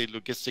separately,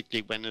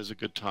 logistically, when is a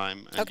good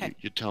time, and Okay.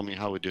 you tell me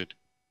how we do it.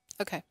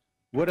 Okay.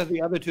 What are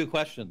the other two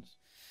questions?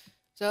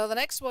 So the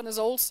next one is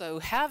also,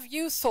 have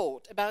you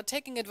thought about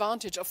taking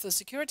advantage of the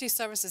security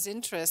services'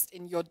 interest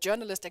in your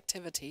journalist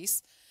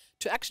activities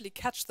to actually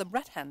catch them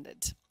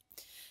red-handed?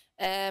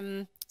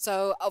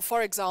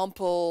 For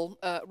example,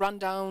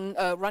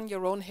 run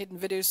your own hidden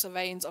video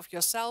surveillance of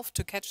yourself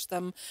to catch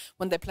them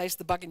when they place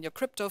the bug in your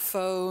crypto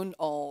phone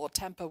or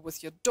tamper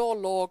with your door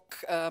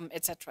lock,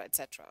 etc.,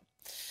 etc.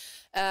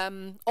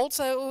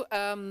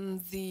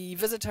 The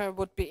visitor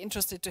would be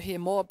interested to hear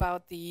more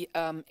about the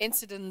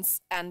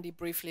incidents Andy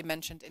briefly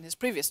mentioned in his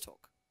previous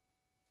talk.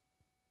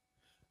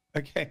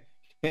 Okay.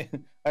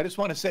 I just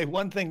want to say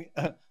one thing,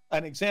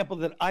 an example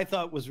that I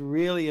thought was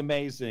really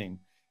amazing.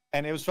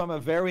 And it was from a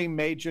very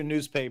major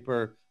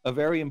newspaper, a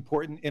very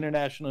important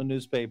international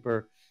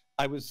newspaper.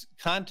 I was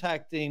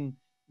contacting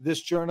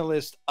this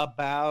journalist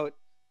about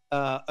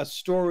a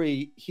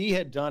story he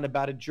had done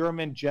about a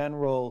German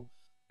general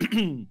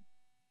in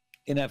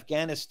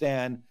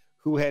Afghanistan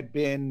who had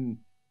been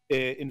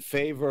in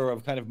favor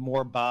of kind of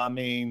more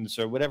bombings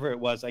or whatever it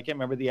was. I can't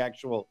remember the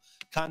actual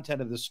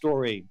content of the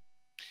story.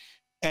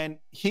 And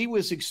he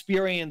was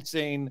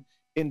experiencing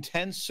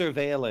intense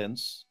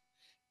surveillance.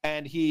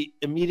 And he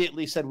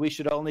immediately said we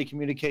should only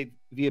communicate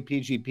via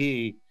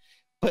PGP.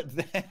 But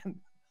then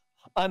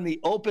on the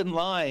open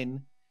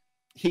line,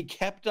 he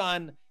kept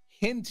on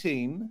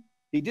hinting,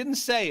 he didn't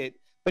say it,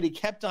 but he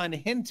kept on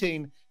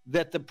hinting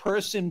that the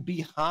person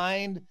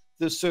behind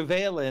the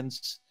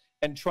surveillance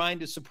and trying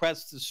to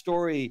suppress the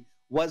story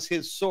was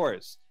his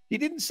source. He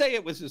didn't say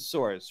it was his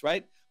source,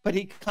 right? But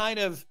he kind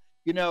of,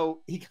 you know,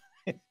 he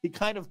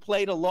kind of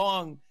played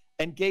along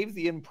and gave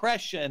the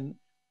impression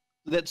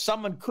that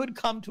someone could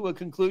come to a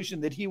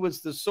conclusion that he was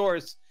the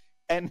source,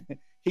 and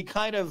he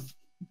kind of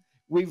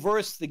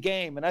reversed the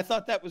game. And I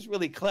thought that was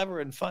really clever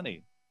and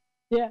funny.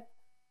 Yeah.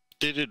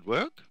 Did it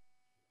work?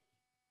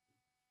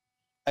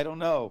 I don't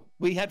know.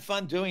 We had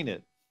fun doing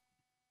it.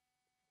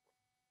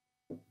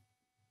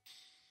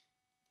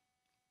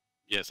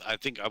 Yes, I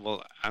think I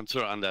will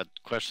answer on that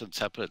question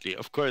separately.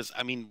 Of course,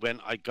 I mean, when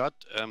I got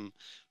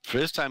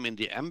first time in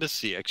the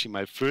embassy, actually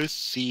my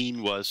first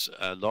scene was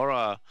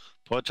Laura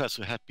Portas,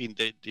 who had been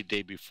the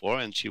day before,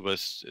 and she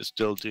was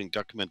still doing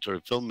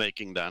documentary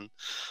filmmaking then.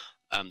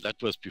 That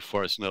was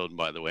before Snowden,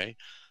 by the way.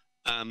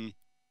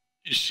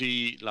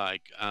 She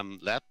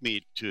led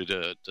me to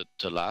the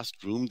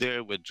last room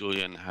there where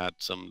Julian had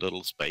some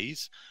little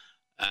space,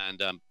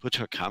 and put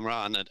her camera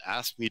on and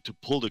asked me to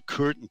pull the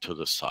curtain to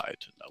the side.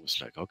 And I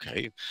was like,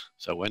 okay.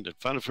 So I went in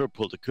front of her,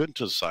 pulled the curtain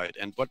to the side.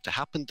 And what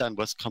happened then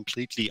was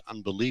completely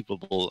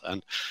unbelievable.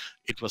 And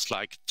it was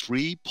like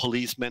 3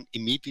 policemen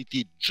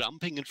immediately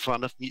jumping in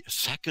front of me, a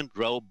second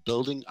row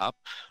building up,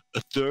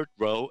 a third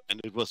row. And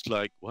it was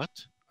like,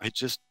 what? I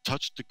just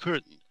touched the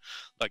curtain.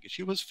 Like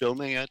she was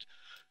filming it.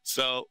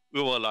 So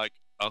we were like,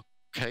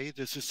 okay,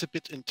 this is a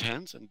bit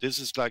intense, and this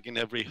is like in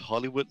every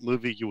Hollywood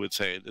movie you would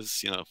say, this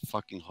is, you know,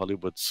 fucking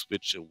Hollywood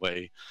switch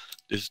away.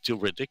 This is too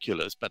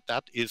ridiculous, but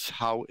that is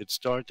how it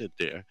started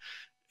there.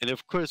 And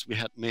of course, we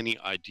had many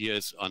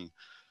ideas on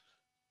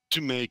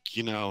to make,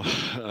 you know,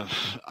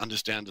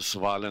 understand the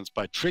surveillance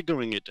by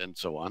triggering it and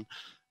so on.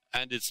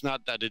 And it's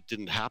not that it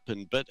didn't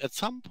happen, but at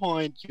some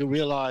point you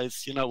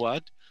realize, you know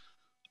what,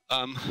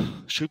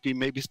 should we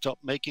maybe stop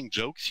making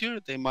jokes here?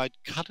 They might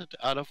cut it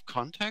out of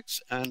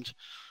context and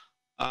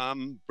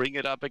bring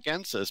it up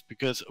against us,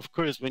 because of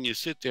course when you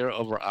sit there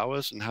over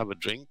hours and have a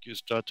drink, you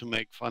start to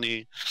make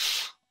funny,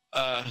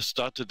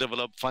 start to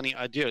develop funny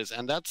ideas,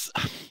 and that's,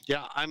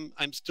 yeah,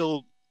 I'm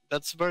still,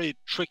 that's a very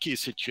tricky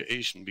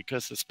situation,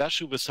 because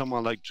especially with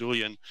someone like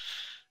Julian,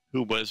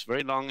 who was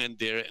very long in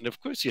there, and of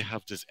course you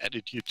have this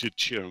attitude to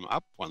cheer him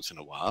up once in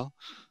a while,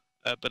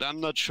 but I'm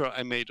not sure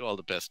I made all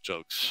the best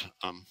jokes,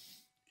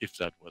 if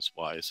that was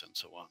wise and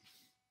so on.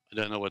 I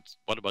don't know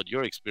what about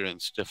your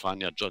experience,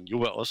 Stefania? John, you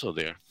were also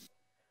there.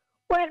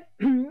 Well,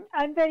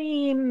 I'm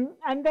very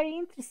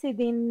interested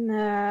in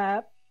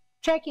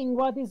checking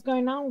what is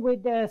going on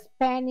with the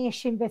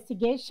Spanish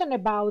investigation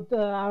about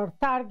our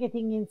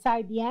targeting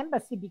inside the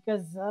embassy,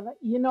 because,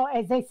 you know,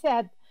 as I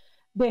said,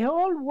 my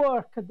whole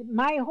work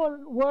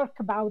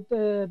about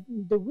the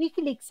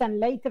WikiLeaks and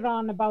later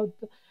on about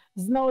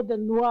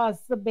Snowden was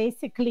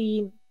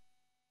basically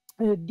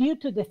due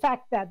to the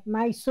fact that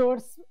my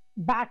source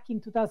back in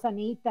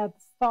 2008 had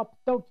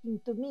stopped talking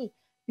to me,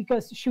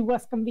 because she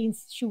was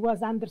convinced she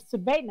was under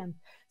surveillance.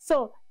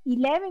 So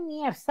 11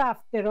 years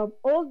after of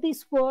all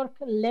this work,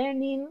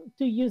 learning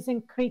to use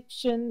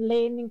encryption,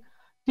 learning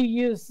to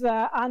use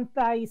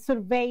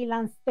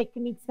anti-surveillance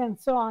techniques and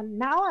so on,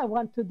 now I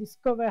want to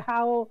discover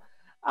how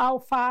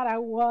far I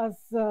was,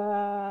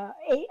 whether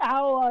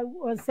I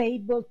was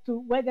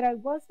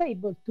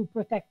able to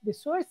protect the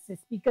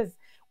sources. Because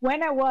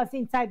when I was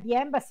inside the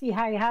embassy,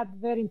 I had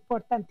very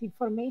important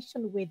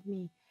information with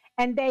me,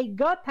 and they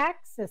got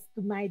access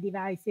to my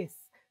devices.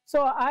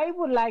 So I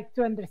would like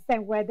to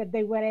understand whether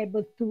they were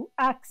able to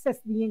access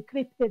the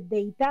encrypted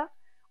data,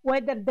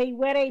 whether they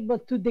were able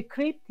to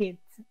decrypt it,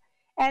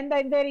 And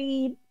I'm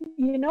very,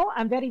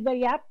 I'm very,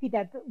 very happy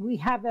that we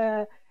have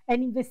an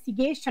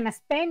investigation, a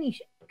Spanish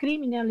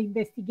criminal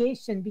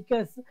investigation,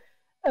 because,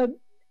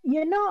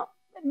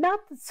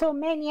 not so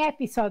many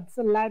episodes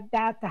like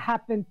that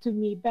happened to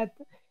me. But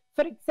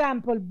for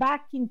example,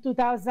 back in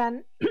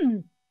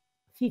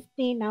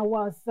 2015, I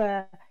was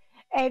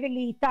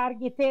heavily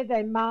targeted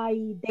and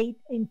my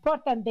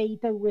important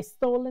data was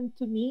stolen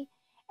to me.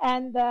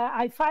 And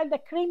I filed a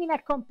criminal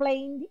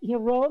complaint in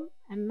Rome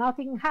and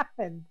nothing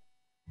happened.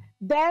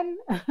 Then,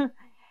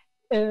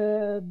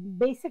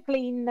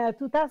 basically in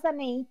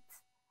 2008,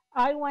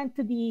 I went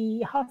to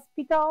the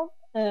hospital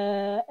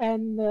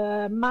and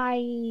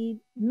my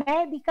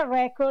medical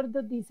record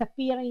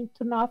disappeared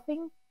into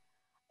nothing.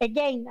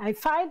 Again, I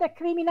filed a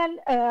criminal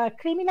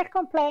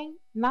complaint,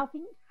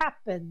 nothing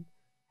happened.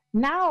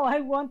 Now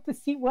I want to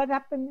see what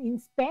happened in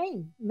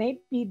Spain.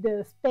 Maybe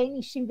the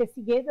Spanish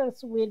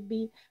investigators will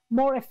be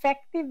more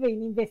effective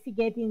in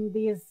investigating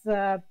this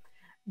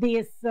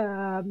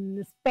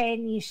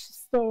Spanish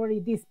story,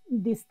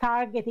 this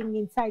targeting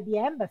inside the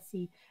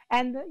embassy.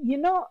 And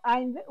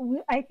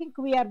I think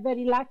we are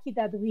very lucky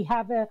that we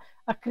have a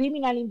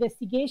criminal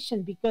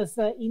investigation, because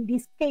in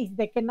this case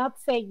they cannot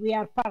say we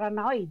are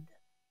paranoid.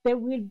 There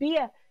will be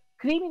a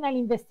criminal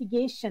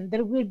investigation,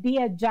 there will be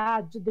a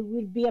judge, there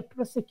will be a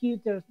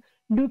prosecutor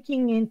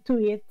looking into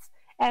it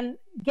and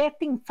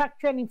getting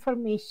factual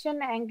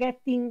information and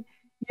getting,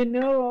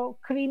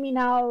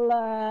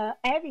 criminal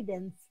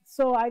evidence.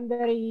 So I'm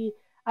very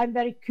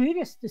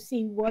curious to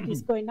see what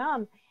is going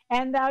on.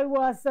 And I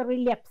was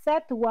really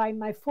upset when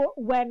my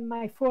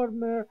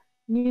former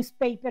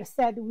newspaper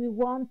said, we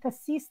won't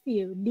assist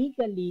you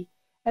legally.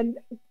 And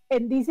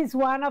this is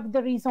one of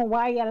the reasons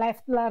why I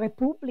left La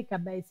Repubblica,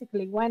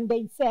 basically. When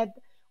they said,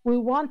 we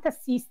won't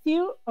assist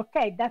you,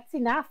 okay, that's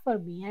enough for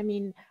me. I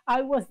mean,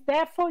 I was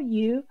there for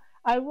you.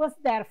 I was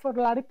there for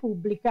La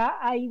Repubblica.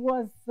 I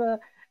was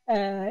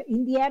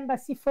in the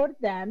embassy for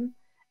them.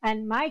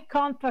 And my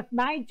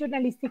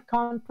journalistic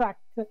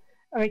contract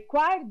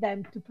required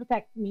them to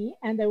protect me,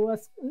 and I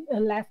was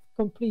left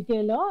completely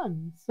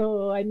alone.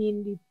 So, I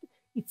mean,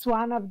 it's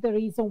one of the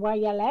reasons why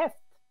I left.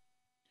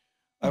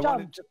 I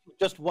wanted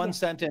just one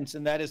sentence,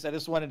 and that is, I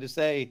just wanted to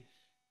say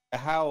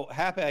how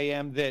happy I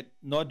am that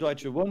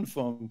Norddeutsche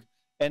Rundfunk,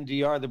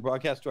 NDR, the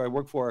broadcaster I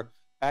work for,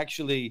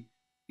 actually,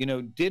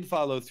 did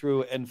follow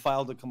through and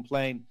filed a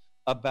complaint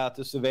about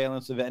the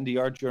surveillance of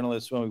NDR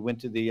journalists when we went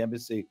to the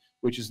embassy,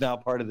 which is now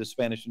part of the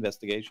Spanish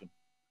investigation.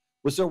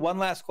 Was there one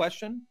last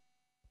question?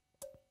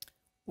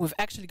 We've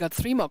actually got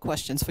 3 more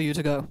questions for you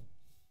to go.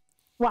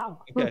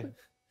 Wow. Okay,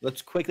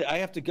 let's quickly. I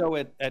have to go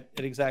at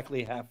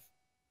exactly half.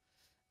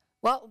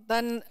 Well,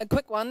 then a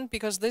quick one,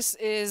 because this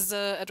is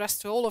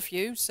addressed to all of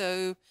you.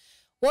 So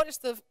what is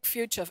the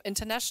future of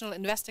international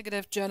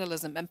investigative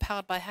journalism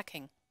empowered by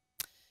hacking?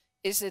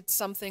 Is it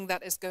something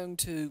that is going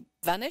to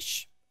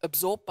vanish,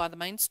 absorbed by the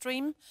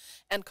mainstream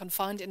and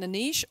confined in a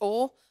niche,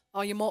 or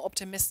are you more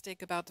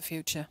optimistic about the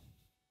future?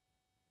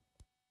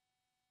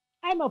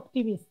 I'm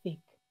optimistic.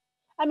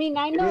 I mean,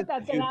 I know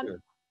that there are,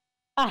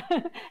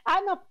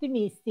 I'm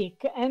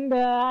optimistic, and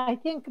I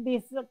think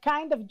this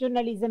kind of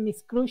journalism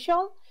is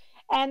crucial.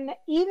 And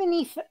even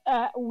if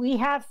we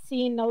have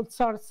seen all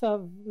sorts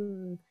of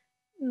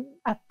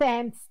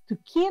attempts to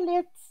kill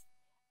it,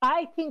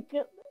 I think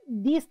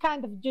this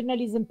kind of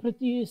journalism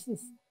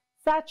produces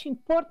such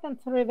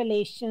important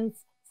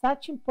revelations,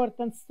 such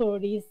important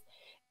stories,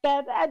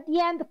 that at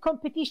the end,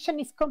 competition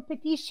is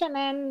competition,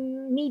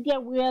 and media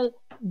will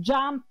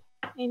jump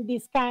in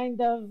this kind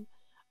of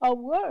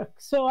work.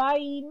 So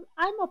I'm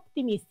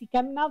optimistic.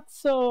 I'm not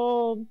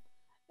so.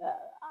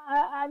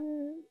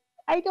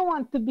 I don't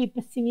want to be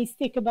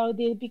pessimistic about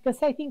it,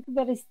 because I think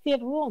there is still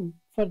room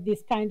for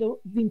this kind of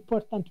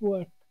important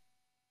work.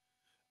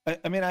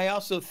 I mean, I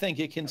also think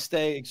it can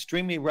stay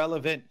extremely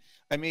relevant.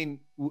 I mean,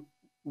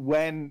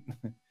 when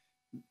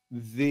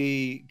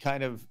the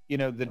kind of,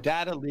 the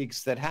data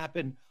leaks that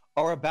happen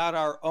are about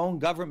our own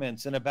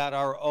governments and about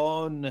our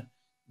own,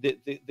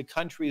 the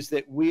countries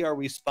that we are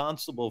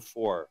responsible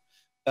for.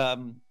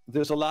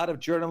 There's a lot of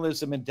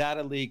journalism and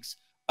data leaks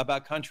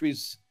about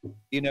countries,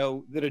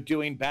 that are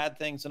doing bad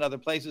things in other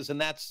places, and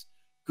that's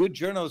good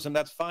journalism,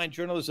 that's fine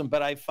journalism.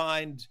 But I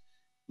find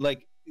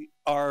like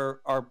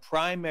our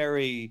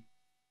primary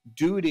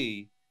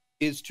duty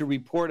is to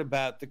report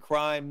about the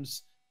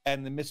crimes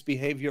and the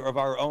misbehavior of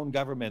our own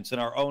governments and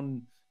our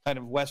own kind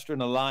of Western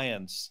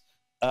alliance.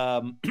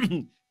 And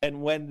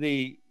when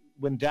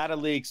data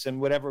leaks and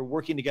whatever,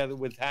 working together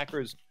with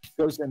hackers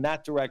goes in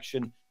that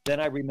direction, then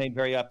I remain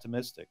very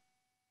optimistic.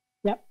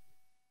 Yep.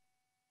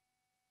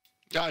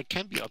 Yeah, I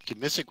can be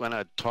optimistic when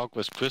I talk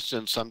with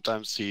Christians.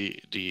 Sometimes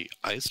the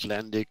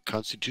Icelandic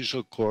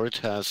Constitutional Court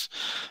has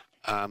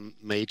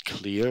made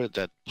clear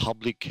that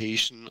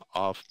publication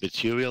of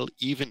material,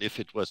 even if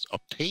it was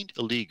obtained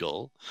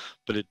illegal,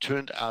 but it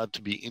turned out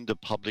to be in the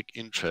public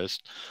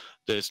interest,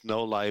 there's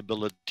no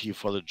liability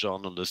for the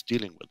journalist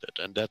dealing with it.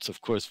 And that's,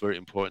 of course, very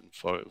important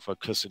for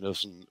Christian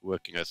Nielsen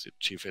working as the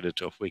chief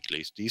editor of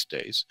WikiLeaks these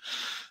days.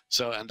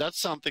 So, and that's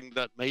something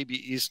that maybe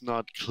is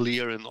not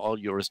clear in all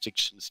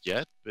jurisdictions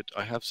yet, but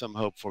I have some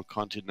hope for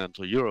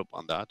continental Europe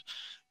on that.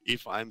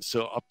 If I'm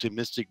so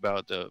optimistic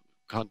about the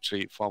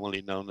country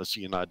formerly known as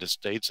the United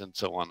States and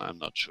so on, I'm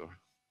not sure.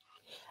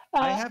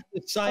 I have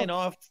to sign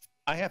off.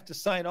 I have to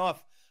sign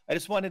off. I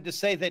just wanted to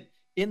say that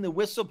in the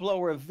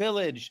whistleblower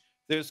village,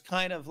 there's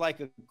kind of like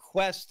a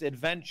quest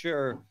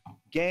adventure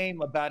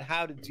game about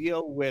how to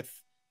deal with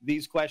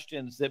these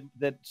questions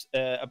that's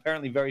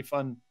apparently very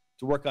fun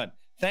to work on.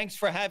 Thanks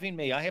for having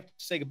me. I have to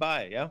say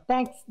goodbye. Yeah.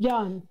 Thanks,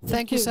 John.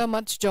 Thank you so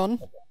much, John,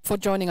 for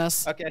joining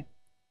us. Okay.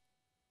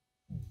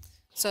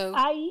 So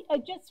I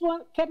just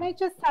want. Can I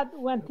just add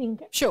one thing?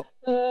 Sure.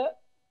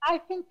 I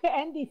think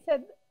Andy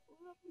said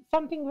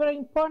something very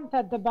important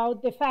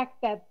about the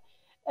fact that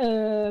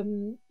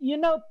you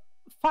know,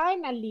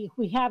 finally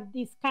we have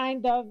this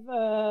kind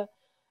of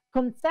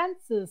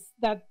consensus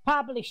that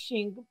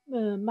publishing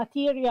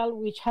material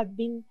which had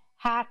been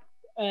hacked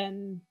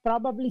and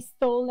probably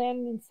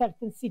stolen in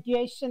certain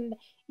situations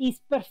is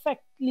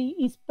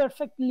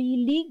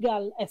perfectly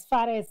legal as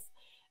far as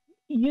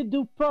you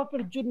do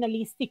proper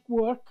journalistic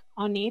work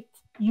on it.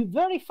 You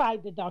verify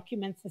the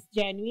documents as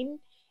genuine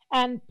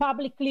and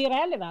publicly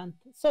relevant.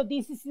 So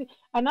this is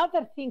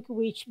another thing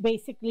which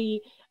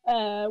basically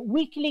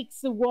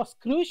WikiLeaks was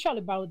crucial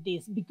about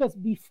this, because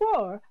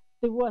before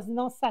there was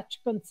no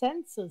such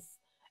consensus.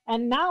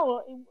 And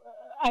now,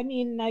 I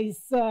mean,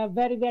 it's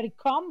very, very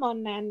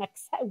common and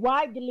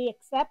widely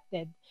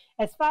accepted.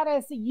 As far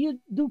as you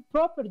do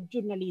proper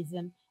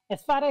journalism,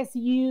 as far as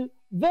you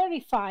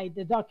verify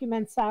the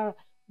documents are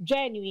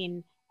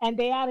genuine and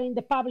they are in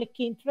the public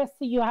interest,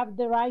 you have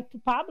the right to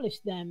publish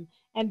them.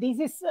 And this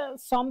is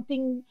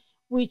something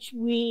which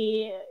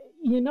we,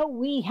 you know,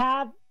 we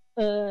have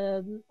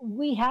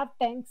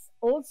thanks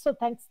to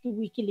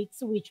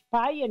WikiLeaks, which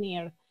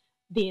pioneered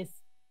this.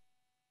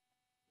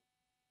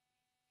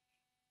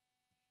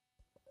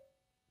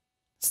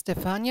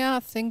 Stefania, I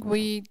think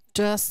we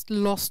just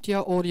lost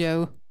your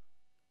audio.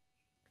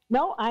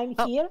 No, I'm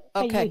here.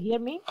 Okay. Can you hear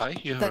me? I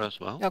hear her as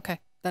well. Okay,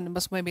 then it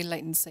was maybe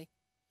latency.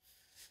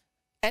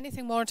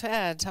 Anything more to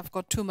add? I've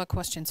got 2 more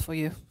questions for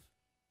you.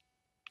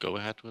 Go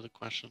ahead with the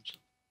questions.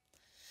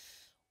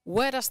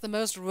 Where does the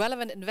most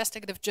relevant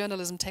investigative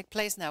journalism take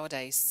place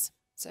nowadays?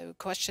 So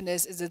question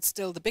is it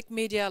still the big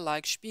media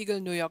like Spiegel,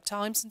 New York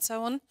Times and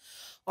so on?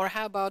 Or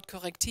how about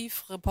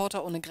Correctiv, Reporter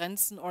ohne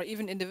Grenzen, or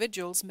even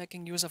individuals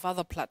making use of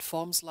other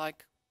platforms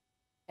like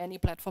any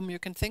platform you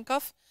can think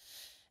of?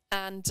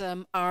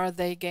 And are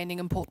they gaining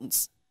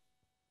importance?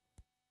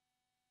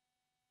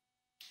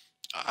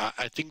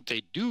 I think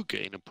they do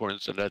gain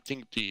importance, and I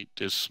think the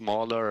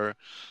smaller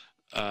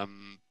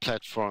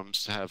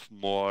platforms have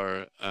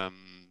more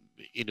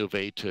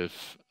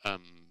innovative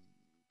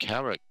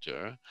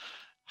character.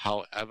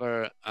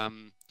 However,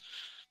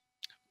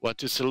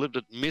 what is a little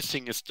bit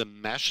missing is the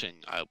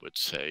meshing, I would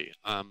say.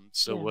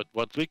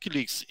 What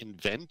WikiLeaks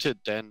invented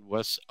then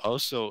was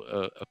also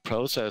a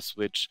process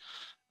which,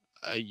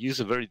 I use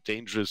a very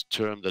dangerous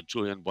term that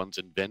Julian once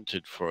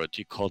invented for it.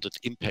 He called it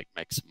impact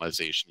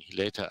maximization. He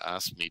later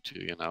asked me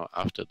to, you know,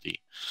 after the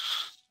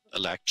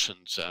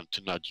elections,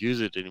 to not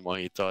use it anymore.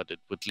 He thought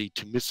it would lead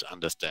to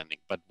misunderstanding.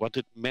 But what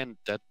it meant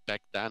that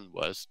back then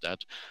was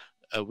that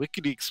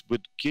WikiLeaks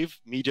would give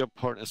media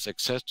partners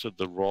access to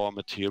the raw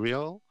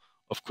material,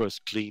 of course,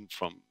 clean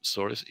from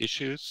source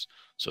issues,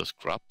 so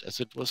scrubbed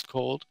as it was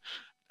called.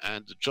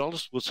 And the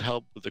journalist was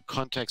helped with the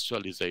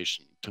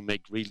contextualization to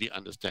make really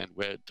understand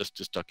where does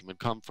this document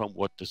come from,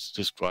 what does it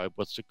describe,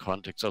 what's the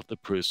context of the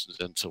persons,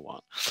 and so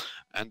on.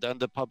 And then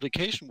the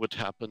publication would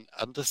happen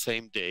on the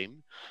same day.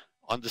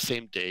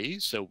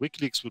 So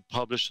WikiLeaks would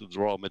publish the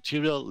raw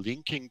material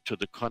linking to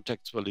the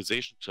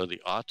contextualization, to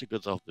the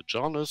articles of the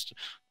journalist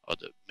or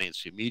the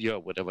mainstream media, or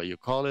whatever you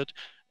call it.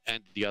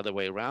 And the other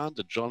way around,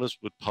 the journalist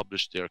would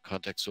publish their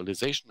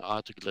contextualization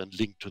article and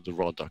link to the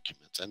raw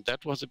documents. And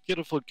that was a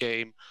beautiful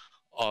game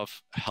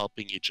of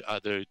helping each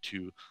other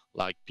to,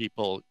 like,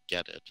 people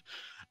get it.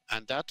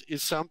 And that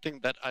is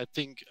something that I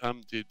think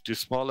the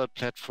smaller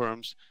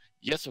platforms,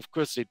 yes, of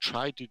course, they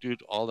try to do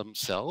it all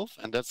themselves,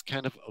 and that's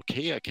kind of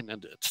okay. I can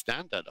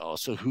understand that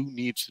also. Who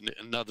needs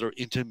another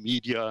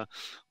intermedia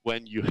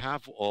when you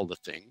have all the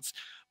things?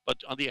 But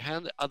on the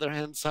other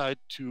hand side,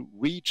 to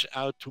reach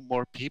out to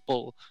more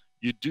people,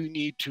 you do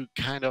need to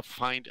kind of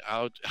find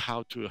out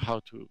how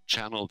to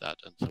channel that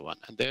and so on.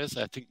 And there's,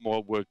 I think,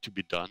 more work to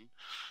be done.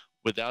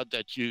 Without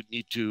that, you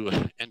need to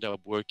end up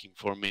working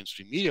for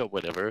mainstream media or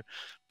whatever,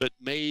 but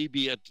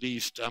maybe at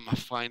least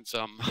find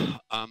some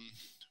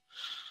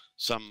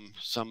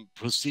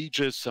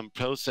procedures, some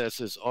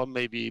processes, or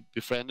maybe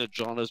befriend a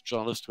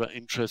journalists who are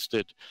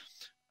interested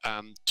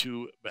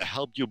to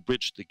help you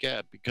bridge the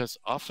gap. Because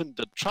often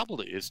the trouble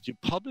is you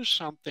publish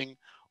something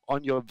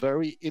on your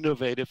very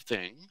innovative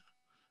thing,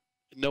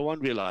 no one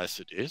realized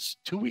it is.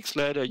 2 weeks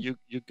later, you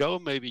go,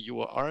 maybe you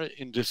are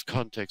in this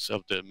context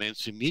of the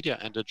mainstream media,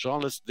 and the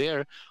journalist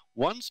there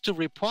wants to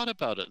report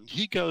about it. And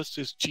he goes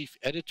to his chief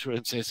editor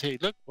and says, hey,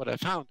 look what I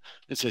found.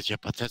 And says, yeah,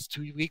 but that's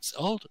 2 weeks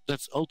old.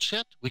 That's old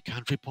shit. We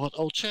can't report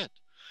old shit.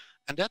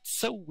 And that's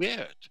so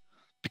weird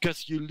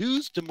because you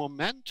lose the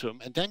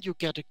momentum and then you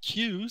get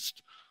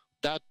accused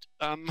that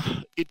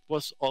it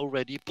was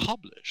already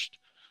published.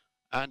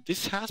 And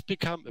this has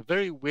become a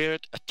very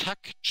weird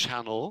attack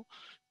channel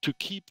to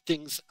keep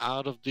things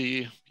out of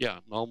the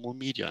normal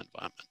media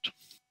environment.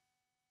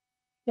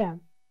 Yeah.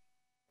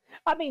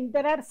 I mean,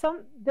 there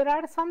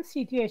are some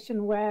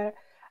situations where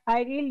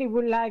I really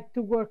would like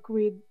to work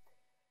with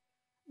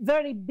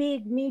very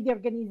big media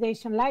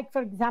organization, like,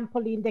 for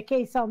example, in the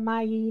case of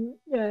my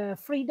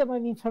Freedom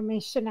of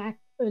Information Act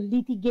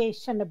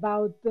litigation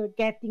about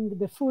getting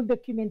the full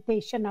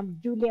documentation of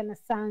Julian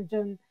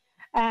Assange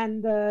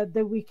and the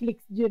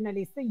WikiLeaks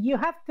journalists. You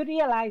have to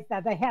realize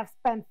that I have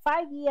spent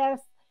 5 years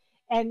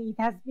and it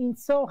has been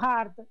so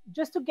hard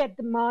just to get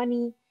the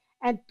money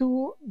and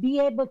to be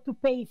able to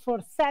pay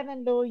for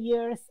 7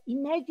 lawyers.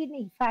 Imagine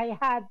if I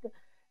had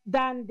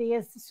done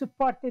this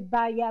supported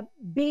by a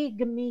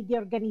big media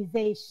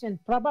organization.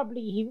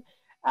 Probably,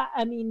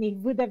 it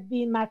would have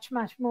been much,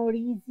 much more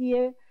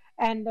easier.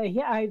 And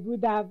I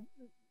would have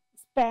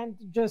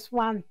spent just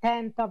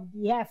 1/10 of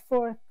the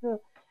effort.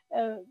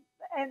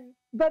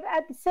 But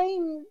at the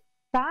same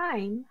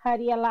time, I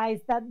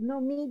realized that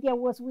no media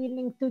was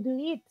willing to do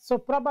it. So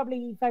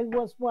probably if I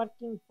was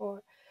working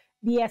for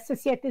the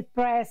Associated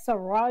Press or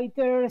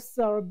Reuters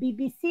or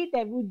BBC,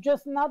 they would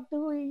just not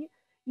do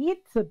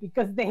it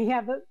because they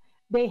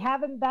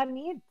haven't done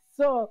it.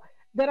 So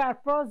there are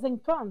pros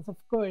and cons, of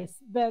course,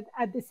 but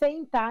at the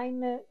same time,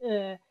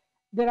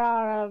 there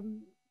are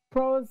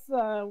pros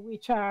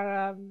which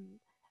are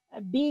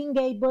being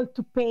able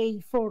to pay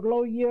for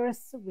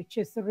lawyers, which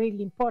is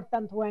really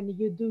important when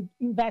you do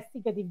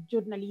investigative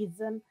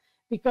journalism,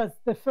 because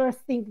the first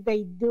thing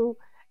they do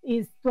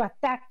is to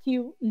attack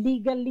you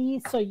legally.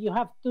 So you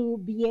have to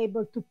be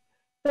able to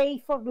pay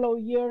for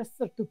lawyers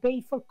or to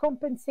pay for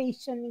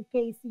compensation in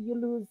case you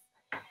lose.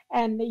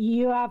 And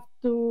you have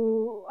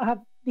to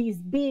have this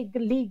big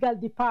legal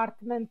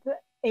department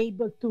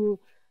able to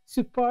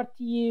support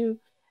you.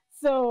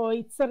 So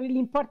it's really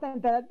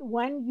important that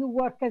when you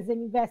work as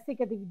an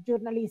investigative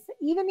journalist,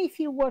 even if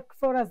you work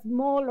for a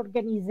small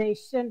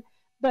organization,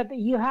 but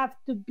you have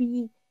to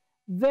be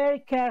very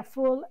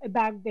careful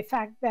about the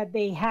fact that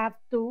they have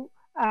to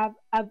have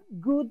a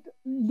good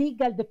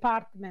legal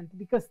department,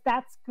 because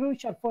that's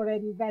crucial for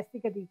an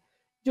investigative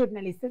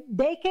journalist.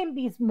 They can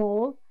be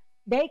small,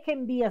 they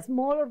can be a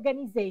small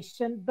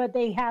organization, but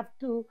they have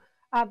to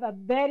have a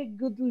very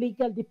good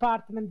legal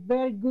department,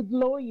 very good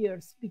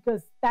lawyers,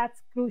 because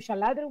that's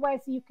crucial.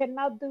 Otherwise, you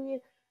cannot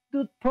do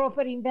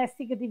proper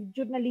investigative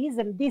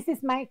journalism. This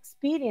is my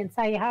experience.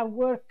 I have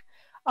worked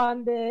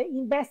on the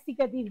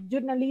investigative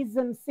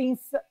journalism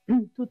since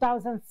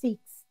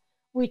 2006,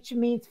 which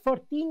means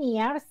 14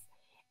 years.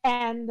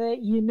 And,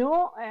 but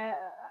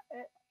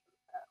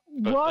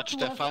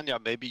Stefania,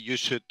 maybe you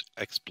should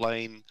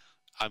explain.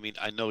 I mean,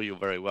 I know you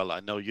very well. I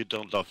know you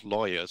don't love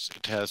lawyers.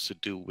 It has to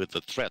do with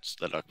the threats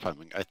that are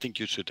coming. I think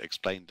you should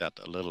explain that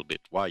a little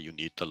bit, why you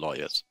need the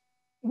lawyers.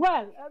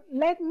 Well,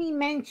 let me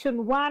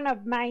mention one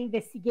of my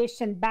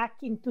investigations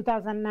back in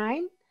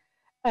 2009.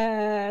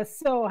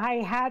 So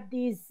I had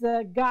this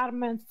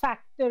garment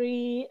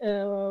factory,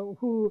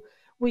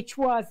 which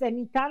was an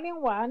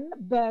Italian one,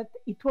 but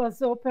it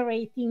was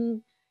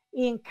operating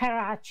in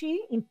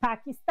Karachi, in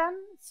Pakistan.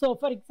 So,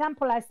 for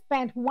example, I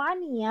spent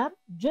 1 year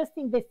just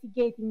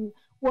investigating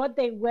what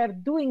they were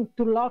doing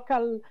to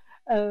local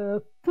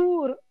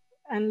poor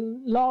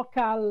and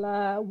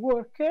local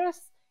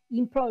workers,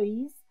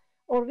 employees,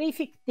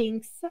 horrific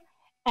things.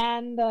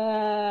 And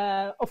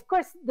of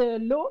course, the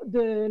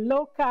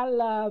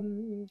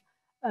local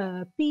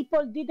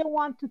people didn't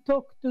want to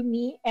talk to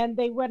me, and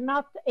they were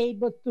not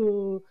able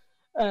to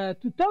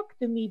talk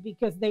to me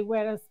because they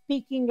were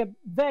speaking a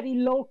very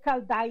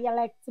local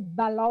dialects,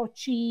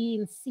 Balochi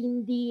and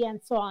Sindhi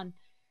and so on.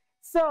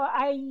 So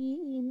I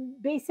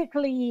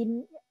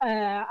basically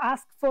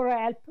asked for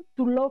help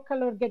to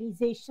local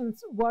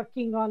organizations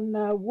working on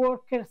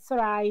workers'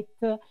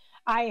 rights.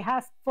 I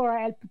asked for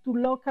help to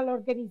local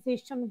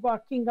organizations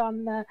working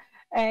on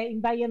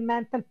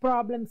environmental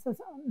problems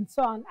and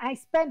so on. I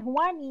spent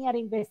 1 year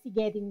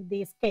investigating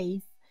this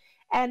case.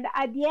 And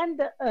at the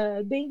end,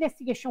 the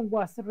investigation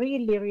was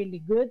really, really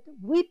good.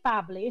 We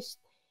published,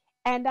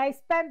 and I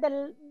spent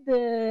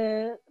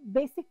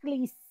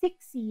basically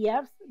 6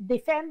 years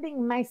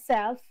defending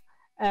myself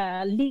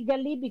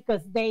legally,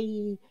 because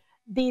they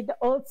did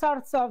all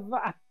sorts of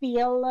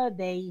appeal.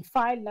 They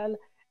filed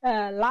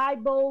a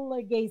libel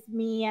against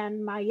me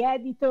and my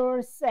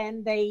editors,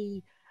 and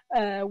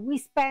we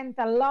spent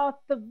a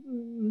lot of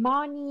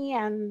money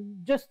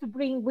and just to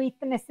bring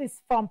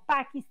witnesses from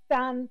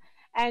Pakistan,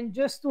 and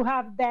just to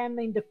have them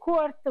in the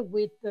court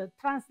with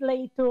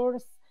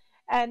translators.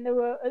 And,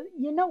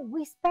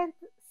 we spent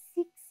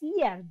 6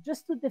 years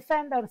just to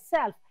defend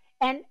ourselves,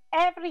 and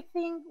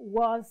everything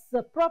was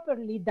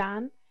properly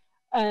done.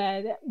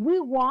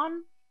 We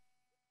won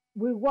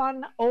we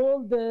won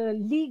all the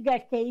legal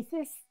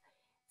cases.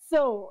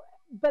 So,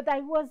 but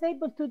I was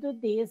able to do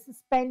this,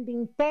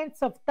 spending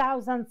tens of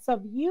thousands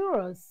of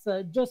euros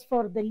just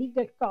for the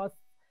legal costs,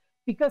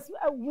 because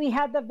we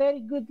had a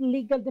very good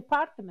legal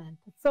department.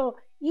 So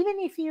even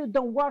if you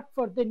don't work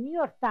for the New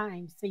York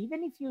Times,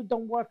 even if you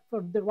don't work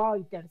for the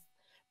Reuters,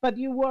 but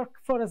you work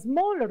for a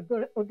smaller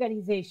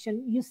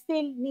organization, you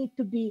still need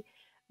to be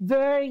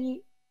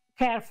very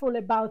careful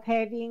about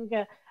having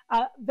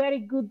a very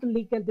good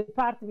legal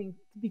department,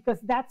 because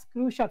that's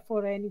crucial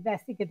for an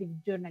investigative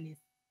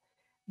journalist.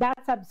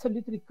 That's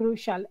absolutely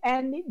crucial.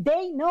 And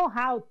they know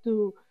how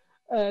to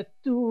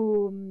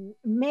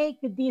make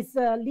this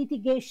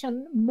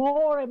litigation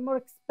more and more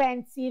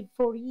expensive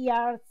for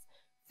years,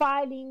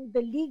 filing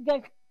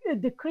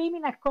the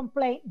criminal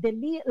complaint,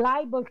 the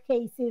libel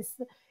cases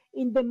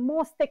in the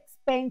most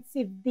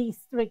expensive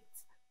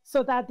districts.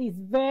 So that is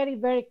very,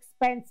 very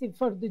expensive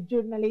for the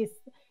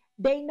journalists.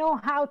 They know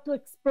how to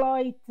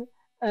exploit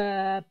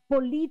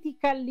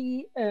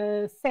politically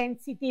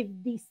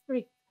sensitive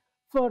districts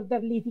for the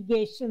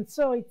litigation.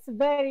 So it's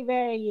very,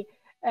 very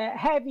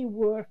heavy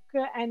work,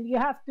 and you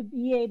have to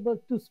be able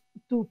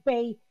to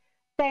pay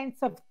tens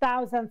of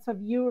thousands of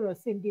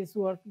euros in this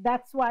work.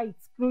 That's why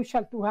it's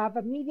crucial to have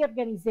a media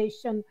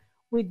organization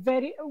with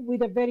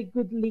a very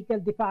good legal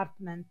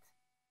department,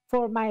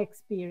 for my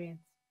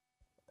experience.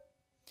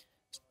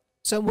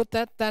 So would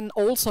that then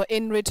also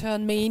in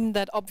return mean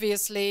that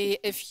obviously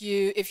if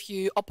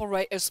you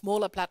operate a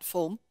smaller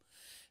platform,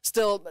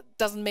 still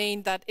doesn't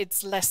mean that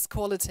it's less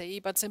quality,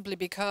 but simply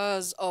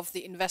because of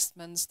the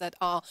investments that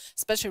are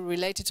especially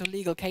related to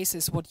legal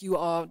cases, what you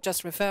are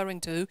just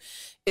referring to,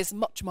 is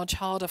much, much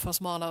harder for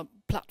smaller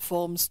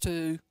platforms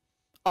to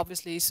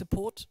obviously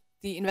support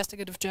the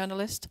investigative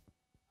journalist?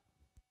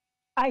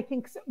 I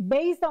think so.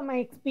 Based on my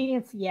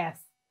experience, yes.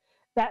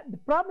 That the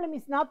problem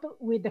is not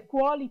with the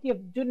quality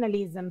of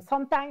journalism.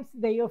 Sometimes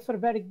they offer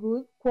very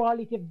good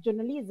quality of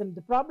journalism.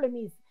 The problem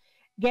is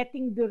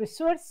getting the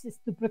resources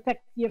to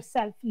protect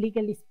yourself,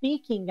 legally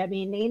speaking. I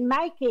mean, in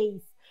my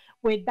case,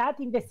 with that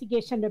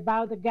investigation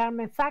about the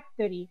garment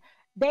factory,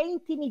 they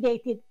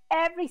intimidated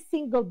every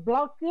single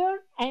blogger,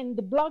 and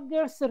the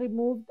bloggers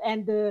removed,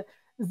 and the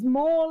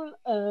small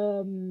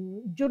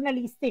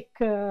journalistic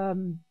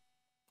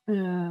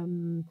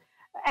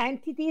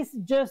entities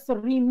just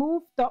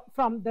removed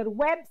from their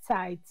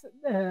websites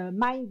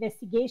my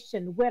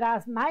investigation,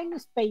 whereas my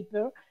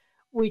newspaper,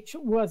 which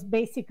was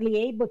basically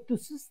able to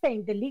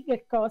sustain the legal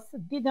costs,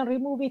 didn't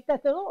remove it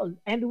at all.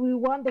 And we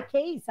won the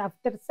case.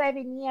 After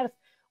 7 years,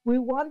 we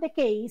won the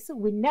case.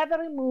 We never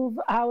removed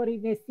our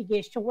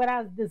investigation,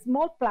 whereas the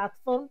small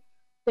platform,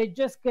 they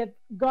just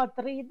got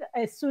rid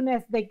as soon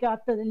as they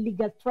got the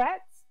legal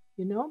threats,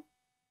 you know?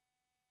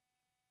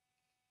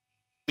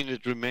 I mean,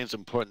 it remains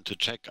important to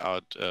check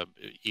out,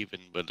 even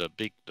with the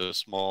big, the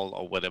small,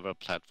 or whatever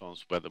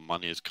platforms, where the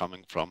money is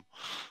coming from.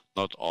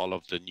 Not all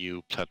of the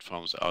new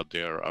platforms out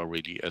there are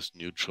really as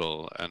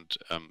neutral and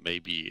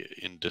maybe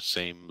in the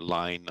same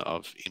line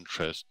of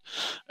interest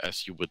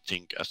as you would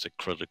think as a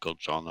critical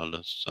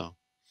journalist. So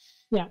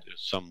yeah,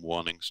 there's some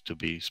warnings to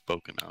be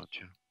spoken out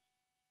here.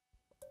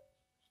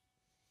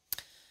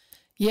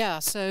 Yeah,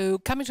 so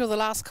coming to the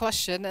last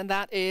question, and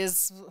that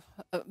is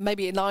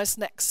maybe a nice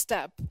next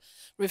step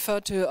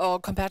referred to or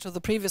compared to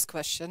the previous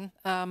question.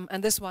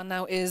 And this one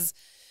now is,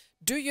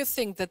 do you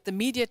think that the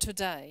media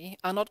today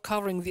are not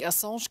covering the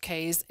Assange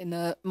case in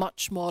a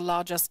much more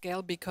larger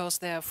scale because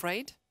they're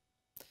afraid?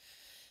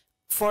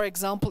 For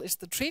example, is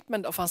the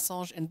treatment of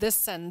Assange in this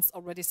sense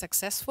already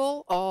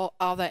successful, or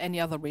are there any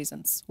other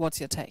reasons? What's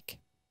your take?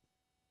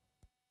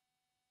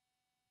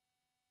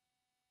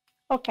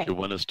 Okay. You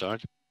want to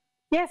start?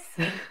 Yes.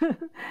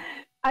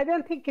 I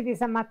don't think it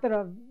is a matter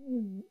of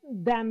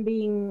them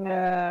being,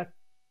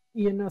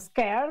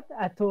 scared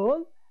at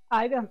all.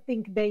 I don't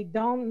think they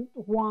don't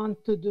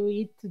want to do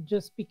it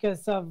just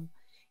because of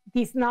it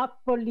is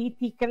not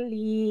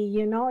politically,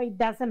 it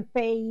doesn't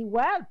pay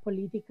well,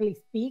 politically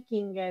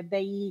speaking.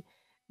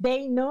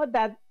 They know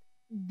that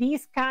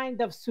this kind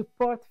of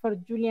support for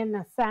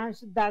Julian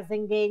Assange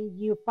doesn't gain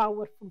you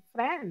powerful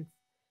friends.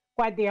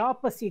 Quite the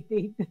opposite.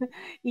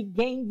 It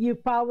gained you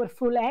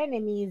powerful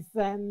enemies,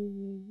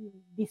 and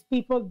these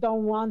people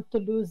don't want to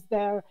lose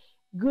their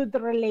good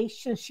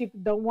relationship,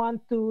 don't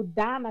want to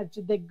damage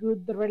the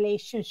good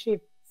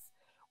relationships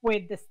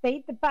with the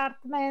State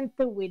Department,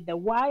 with the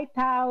White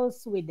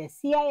House, with the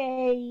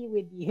CIA,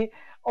 with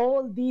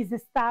all these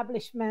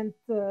establishments,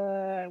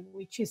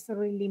 which is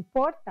really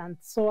important.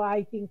 So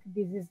I think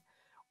this is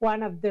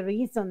one of the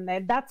reasons.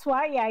 That's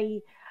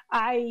why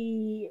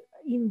I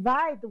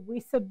invite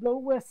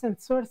whistleblowers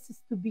and sources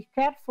to be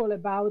careful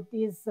about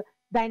these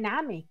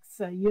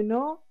dynamics,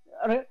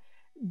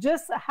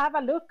 just have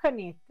a look on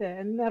it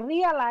and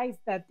realize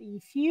that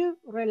if you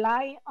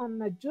rely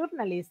on a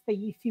journalist,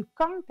 if you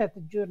contact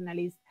a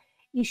journalist,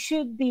 it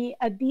should be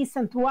a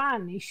decent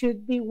one. It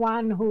should be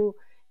one who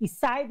is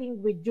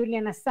siding with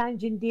Julian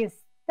Assange in this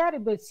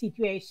terrible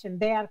situation.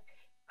 They are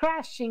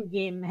crushing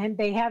him, and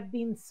they have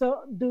been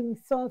doing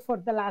so for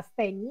the last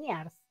 10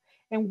 years.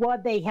 and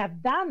what they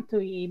have done to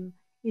him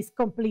is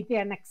completely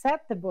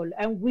unacceptable.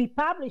 And we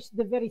published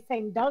the very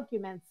same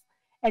documents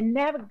and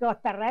never got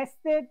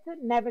arrested,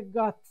 never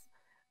got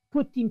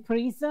put in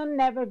prison,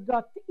 never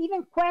got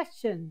even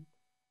questioned.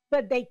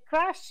 But they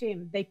crushed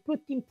him, they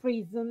put in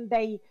prison,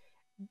 they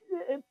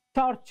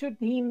tortured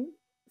him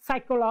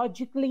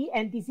psychologically.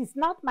 And this is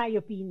not my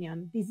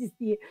opinion. This is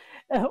the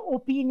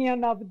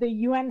opinion of the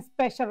UN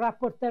Special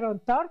Rapporteur on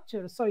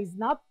Torture. So it's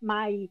not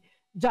my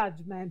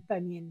judgment, I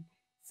mean.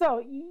 So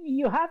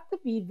you have to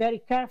be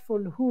very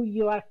careful who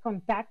you are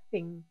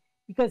contacting,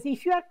 because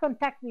if you are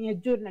contacting a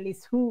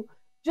journalist who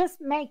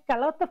just make a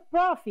lot of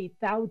profit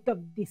out of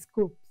these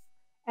coups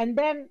and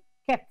then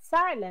kept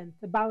silent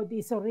about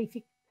this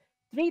horrific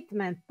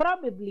treatment,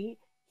 probably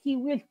he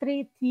will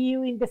treat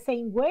you in the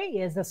same way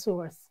as a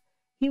source.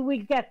 He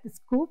will get the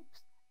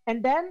scoops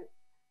and then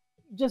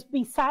just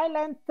be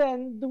silent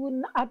and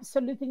do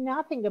absolutely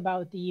nothing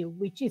about you,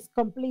 which is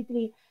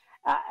completely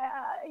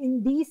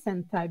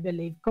indecent, I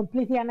believe,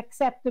 completely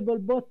unacceptable,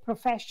 both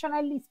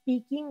professionally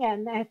speaking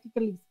and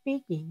ethically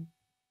speaking.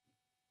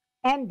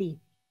 Andy.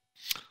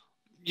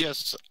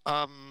 Yes,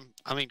 I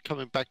mean,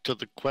 coming back to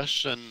the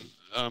question,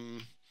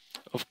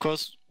 of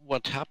course,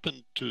 what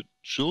happened to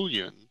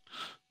Julian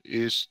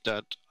is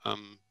that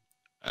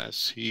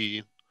as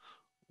he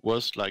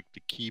was like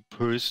the key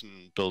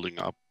person building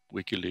up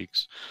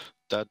WikiLeaks,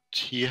 that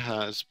he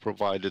has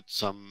provided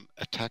some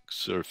attack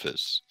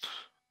surface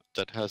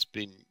that has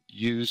been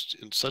used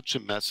in such a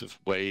massive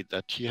way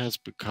that he has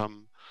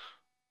become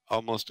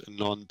almost a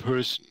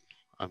non-person.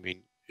 I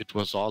mean, it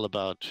was all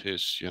about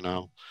his, you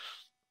know,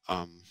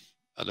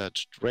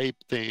 alleged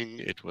rape thing.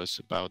 It was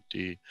about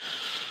the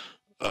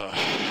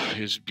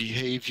his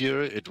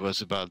behavior. It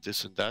was about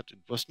this and that. It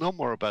was no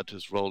more about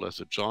his role as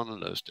a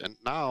journalist. And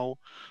now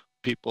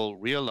people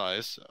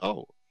realize,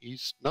 oh,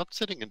 he's not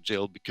sitting in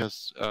jail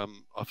because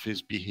of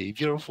his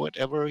behavior or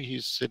whatever.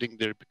 He's sitting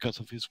there because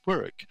of his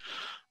work.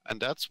 And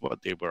that's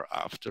what they were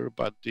after.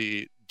 But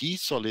the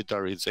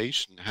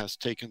desolidarization has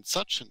taken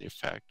such an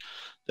effect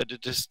that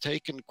it has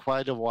taken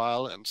quite a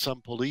while and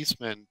some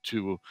policemen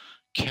to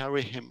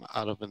carry him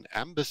out of an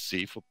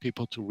embassy for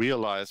people to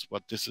realize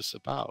what this is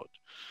about.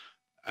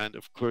 And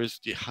of course,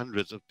 the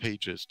hundreds of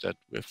pages that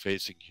we're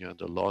facing here in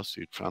the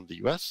lawsuit from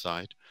the US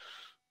side,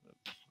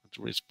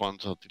 the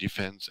response of the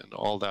defense and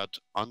all that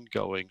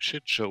ongoing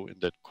shit show in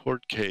that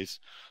court case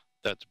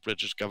that the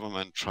British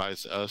government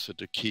tries also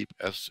to keep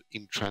as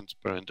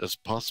intransparent as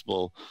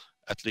possible,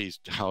 at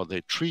least how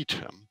they treat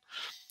him.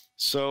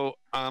 So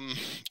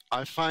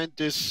I find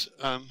this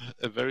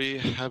a very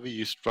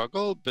heavy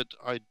struggle, but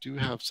I do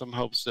have some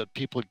hopes that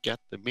people get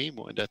the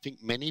memo. And I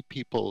think many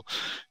people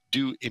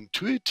do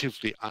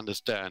intuitively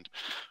understand.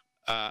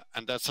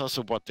 And that's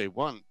also what they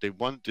want. They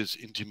want this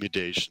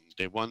intimidation.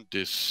 They want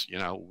this, you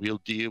know,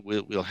 we'll deal,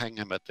 we'll hang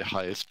him at the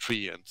highest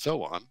tree and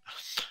so on.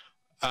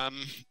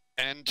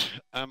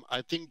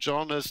 I think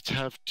journalists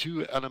have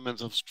two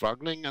elements of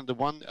struggling, and the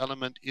one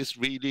element is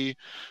really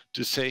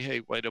to say,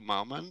 hey, wait a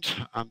moment,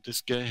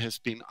 this guy has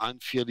been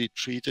unfairly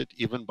treated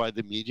even by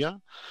the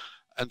media.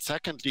 And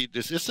secondly,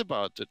 this is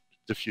about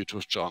the future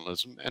of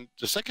journalism. And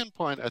the second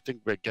point, I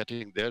think we're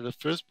getting there. The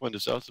first point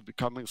is also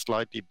becoming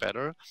slightly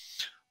better.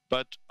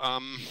 But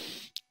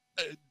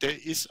there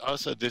is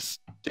also this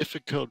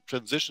difficult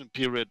transition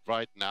period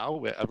right now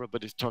where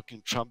everybody's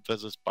talking Trump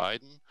versus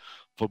Biden.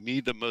 For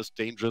me, the most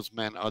dangerous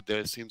man out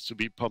there seems to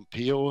be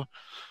Pompeo.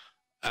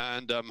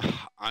 And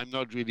I'm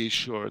not really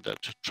sure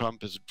that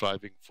Trump is a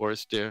driving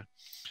force there.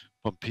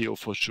 Pompeo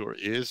for sure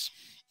is.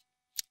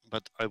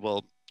 But I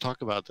will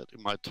talk about that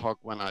in my talk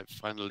when I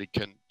finally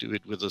can do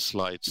it with the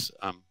slides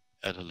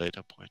at a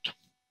later point.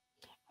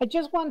 I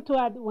just want to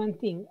add one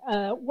thing.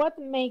 What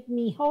makes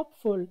me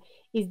hopeful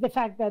is the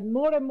fact that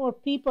more and more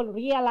people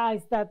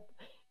realize that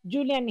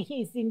Julian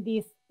is in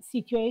this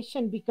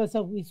situation because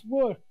of his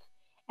work.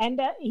 And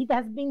it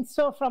has been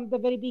so from the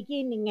very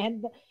beginning.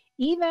 And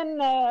even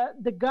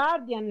The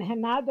Guardian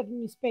and other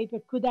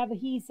newspapers could have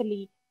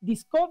easily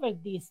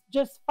discovered this,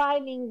 just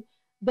filing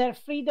their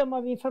freedom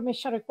of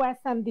information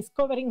request and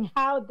discovering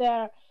how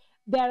their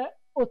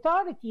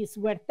authorities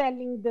were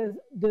telling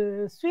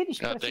the Swedish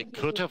they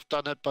could have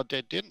done it, but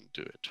they didn't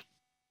do it.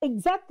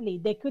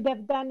 Exactly. They could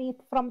have done it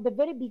from the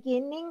very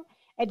beginning.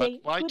 And but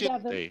why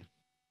didn't they?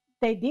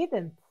 They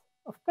didn't.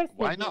 Of course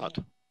Why not?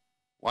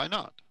 Why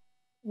not?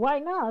 Why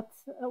not?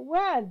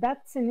 Well,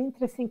 that's an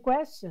interesting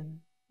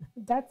question.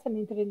 That's an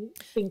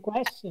interesting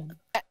question.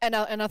 And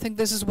I think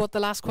this is what the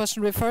last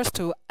question refers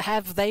to.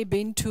 Have they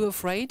been too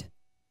afraid?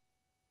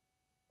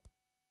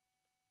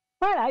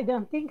 Well, I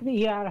don't think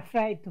they are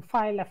afraid to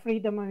file a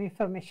freedom of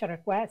information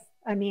request.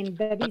 I mean,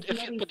 but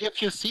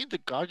if you see the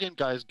Guardian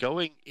guys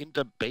going in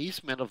the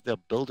basement of their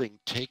building,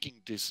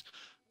 taking these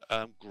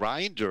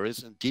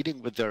grinders and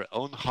dealing with their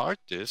own hard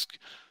disk,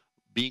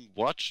 being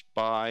watched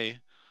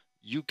by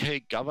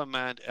UK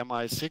government,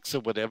 MI6 or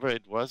whatever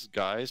it was,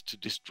 guys, to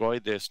destroy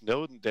their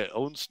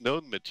own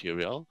Snowden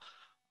material.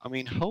 I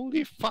mean,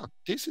 holy fuck,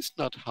 this is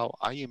not how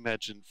I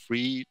imagine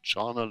free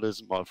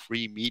journalism or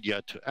free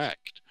media to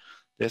act.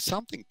 There's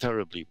something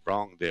terribly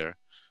wrong there.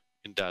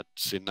 in that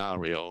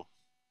scenario.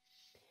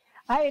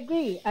 I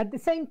agree. At the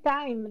same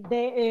time,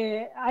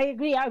 I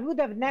agree. I would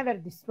have never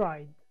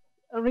destroyed.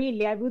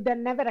 Really, I would have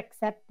never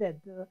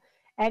accepted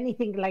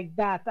anything like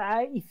that.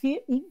 If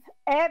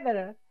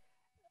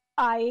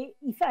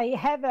I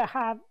ever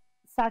have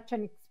such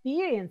an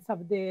experience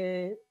of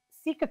the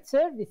secret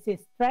services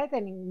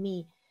threatening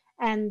me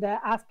and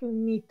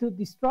asking me to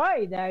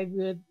destroy it,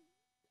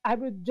 I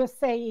would just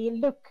say,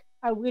 look,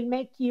 I will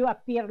make you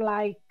appear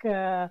like,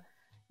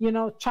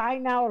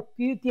 China or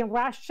Putin,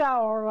 Russia,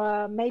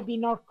 or maybe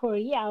North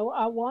Korea.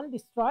 I won't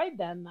destroy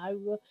them.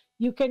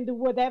 You can do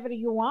whatever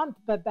you want,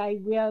 but I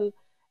will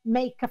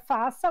make a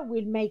fuss. I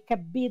will make a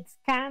big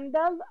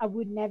scandal. I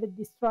would never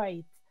destroy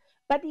it.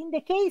 But in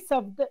the case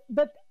of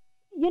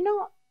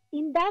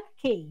in that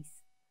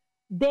case,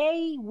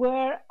 they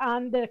were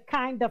under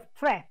kind of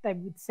threat, I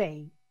would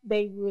say.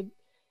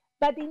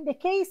 But in the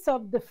case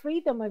of the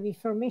freedom of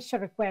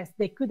information request,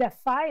 they could have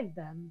filed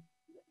them.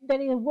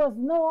 There was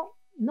no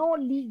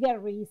legal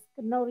risk,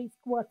 no risk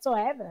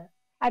whatsoever.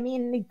 I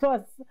mean, it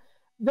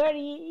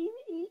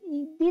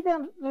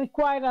didn't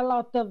require a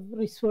lot of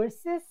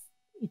resources.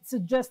 It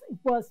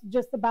was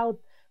just about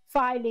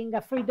filing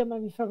a freedom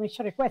of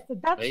information request.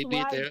 That's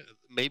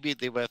maybe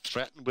they were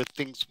threatened with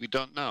things we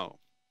don't know.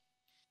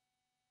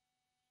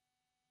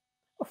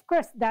 Of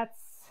course, that's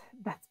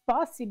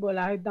possible.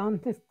 I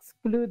don't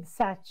exclude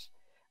such,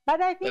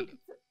 but I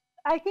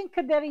think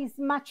there is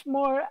much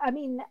more. I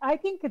mean, I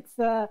think it's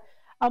a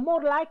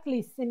more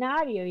likely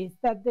scenario is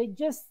that they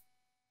just.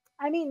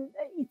 I mean,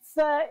 it's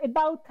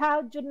about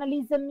how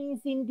journalism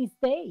is in these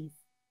days.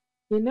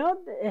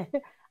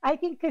 I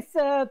think it's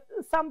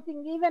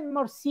something even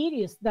more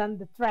serious than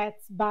the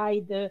threats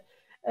by the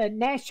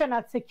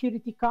national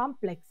security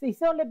complex.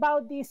 It's all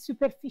about these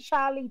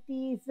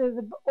superficialities,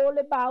 all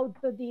about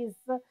this.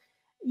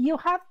 You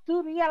have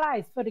to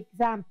realize, for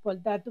example,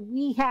 that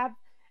we have,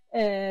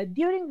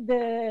 during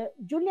the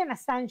Julian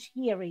Assange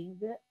hearing,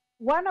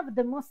 one of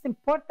the most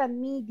important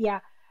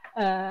media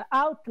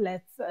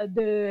outlets,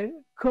 the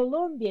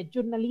Columbia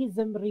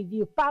Journalism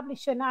Review,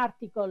 published an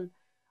article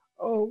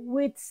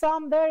with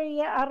some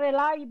very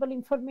unreliable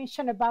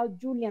information about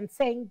Julian,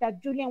 saying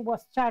that Julian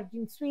was charged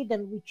in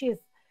Sweden, which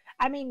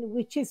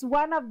is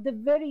one of the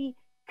very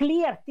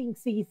clear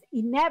things he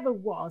never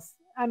was.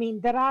 I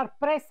mean, there are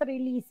press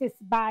releases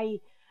by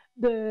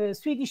the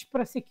Swedish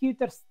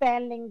prosecutors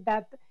telling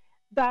that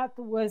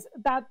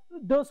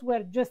those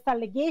were just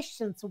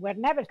allegations, were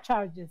never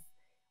charges.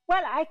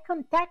 Well, I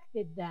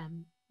contacted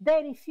them.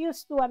 They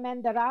refused to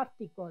amend their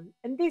article.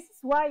 And this is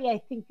why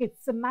I think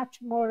it's much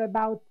more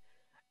about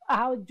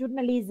how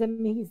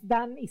journalism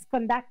is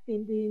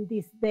conducted in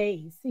these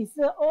days. It's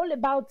all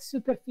about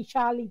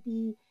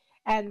superficiality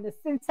and the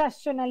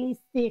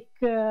sensationalistic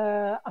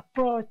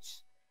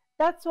approach.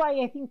 That's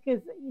why I think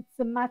it's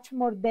much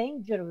more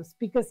dangerous,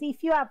 because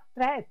if you have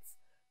threats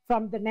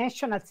from the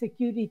national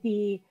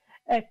security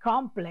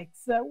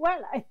complex,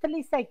 well, at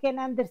least I can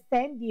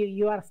understand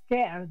you are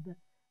scared.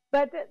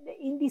 But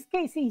in this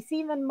case, it's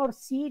even more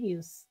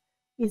serious.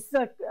 It's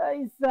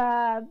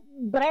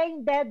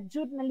brain dead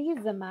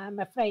journalism, I'm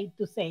afraid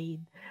to say it.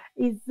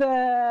 It's,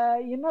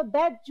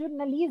 dead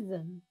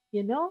journalism,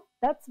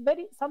 that's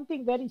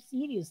something very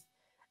serious.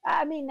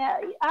 I mean,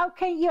 how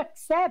can you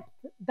accept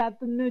that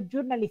the new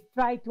journalists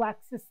try to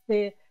access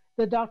the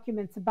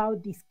documents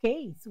about this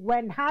case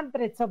when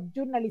hundreds of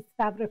journalists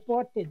have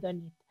reported on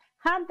it?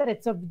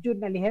 Hundreds of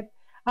journalists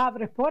have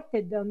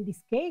reported on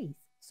this case.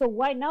 So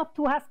why not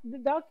to ask the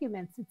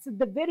documents? It's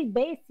the very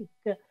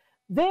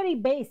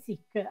basic.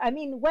 I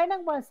mean, when I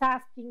was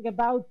asking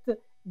about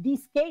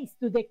this case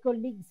to the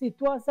colleagues, it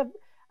was a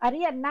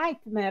real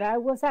nightmare. I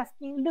was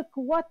asking, look,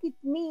 what it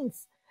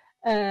means,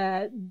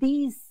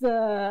 this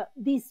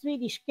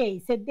Swedish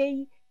case. And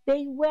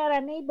they were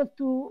unable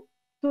to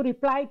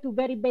reply to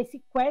very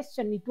basic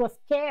questions. It was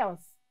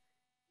chaos.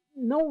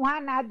 No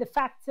one had the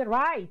facts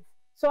right.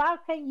 So how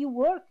can you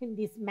work in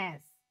this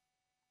mess?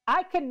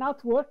 I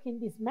cannot work in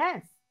this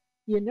mess.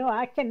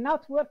 I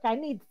cannot work. I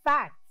need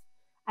facts.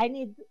 I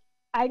need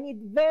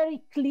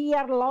very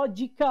clear,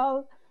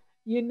 logical,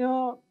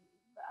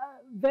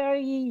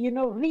 very,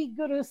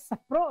 rigorous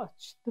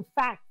approach to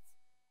facts,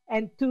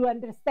 and to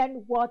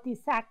understand what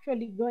is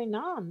actually going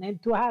on,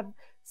 and to have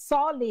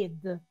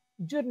solid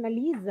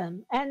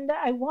journalism. And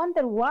I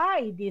wonder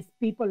why these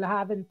people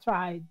haven't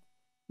tried.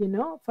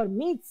 For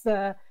me, it's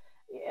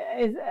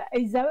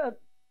a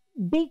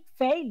big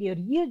failure,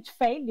 huge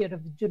failure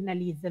of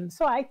journalism.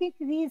 So I think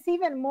it is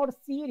even more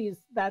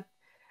serious that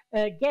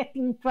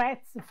getting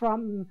threats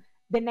from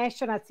the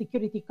national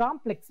security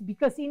complex,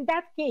 because in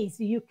that case,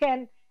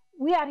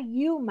 we are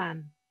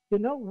human,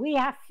 we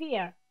have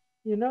fear,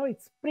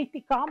 it's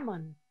pretty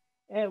common.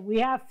 We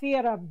have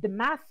fear of the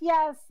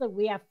mafias,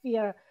 we have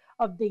fear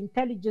of the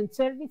intelligence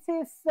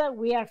services,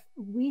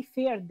 we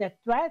fear the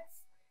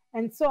threats,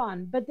 and so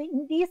on. But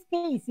in this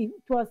case, it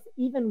was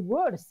even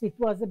worse. It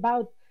was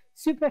about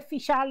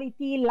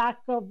superficiality, lack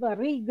of a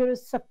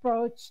rigorous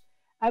approach.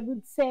 I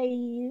would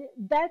say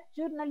that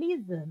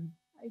journalism,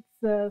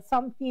 it's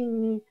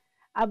something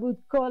I would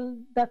call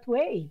that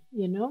way,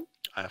 you know.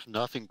 I have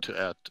nothing to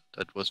add.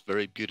 That was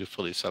very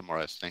beautifully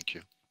summarized. Thank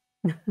you.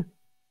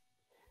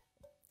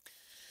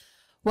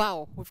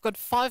 Wow, we've got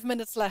 5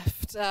 minutes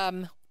left.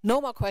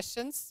 No more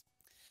questions.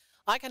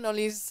 I can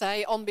only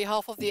say on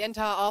behalf of the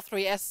entire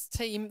R3S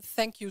team,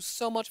 thank you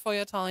so much for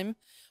your time,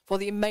 for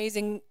the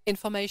amazing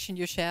information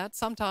you shared.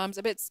 Sometimes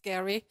a bit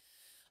scary.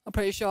 I'm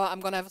pretty sure I'm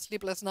going to have a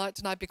sleepless night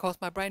tonight because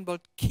my brain will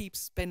keep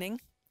spinning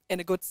in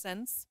a good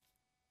sense.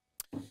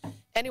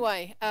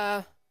 Anyway,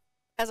 as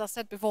I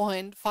said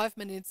beforehand, 5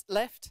 minutes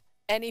left.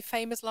 Any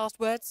famous last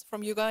words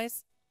from you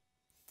guys?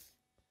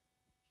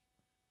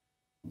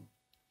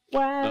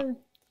 Well,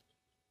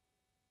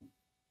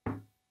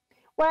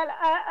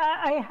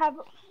 I have.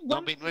 No,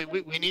 I mean,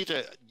 we need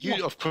a.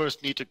 You of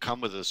course need to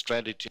come with a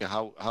strategy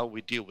how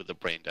we deal with the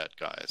brain dead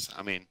guys.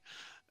 I mean,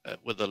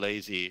 with the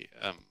lazy,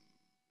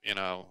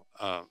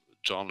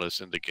 journalists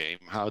in the game.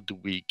 How do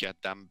we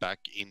get them back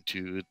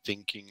into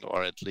thinking,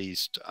 or at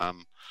least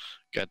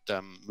get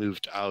them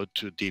moved out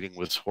to dealing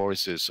with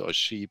horses or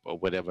sheep or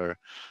whatever,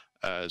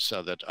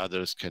 so that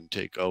others can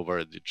take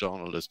over the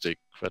journalistic,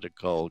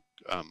 critical,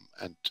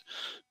 and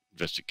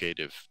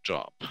investigative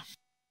job?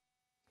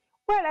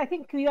 Well, I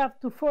think you have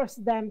to force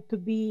them to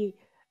be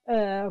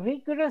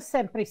rigorous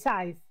and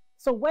precise.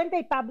 So when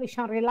they publish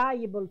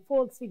unreliable,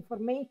 false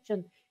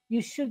information,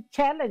 you should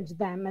challenge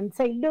them and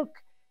say,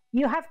 look,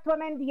 you have to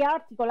amend the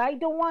article. I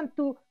don't want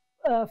to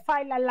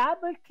file a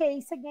libel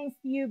case against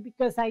you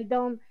because I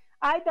don't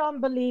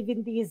believe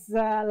in this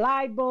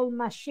libel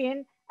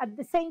machine. At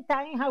the same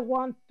time, I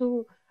want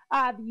to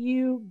add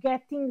you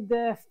getting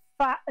the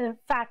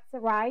facts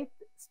right,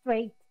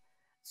 straight.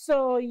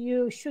 So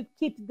you should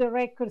keep the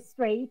record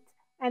straight.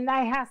 And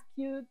I ask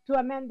you to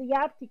amend the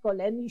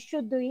article, and you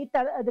should do it.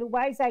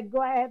 Otherwise, I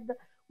go ahead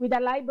with a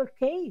libel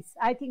case.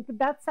 I think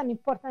that's an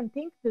important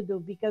thing to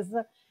do because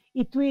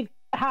it will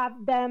have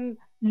them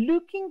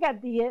looking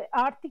at the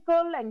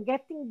article and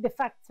getting the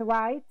facts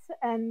right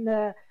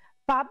and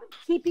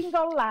keeping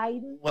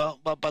online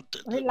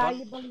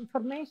reliable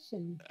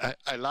information.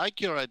 I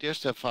like your idea,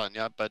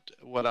 Stefania, but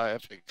what I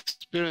have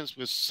experienced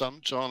with some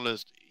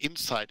journalists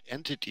inside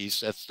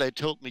entities, as they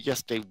told me,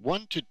 yes, they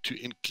wanted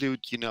to include,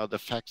 the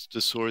facts,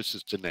 the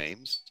sources, the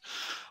names,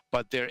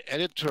 but their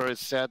editor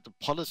said the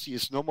policy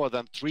is no more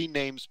than 3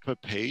 names per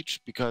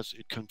page because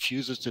it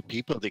confuses the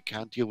people. They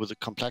can't deal with the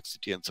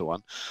complexity and so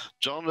on.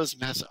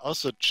 Journalism has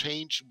also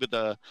changed with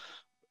a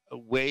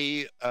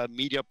way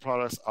media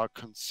products are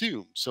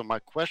consumed. So my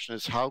question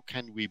is, how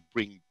can we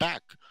bring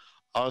back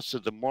also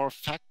the more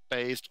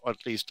fact-based or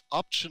at least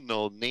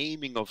optional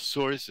naming of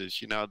sources,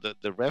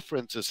 the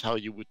references, how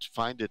you would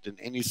find it in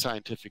any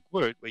scientific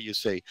word, where you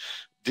say,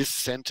 this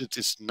sentence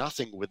is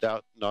nothing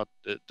without not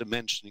the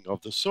mentioning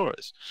of the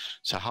source.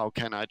 So how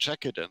can I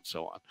check it and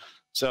so on?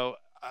 So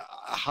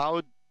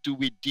how do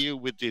we deal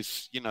with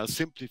this,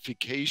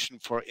 simplification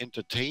for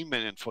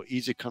entertainment and for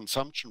easy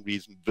consumption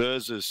reason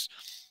versus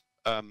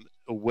a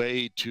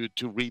way to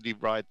really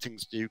write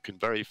things that you can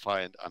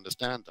verify and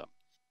understand them?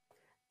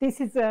 This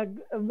is a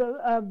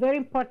very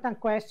important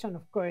question,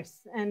 of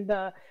course, and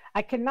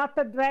I cannot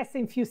address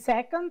in few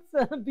seconds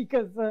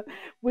because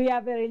we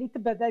have very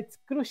little, but it's a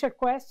crucial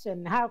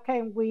question. How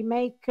can we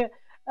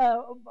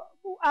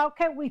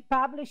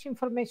publish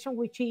information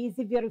which is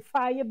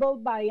verifiable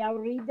by our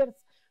readers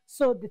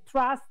so the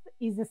trust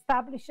is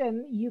established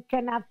and you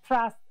can have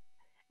trust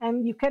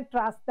and you can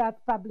trust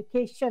that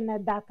publication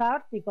and that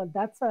article?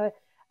 That's a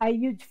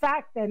huge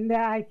fact, and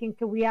I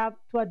think we have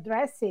to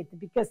address it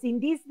because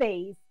in these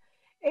days,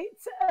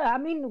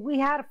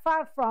 we are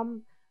far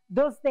from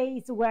those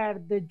days where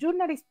the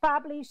journalist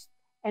published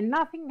and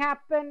nothing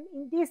happened.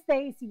 In these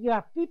days, you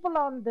have people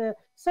on the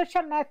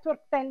social network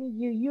telling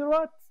you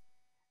wrote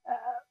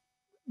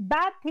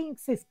bad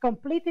things is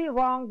completely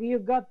wrong. You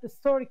got the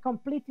story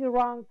completely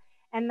wrong.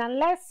 And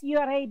unless you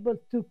are able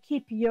to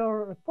keep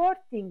your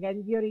reporting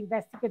and your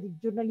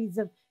investigative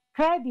journalism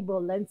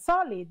credible and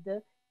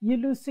solid, you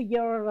lose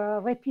your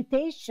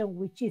reputation,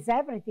 which is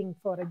everything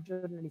for a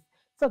journalist.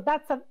 So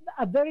that's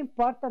a very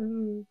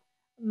important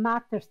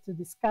matter to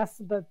discuss,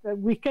 but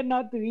we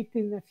cannot do it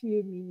in a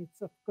few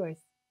minutes, of course.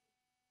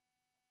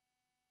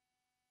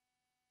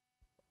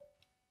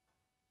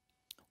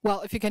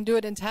 Well, if you can do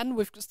it in 10,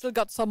 we've still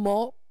got some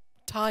more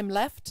time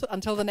left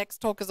until the next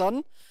talk is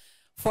on.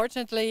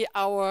 Fortunately,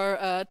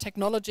 our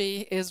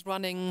technology is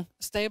running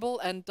stable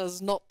and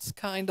does not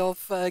kind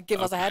of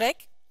give us a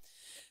headache.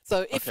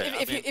 So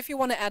if you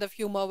want to add a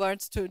few more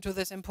words to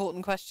this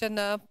important question,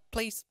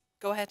 please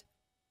go ahead.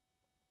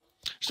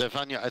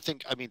 Stefania,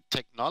 I mean,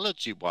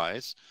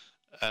 technology-wise,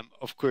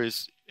 of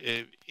course,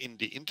 in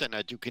the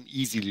internet, you can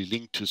easily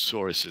link to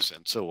sources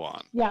and so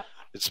on. Yeah.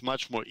 It's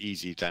much more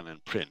easy than in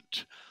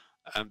print.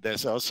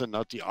 There's also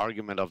not the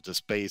argument of the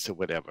space or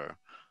whatever.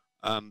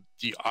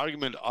 The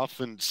argument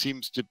often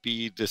seems to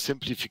be the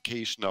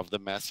simplification of the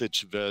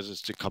message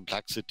versus the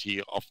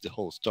complexity of the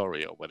whole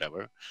story or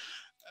whatever.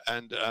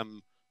 And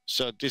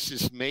so this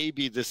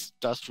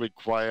does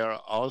require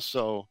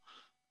also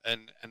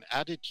an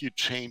attitude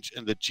change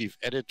in the chief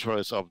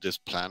editors of this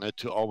planet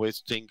to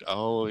always think,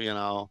 oh, you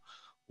know,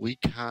 we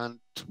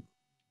can't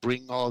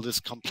bring all this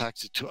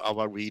complexity to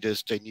our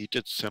readers. They need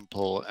it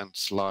simple and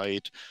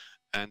slight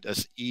and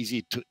as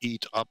easy to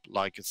eat up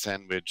like a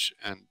sandwich,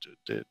 and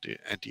the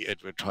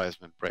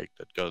anti-advertisement break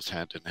that goes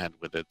hand in hand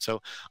with it.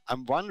 So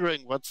I'm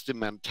wondering what's the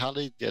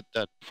mentality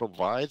that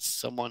provides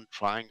someone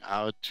trying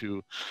out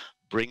to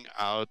bring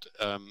out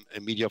a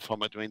media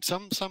format. I mean,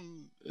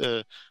 some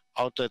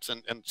outlets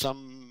and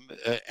some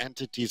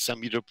entities, some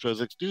media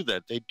projects do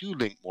that. They do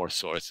link more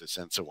sources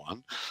and so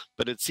on.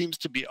 But it seems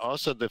to be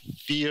also the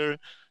fear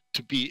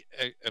to be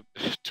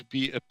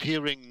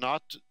appearing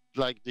not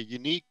like the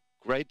unique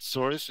great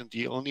source and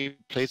the only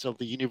place of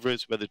the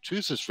universe where the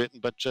truth is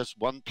written, but just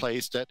one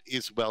place that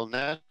is well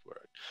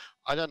networked.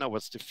 I don't know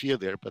what's the fear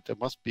there, but there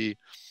must be.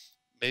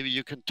 Maybe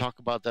you can talk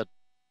about that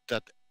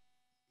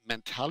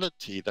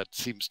mentality that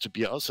seems to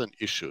be also an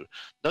issue,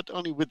 not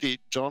only with the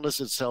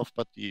journalists itself,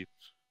 but the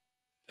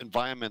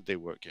environment they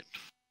work in.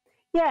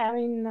 Yeah, I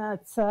mean,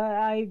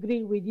 I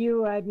agree with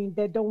you. I mean,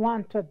 they don't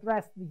want to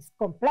address this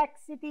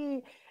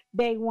complexity.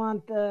 They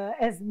want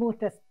as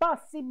smooth as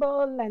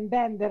possible. And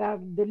then there are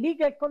the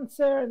legal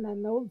concern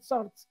and all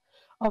sorts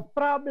of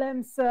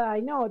problems. I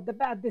know,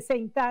 but at the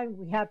same time,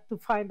 we have to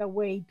find a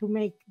way to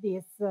make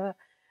this,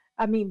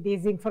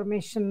 this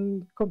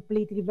information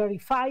completely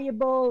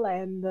verifiable.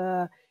 And,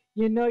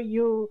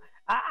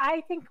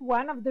 I think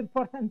one of the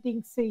important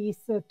things is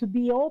to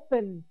be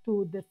open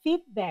to the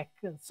feedback.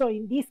 So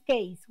in this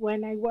case,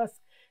 when I was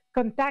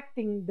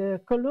contacting the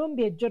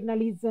Columbia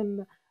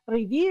Journalism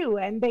Review,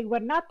 and they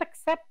were not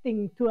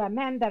accepting to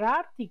amend their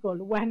article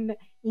when,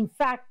 in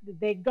fact,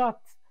 they got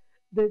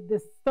the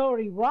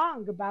story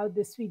wrong about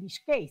the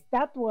Swedish case.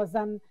 That was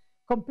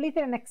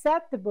completely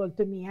unacceptable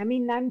to me. I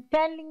mean, I'm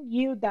telling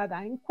you that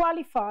I'm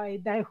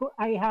qualified.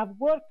 I have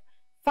worked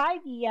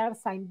 5 years.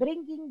 I'm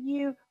bringing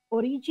you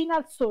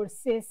original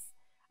sources.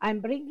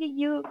 I'm bringing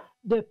you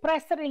the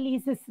press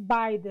releases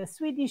by the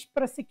Swedish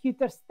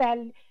prosecutors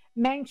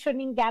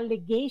mentioning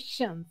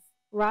allegations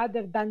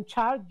rather than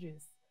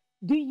charges.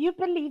 Do you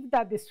believe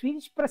that the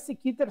Swedish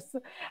prosecutors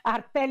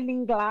are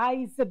telling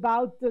lies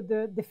about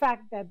the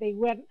fact that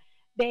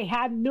they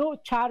had no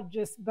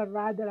charges but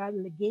rather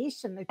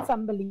allegations? It's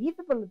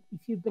unbelievable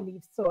if you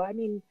believe so. I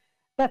mean,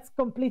 that's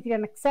completely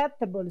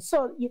unacceptable.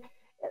 So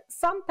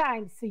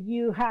sometimes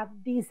you have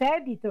these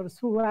editors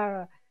who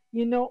are,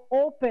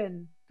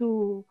 open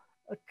to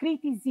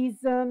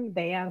criticism.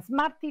 They are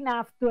smart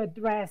enough to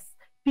address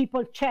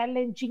people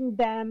challenging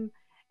them,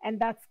 and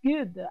that's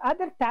good.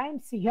 Other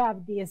times you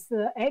have these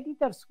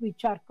editors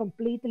which are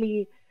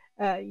completely,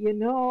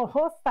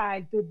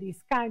 hostile to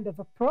this kind of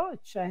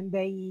approach, and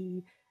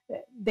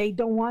they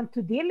don't want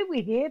to deal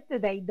with it.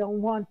 They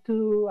don't want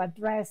to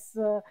address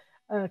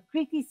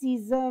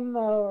criticism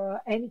or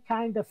any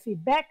kind of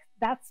feedback.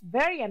 That's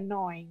very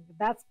annoying.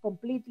 That's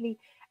completely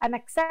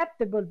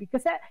unacceptable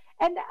because,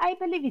 and I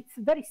believe it's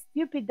a very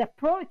stupid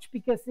approach,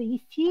 because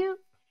if you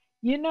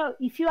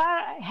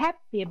are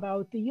happy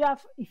about it,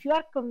 if you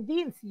are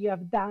convinced you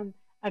have done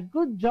a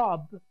good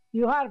job,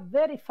 you are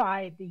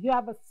verified, you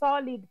have a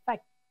solid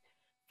fact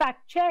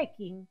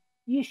checking,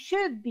 you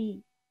should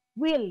be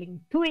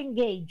willing to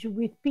engage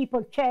with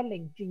people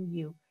challenging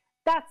you.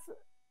 That's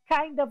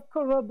kind of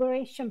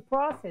corroboration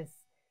process.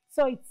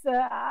 So it's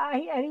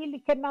I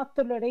really cannot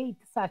tolerate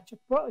such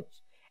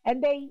approach.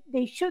 And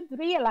they should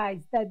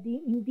realize that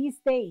in these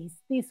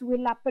days, this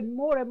will happen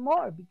more and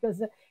more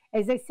because,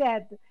 as I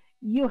said,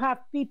 you have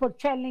people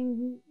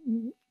challenging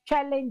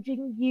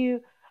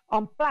you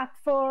on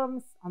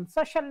platforms, on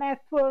social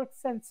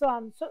networks, and so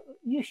on. So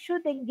you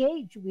should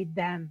engage with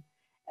them.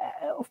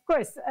 Of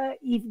course,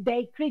 if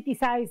they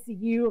criticize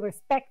you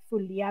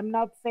respectfully, I'm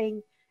not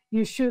saying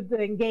you should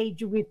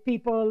engage with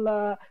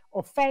people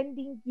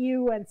offending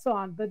you and so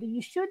on, but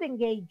you should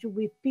engage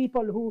with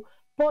people who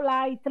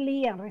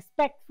politely and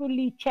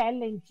respectfully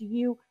challenge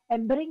you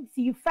and brings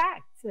you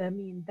facts. I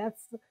mean,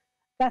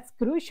 that's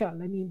crucial.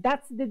 I mean,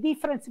 that's the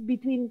difference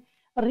between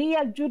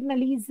real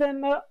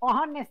journalism,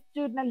 honest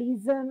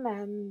journalism,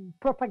 and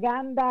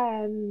propaganda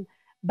and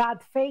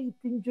bad faith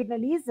in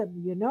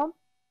journalism,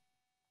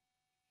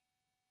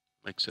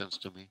 Makes sense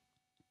to me.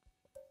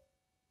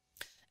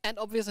 And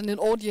obviously an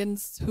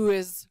audience who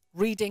is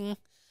reading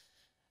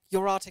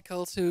your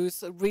articles,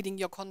 who's reading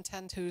your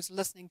content, who's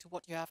listening to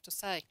what you have to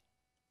say,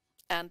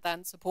 and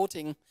then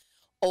supporting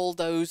all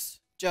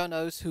those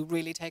journos who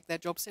really take their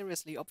job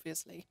seriously,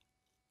 obviously.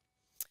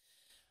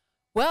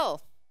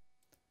 Well,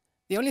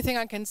 the only thing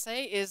I can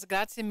say is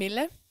grazie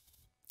mille.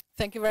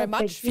 Thank you very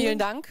much. Vielen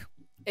Dank.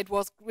 It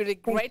was really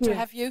great to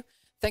have you.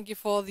 Thank you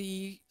for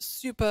the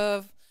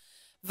super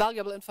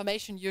valuable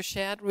information you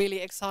shared. Really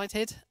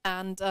excited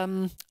and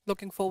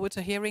looking forward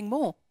to hearing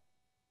more.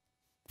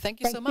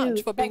 Thank you so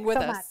much for being with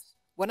us.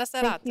 Buona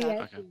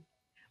serata. Okay.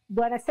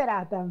 Buona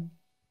serata.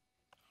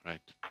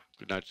 Right.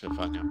 Good night,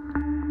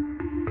 Stefania.